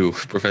kids do.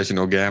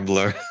 Professional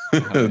gambler,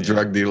 Yeah,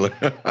 drug dealer,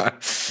 bank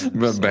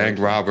absolutely.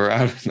 robber.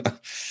 I don't know.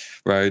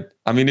 Right.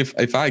 I mean,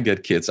 if I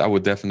get kids, I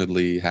would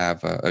definitely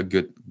have a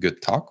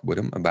good talk with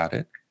them about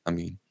it. I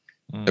mean,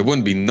 it Mm.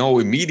 wouldn't be no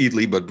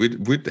immediately, but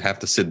we'd have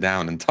to sit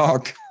down and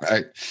talk.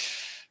 Right.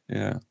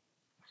 Yeah.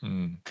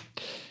 Mm.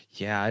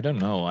 Yeah, I don't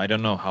know. I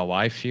don't know how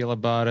I feel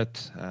about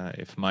it.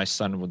 If my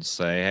son would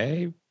say,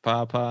 "Hey,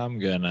 Papa, I'm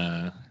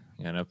gonna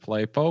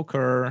play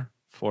poker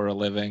for a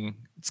living,"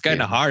 it's kind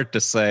Yeah. of hard to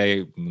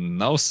say,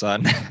 "No,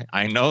 son.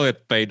 I know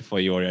it paid for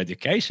your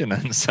education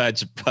and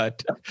such,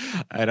 but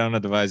I don't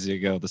advise you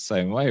go the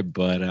same way."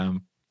 But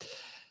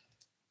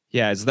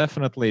yeah, it's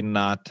definitely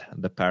not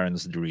the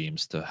parents' dream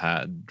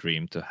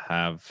to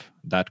have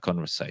that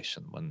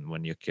conversation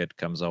when your kid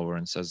comes over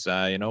and says,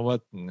 "You know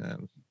what?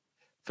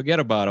 Forget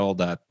about all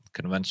that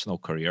conventional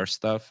career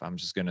stuff. I'm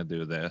just gonna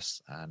do this,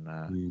 and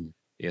Mm.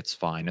 it's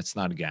fine. It's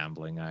not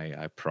gambling.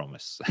 I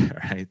promise."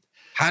 Right?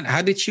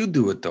 How did you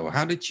do it though?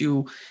 How did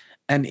you?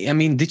 And I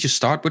mean, did you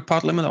start with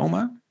pot limit,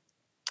 Omar?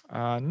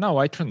 No,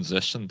 I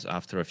transitioned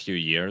after a few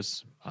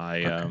years.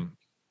 Okay.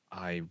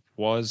 I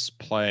was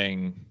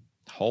playing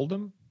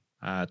Hold'em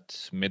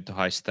at mid to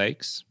high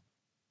stakes.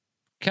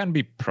 Can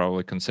be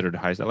probably considered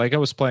high. Like I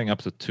was playing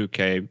up to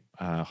 2K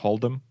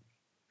Hold'em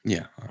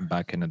Yeah. All right.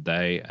 back in the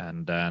day,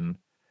 and then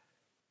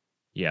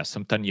yeah,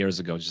 some 10 years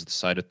ago, just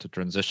decided to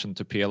transition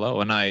to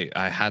PLO. And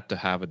I had to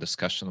have a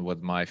discussion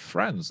with my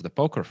friends, the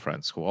poker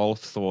friends, who all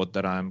thought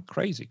that I'm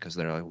crazy because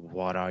they're like,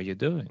 what are you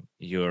doing?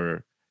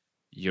 You're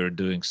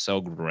doing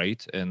so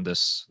great in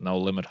this no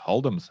limit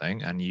hold'em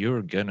thing, and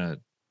you're gonna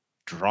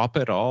drop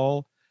it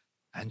all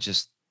and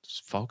just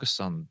focus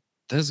on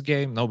this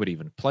game. Nobody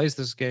even plays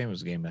this game.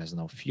 This game has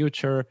no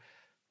future.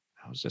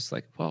 I was just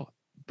like, well,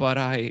 but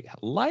I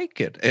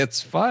like it.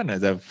 It's fun. I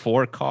have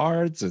 4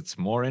 cards. It's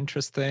more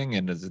interesting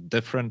and it's a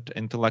different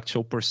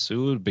intellectual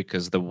pursuit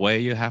because the way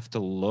you have to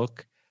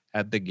look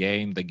at the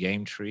game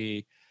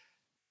tree,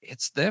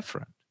 it's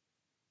different.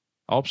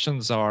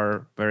 Options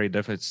are very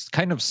different. It's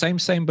kind of same,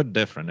 but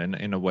different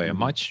in a way. A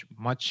Mhm.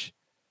 much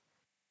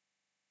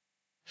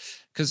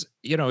because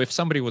if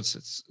somebody would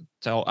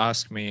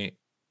ask me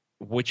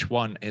which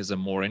one is a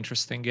more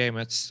interesting game,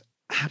 it's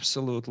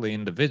absolutely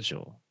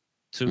individual.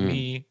 To Mm.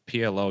 me,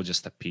 PLO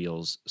just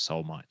appeals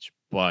so much.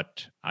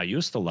 But I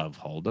used to love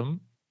Hold'em.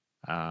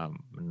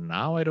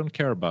 Now I don't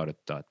care about it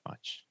that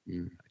much.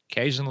 Mm.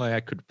 Occasionally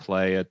I could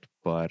play it,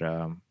 but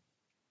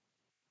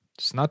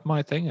it's not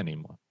my thing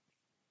anymore.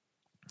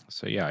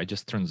 So yeah, I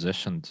just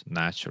transitioned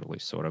naturally,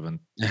 sort of, and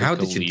And how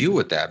took a did you deal leap.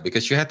 with that?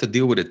 Because you had to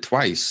deal with it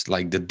twice,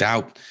 like the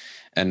doubt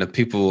and the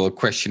people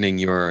questioning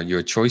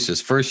your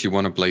choices. First, you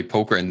want to play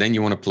poker, and then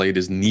you want to play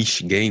this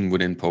niche game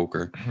within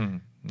poker.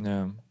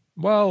 Yeah.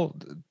 Well,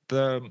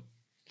 the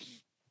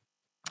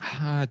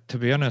to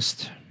be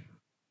honest,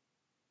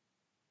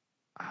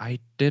 I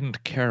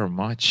didn't care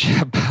much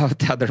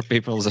about other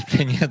people's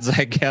opinions.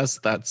 I guess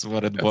that's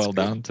what it That's boiled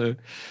good. down to,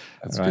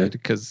 That's right? good.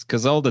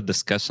 Because all the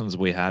discussions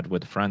we had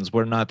with friends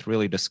were not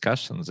really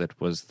discussions. It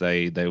was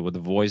they would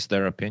voice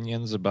their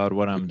opinions about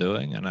what I'm Mhm.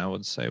 doing, and I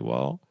would say,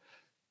 well,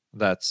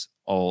 that's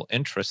all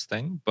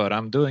interesting, but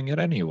I'm doing it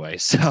anyway.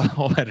 So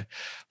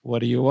what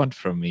do you want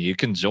from me? You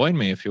can join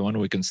me if you want.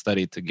 We can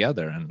study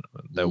together. And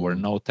there were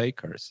Mm. no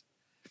takers.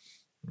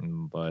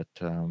 But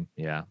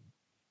yeah.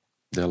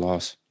 Their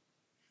loss.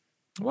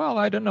 Well,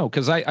 I don't know,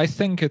 because I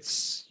think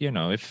it's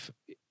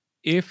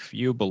if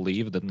you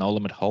believe that No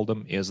Limit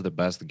Hold'em is the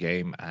best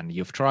game and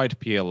you've tried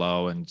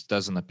PLO and it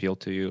doesn't appeal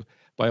to you,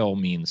 by all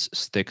means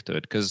stick to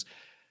it. Because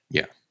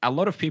Yeah. a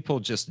lot of people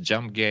just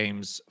jump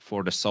games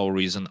for the sole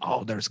reason,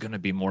 oh, there's going to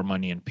be more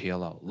money in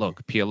PLO.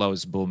 Look, PLO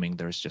is booming.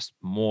 There's just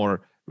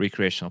more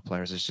recreational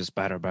players. It's just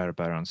better, better,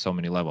 better on so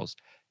many levels.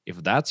 If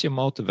that's your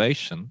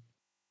motivation,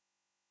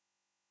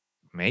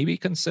 maybe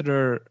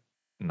consider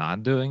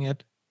not doing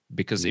it.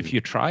 Because if Mm.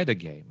 you try the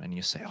game and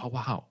you say, oh,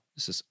 wow,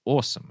 this is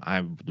awesome.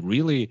 I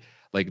really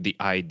like the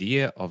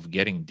idea of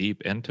getting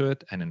deep into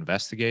it and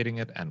investigating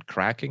it and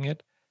cracking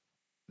it.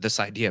 This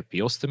idea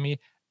appeals to me.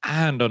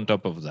 And on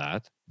top of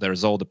that,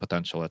 there's all the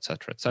potential,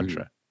 etc., Mm.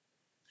 etc.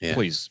 Yeah.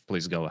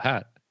 Please go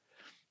ahead,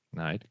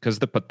 right? Because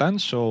the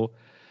potential,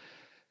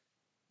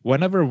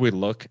 whenever we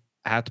look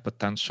at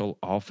potential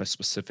of a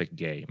specific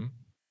game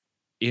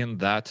in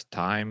that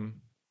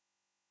time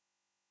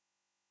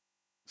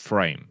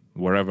frame,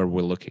 wherever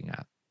we're looking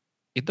at,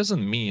 it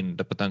doesn't mean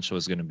the potential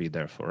is going to be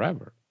there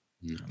forever.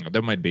 No.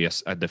 There might be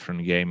a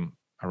different game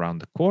around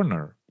the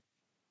corner.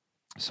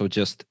 So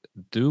just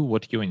do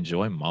what you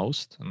enjoy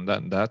most, and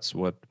that's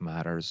what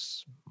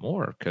matters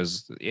more.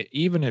 Because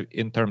even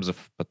in terms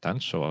of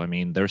potential, I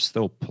mean, there's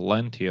still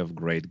plenty of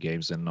great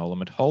games in No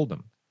Limit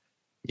Hold'em.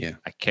 Yeah.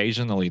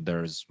 Occasionally,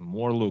 there's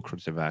more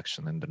lucrative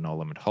action in the No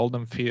Limit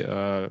Hold'em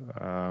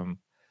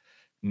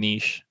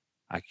niche.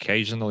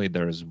 Occasionally,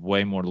 there's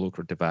way more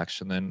lucrative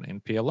action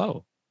in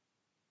PLO.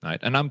 Right,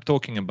 and I'm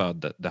talking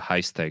about the high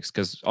stakes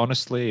because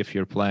honestly, if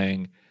you're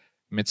playing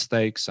mid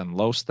stakes and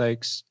low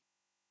stakes,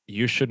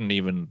 you shouldn't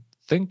even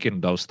think in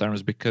those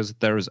terms because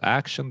there's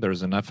action,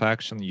 there's enough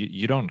action.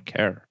 You don't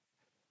care.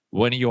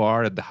 when you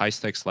are at the high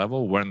stakes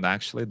level, when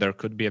actually there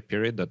could be a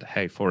period that,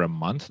 hey, for a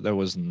month there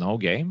was no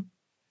game,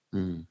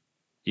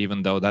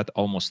 even though that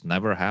almost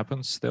never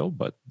happens still,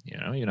 but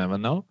you never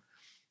know.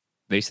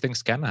 These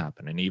things can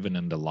happen. And even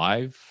in the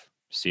live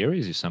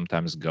series, you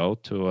sometimes go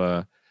to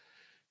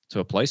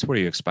a place where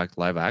you expect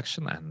live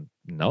action, and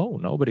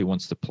nobody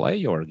wants to play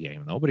your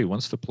game. Nobody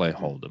wants to play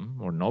Hold'em,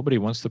 or nobody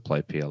wants to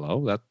play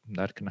PLO.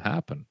 That can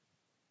happen.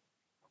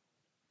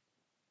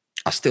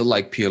 I still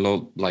like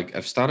PLO. Like,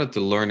 I've started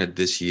to learn it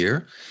this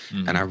year,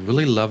 and I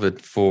really love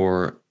it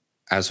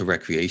as a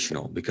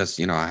recreational, because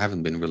I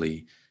haven't been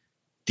really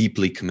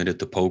deeply committed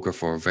to poker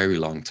for a very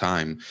long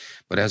time.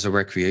 But as a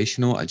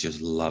recreational, I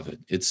just love it.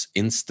 It's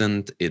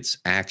instant, it's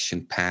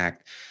action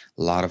packed,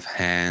 a lot of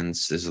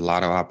hands, there's a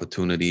lot of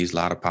opportunities, a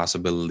lot of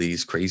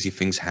possibilities, crazy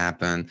things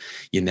happen.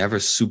 You're never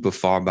super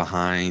far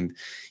behind.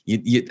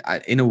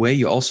 In a way,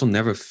 you also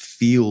never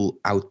feel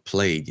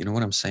outplayed. You know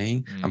what I'm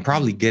saying? I'm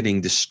probably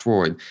getting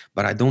destroyed,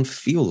 but I don't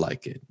feel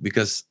like it,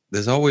 because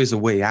there's always a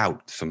way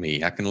out for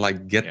me. I can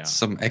like get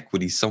some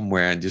equity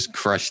somewhere and just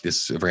crush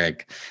this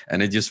reg,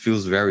 and it just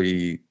feels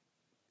very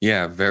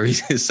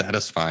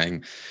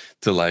satisfying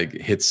to like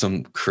hit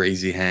some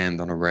crazy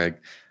hand on a reg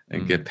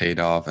and get paid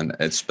off. And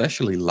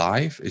especially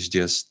live is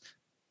just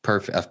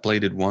perfect. I've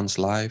played it once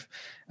live,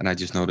 and I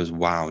just noticed,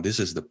 wow, this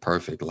is the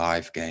perfect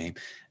live game.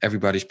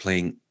 Everybody's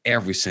playing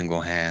every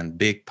single hand,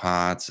 big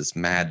pots, it's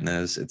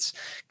madness, it's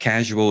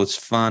casual, it's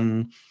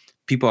fun.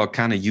 People are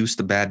kind of used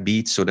to bad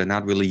beats, so they're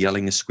not really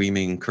yelling and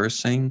screaming and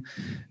cursing.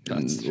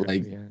 That's true,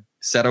 like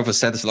set over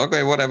set is like,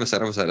 okay, whatever,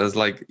 set over set. It's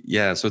like,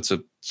 so it's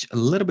a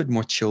little bit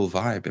more chill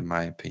vibe, in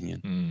my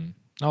opinion.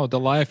 Oh,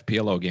 the live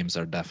PLO games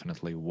are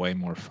definitely way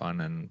more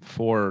fun, and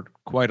for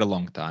quite a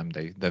long time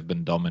they've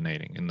been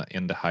dominating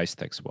in the high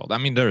stakes world. I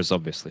mean, there is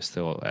obviously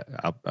still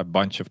a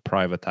bunch of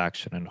private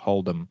action and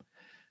Hold'em,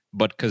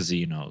 but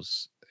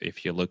casinos.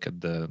 If you look at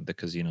the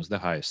casinos, the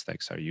highest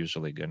stakes are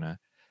usually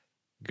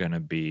gonna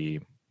be,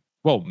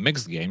 well,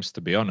 mixed games, to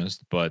be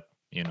honest. But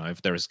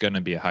if there's gonna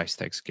be a high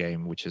stakes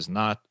game which is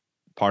not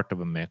part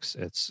of a mix,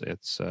 it's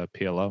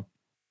PLO.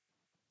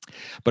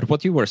 But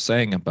what you were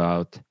saying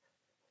about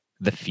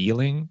the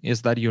feeling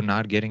is that you're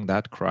not getting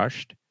that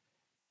crushed.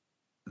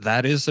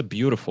 That is a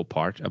beautiful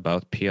part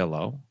about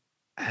PLO.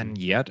 And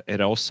yet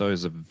it also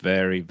is a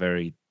very,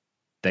 very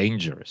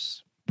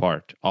dangerous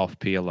part of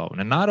PLO.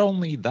 And not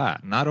only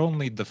that, not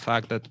only the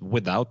fact that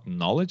without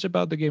knowledge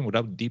about the game,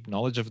 without deep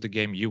knowledge of the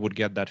game, you would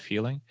get that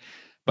feeling,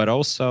 but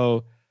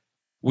also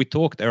we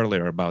talked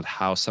earlier about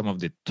how some of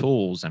the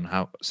tools and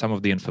how some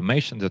of the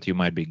information that you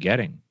might be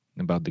getting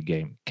about the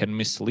game can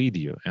mislead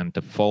you, and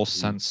the false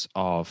sense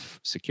of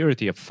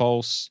security, a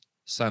false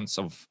sense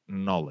of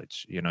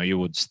knowledge. You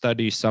would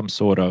study some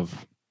sort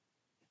of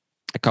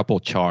a couple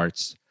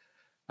charts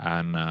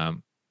and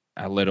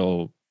a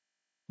little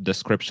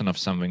description of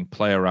something,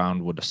 play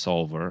around with a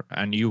solver,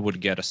 and you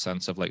would get a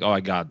sense of like, oh, I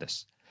got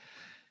this.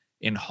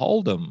 In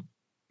Hold'em,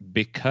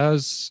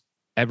 because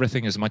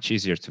everything is much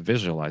easier to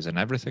visualize and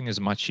everything is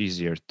much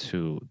easier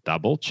to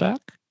double check,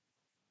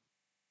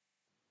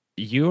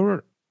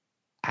 you're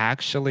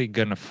actually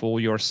going to fool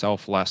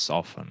yourself less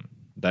often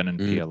than in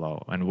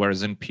PLO. And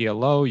whereas in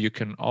PLO, you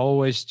can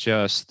always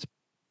just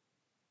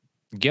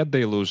get the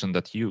illusion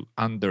that you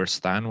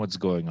understand what's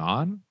going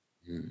on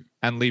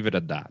and leave it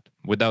at that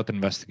without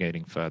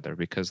investigating further.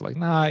 Because like,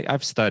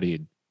 I've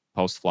studied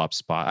post flop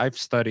spot. I've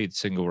studied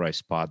single raise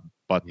spot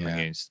button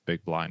against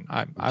big blind.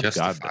 I've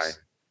got this,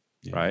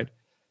 right?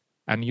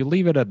 And you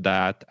leave it at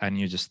that, and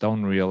you just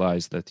don't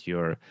realize that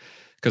you're,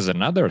 because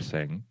another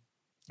thing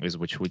is,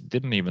 which we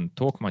didn't even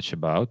talk much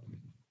about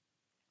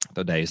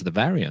today, is the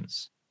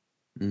variance,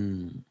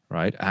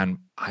 right? And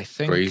I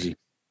think Crazy.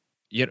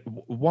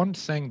 One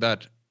thing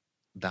that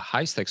the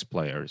high stakes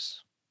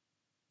players,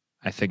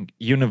 I think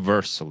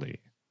universally,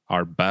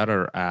 are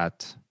better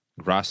at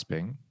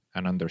grasping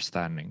and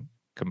understanding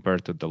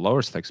compared to the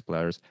lower stakes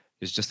players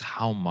is just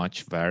how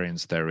much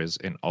variance there is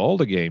in all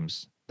the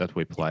games that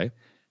we play,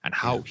 and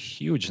how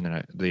huge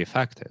the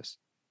effect is,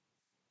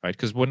 right?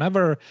 Because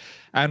whenever,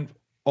 and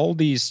all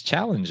these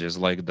challenges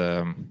like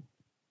the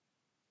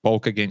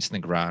Polk against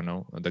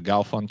Negrano, the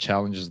Galfond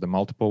challenges, the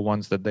multiple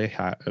ones that they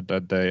had,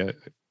 that they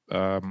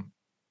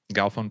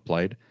Galfond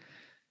played,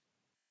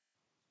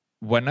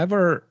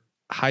 whenever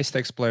high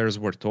stakes players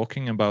were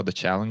talking about the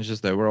challenges,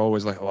 they were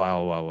always like,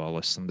 well,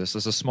 listen, this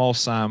is a small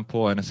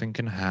sample, anything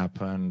can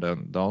happen,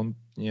 and don't,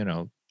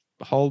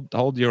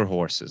 hold your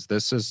horses.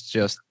 This is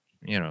just,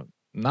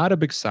 not a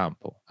big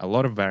sample, a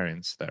lot of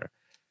variance there.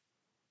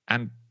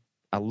 And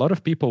a lot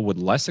of people with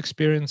less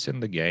experience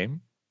in the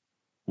game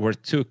were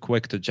too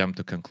quick to jump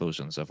to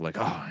conclusions of like,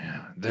 oh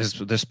yeah,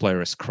 this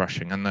player is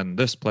crushing, and then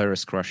this player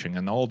is crushing,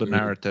 and all the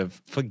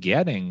narrative,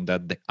 forgetting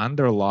that the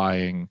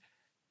underlying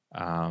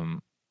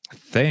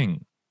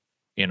thing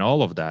in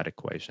all of that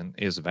equation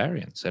is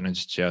variance, and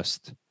it's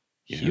just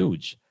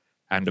huge.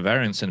 And the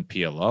variance in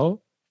PLO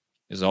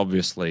is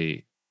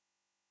obviously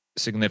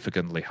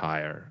significantly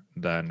higher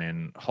than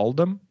in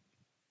Hold'em.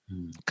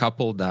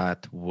 Couple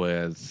that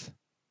with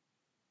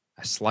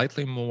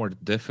slightly more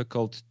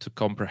difficult to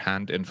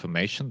comprehend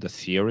information, the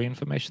theory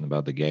information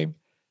about the game,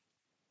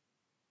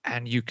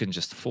 and you can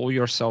just fool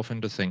yourself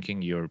into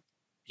thinking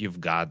you've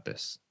got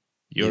this.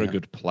 You're a Yeah.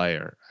 good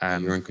player. Yeah,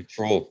 you're And in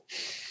control.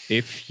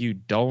 if you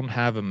don't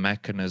have a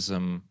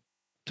mechanism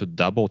to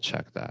double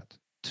check that,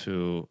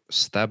 to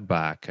step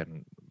back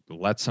and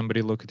let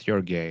somebody look at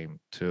your game,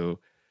 to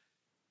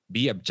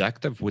be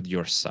objective with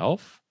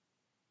yourself,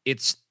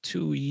 it's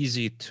too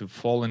easy to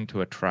fall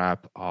into a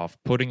trap of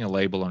putting a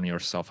label on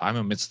yourself. I'm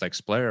a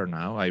mid-stakes player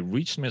now. I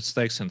reached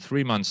mid-stakes in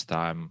 3 months'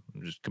 time,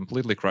 just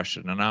completely crushed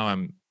it. And now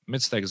I'm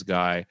mid-stakes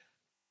guy.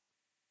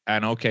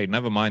 And okay,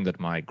 never mind that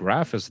my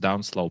graph is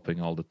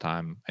downsloping all the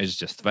time. It's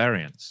just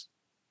variance.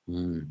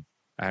 Mm.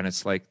 And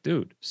it's like,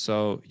 dude,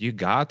 so you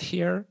got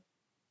here,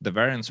 the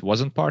variance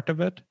wasn't part of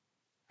it,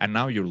 and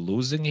now you're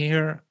losing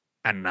here,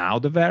 and now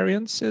the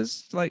variance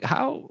is like,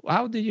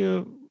 how do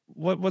you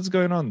what's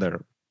going on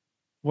there?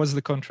 What's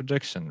the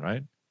contradiction,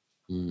 right?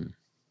 Mm.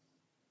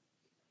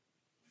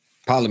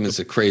 Parliaments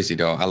are crazy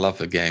though. I love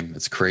the game.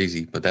 It's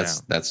crazy, but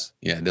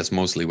Yeah. that's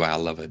mostly why I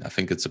love it. I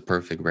think it's a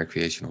perfect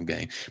recreational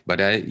game. But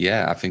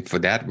I think for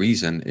that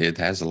reason, it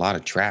has a lot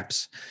of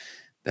traps.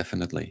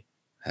 Definitely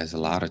has a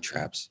lot of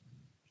traps.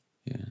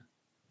 Yeah,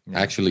 I Yeah.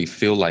 actually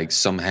feel like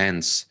some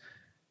hands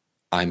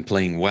I'm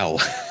playing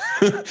well.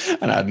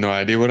 And I had no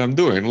idea what I'm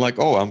doing. I'm like,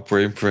 oh, I'm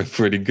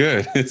pretty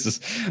good. It's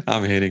just,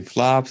 I'm hitting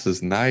flops.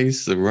 It's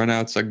nice. The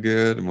runouts are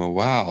good. I'm like,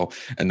 wow.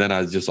 And then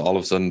I just all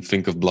of a sudden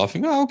think of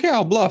bluffing. Oh, okay,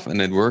 I'll bluff, and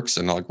it works.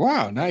 And I'm like,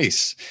 wow,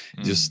 nice.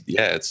 Just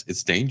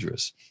it's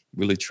dangerous,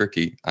 really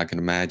tricky. I can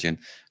imagine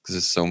because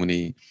there's so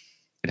many.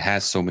 It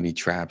has so many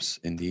traps,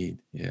 indeed.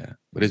 Yeah,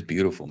 but it's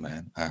beautiful,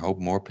 man. I hope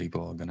more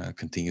people are gonna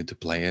continue to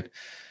play it.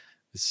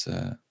 It's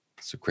a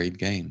great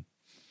game.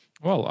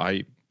 Well,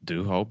 I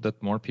do hope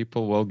that more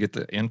people will get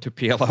into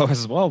PLO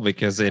as well,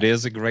 because it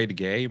is a great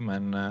game.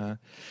 And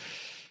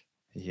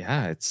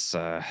yeah, it's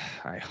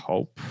I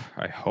hope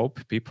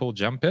people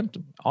jump in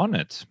on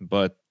it.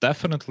 But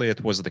definitely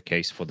it was the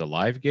case for the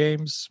live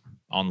games.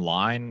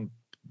 Online,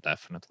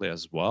 definitely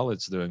as well,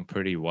 it's doing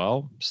pretty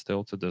well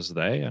still to this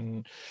day.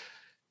 And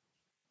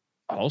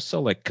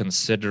also, like,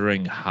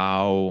 considering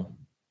how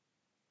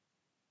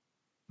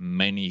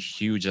many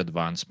huge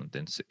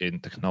advancements in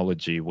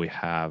technology we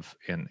have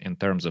in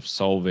terms of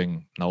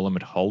solving no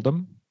limit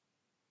hold'em,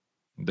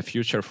 the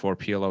future for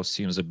PLO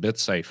seems a bit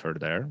safer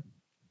there.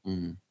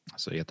 Mm.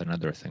 So yet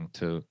another thing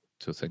to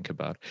think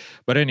about.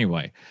 But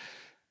anyway,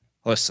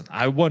 listen,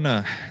 I want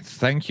to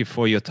thank you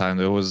for your time.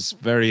 It was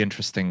very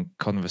interesting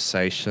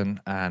conversation,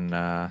 and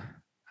I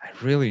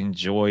really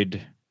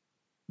enjoyed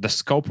the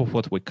scope of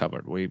what we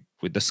covered. We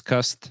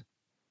discussed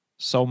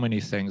so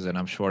many things, and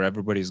I'm sure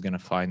everybody's going to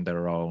find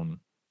their own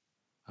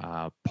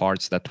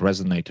parts that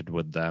resonated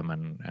with them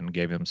and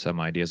gave them some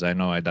ideas. I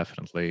know I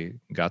definitely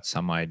got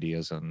some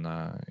ideas, and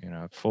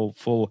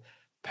full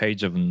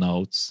page of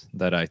notes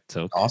that I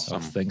took of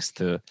Awesome. things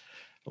to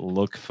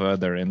look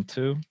further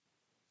into.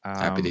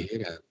 Happy to Um, hear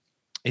that.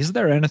 is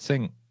there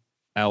anything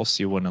else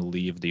you want to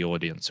leave the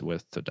audience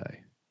with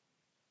today?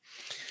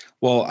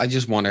 Well, I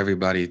just want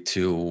everybody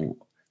to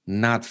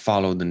not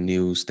follow the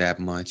news that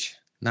much,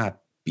 not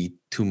be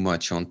too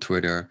much on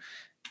Twitter,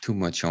 too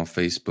much on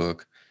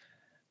Facebook.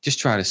 Just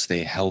try to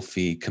stay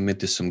healthy, commit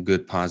to some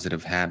good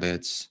positive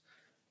habits,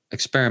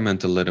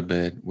 experiment a little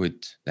bit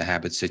with the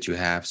habits that you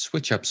have,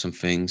 switch up some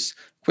things,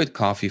 quit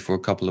coffee for a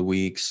couple of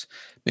weeks,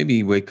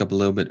 maybe wake up a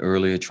little bit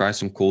earlier, try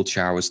some cold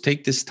showers.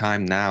 Take this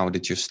time now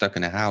that you're stuck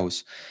in a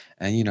house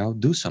and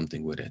do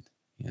something with it.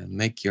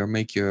 Make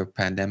your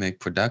pandemic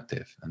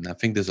productive. And I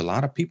think there's a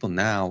lot of people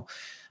now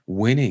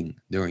winning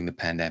during the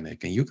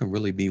pandemic, and you can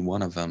really be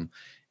one of them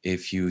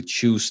if you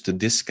choose to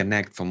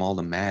disconnect from all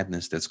the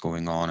madness that's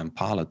going on in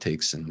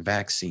politics and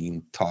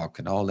vaccine talk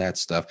and all that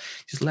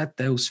stuff. Just let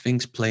those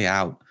things play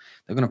out.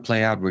 They're going to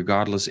play out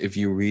regardless if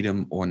you read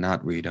them or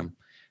not read them.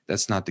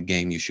 That's not the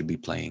game you should be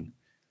playing.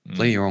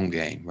 Play your own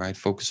game, right?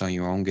 Focus on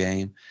your own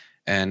game.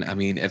 And I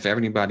mean, if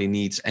everybody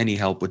needs any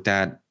help with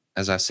that,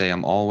 as I say,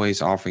 I'm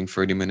always offering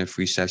 30-minute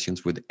free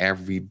sessions with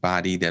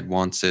everybody that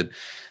wants it.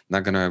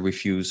 Not going to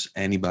refuse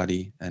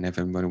anybody. And if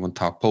everybody want to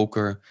talk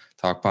poker,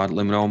 talk pot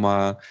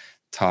limonoma,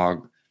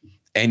 talk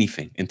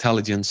anything,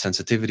 intelligence,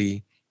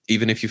 sensitivity,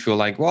 even if you feel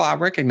like, well, I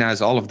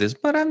recognize all of this,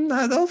 but I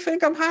don't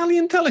think I'm highly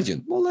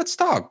intelligent. Well, let's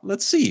talk.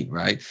 Let's see,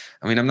 right?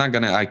 I mean, I'm not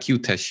going to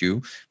IQ test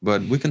you,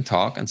 but we can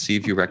talk and see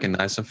if you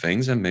recognize some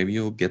things and maybe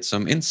you'll get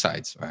some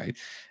insights, right?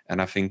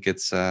 And I think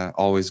it's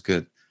always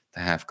good to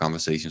have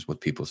conversations with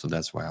people. So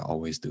that's why I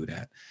always do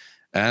that.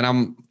 And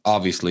I'm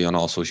obviously on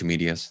all social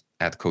medias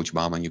at Coach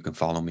Bahman. You can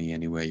follow me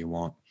anywhere you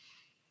want.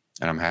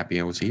 And I'm happy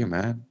I was here,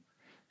 man.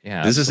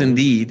 Yeah, This is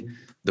absolutely. indeed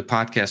the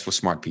podcast for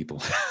smart people.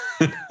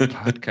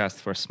 Podcast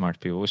for smart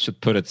people. We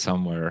should put it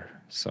somewhere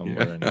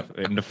Yeah.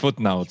 in the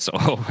footnotes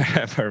or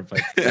wherever.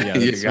 But yeah,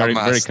 You that's got very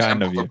my very kind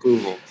stamp of of you.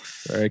 approval.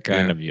 Very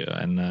kind Yeah. of you.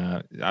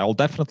 And I'll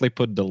definitely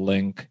put the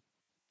link,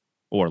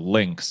 or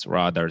links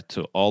rather,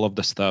 to all of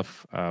the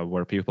stuff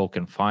where people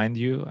can find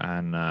you.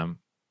 And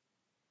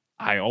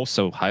I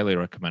also highly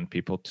recommend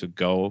people to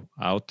go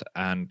out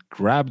and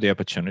grab the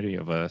opportunity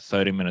of a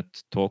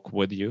 30-minute talk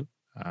with you.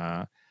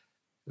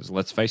 'Cause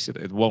let's face it,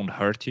 it won't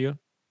hurt you.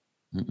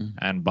 Mm-mm.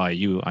 And by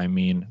you, I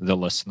mean the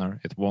listener.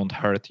 It won't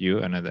hurt you,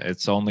 and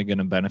it's only going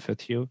to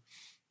benefit you.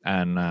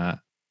 And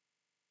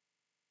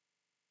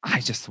I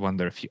just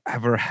wonder if you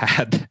ever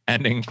had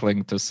an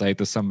inkling to say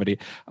to somebody,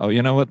 "Oh,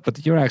 you know what?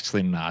 But you're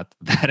actually not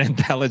that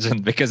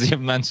intelligent," because you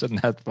mentioned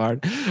that part.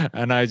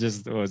 And I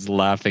just was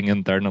laughing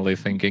internally,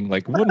 thinking,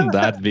 like, wouldn't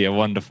that be a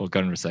wonderful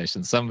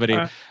conversation? Somebody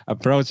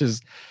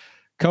approaches,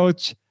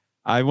 "Coach,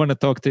 I want to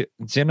talk to you.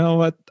 Do you know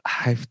what?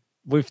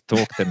 We've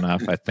talked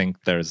enough. I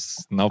think there's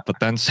no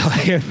potential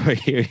here for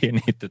you. You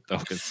need to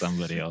talk with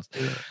somebody else."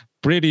 Yeah.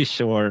 Pretty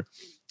sure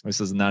this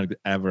is not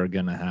ever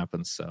gonna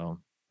happen. So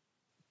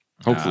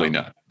Hopefully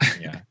not.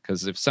 yeah,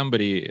 because if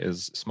somebody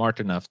is smart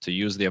enough to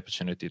use the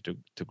opportunity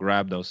to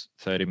grab those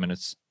 30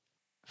 minutes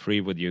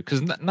free with you,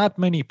 because not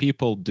many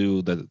people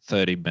do the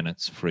 30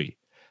 minutes free,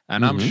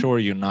 and I'm Mhm. sure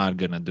you're not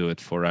gonna do it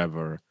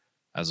forever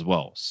as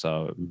well.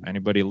 So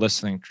anybody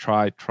listening,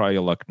 try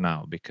your luck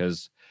now,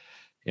 because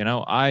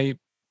I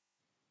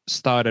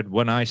started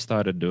when I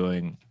started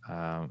doing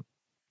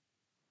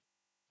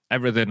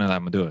everything that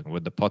I'm doing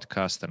with the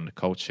podcast and the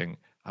coaching.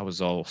 I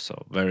was also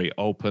very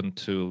open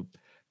to,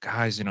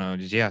 guys,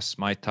 yes,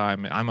 my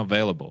time, I'm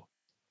available.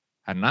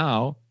 And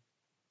now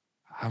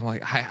I'm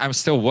like, I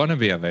still want to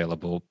be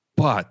available,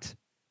 but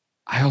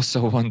I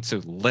also want to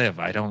live.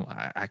 I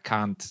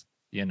can't,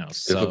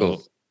 It's so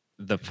difficult.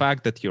 the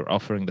fact that you're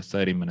offering the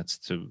 30 minutes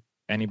to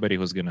anybody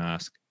who's going to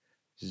ask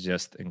is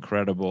just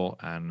incredible.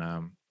 And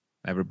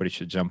everybody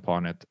should jump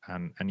on it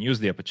and use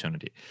the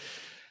opportunity.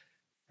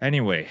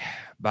 Anyway,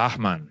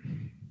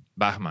 Bahman,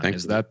 Thank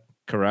is you. that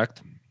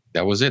correct?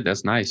 That was it.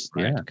 That's nice.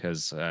 Right, Yeah.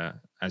 because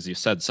as you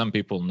said, some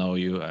people know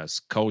you as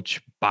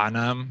Coach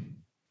Banam.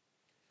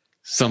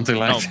 Something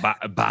like No,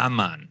 that.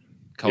 Bahman,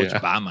 Coach Yeah.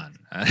 Bahman.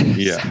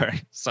 Yeah.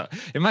 Sorry. So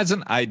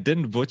imagine I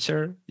didn't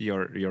butcher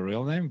your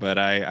real name, but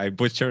I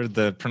butchered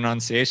the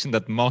pronunciation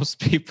that most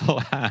people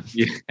have.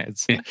 Yeah.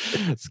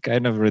 It's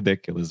kind of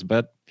ridiculous,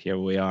 but here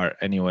we are.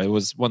 Anyway, it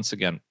was, once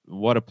again,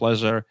 what a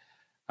pleasure.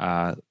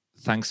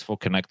 Thanks for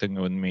connecting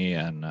with me,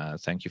 and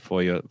thank you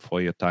for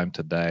your time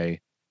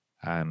today.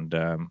 And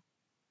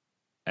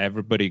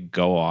everybody,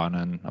 go on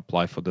and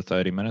apply for the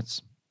 30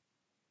 minutes.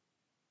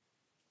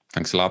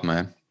 Thanks a lot,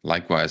 man.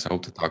 Likewise. I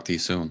hope to talk to you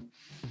soon.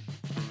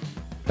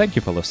 Thank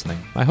you for listening.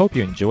 I hope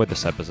you enjoyed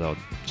this episode.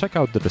 Check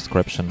out the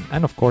description,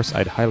 and of course,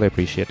 I'd highly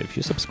appreciate if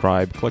you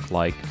subscribe, click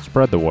like,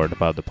 spread the word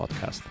about the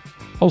podcast.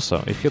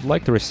 Also, if you'd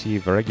like to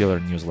receive a regular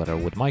newsletter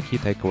with my key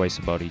takeaways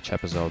about each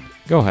episode,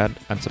 go ahead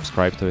and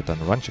subscribe to it on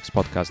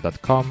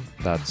runchukspodcast.com.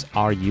 That's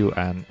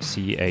RUNCHUKS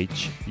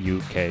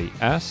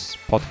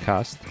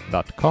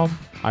podcast.com.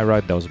 I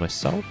write those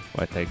myself,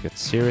 I take it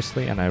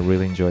seriously, and I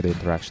really enjoy the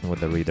interaction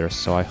with the readers,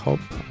 so I hope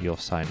you'll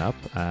sign up,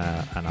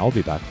 and I'll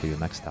be back for you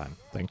next time.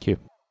 Thank you.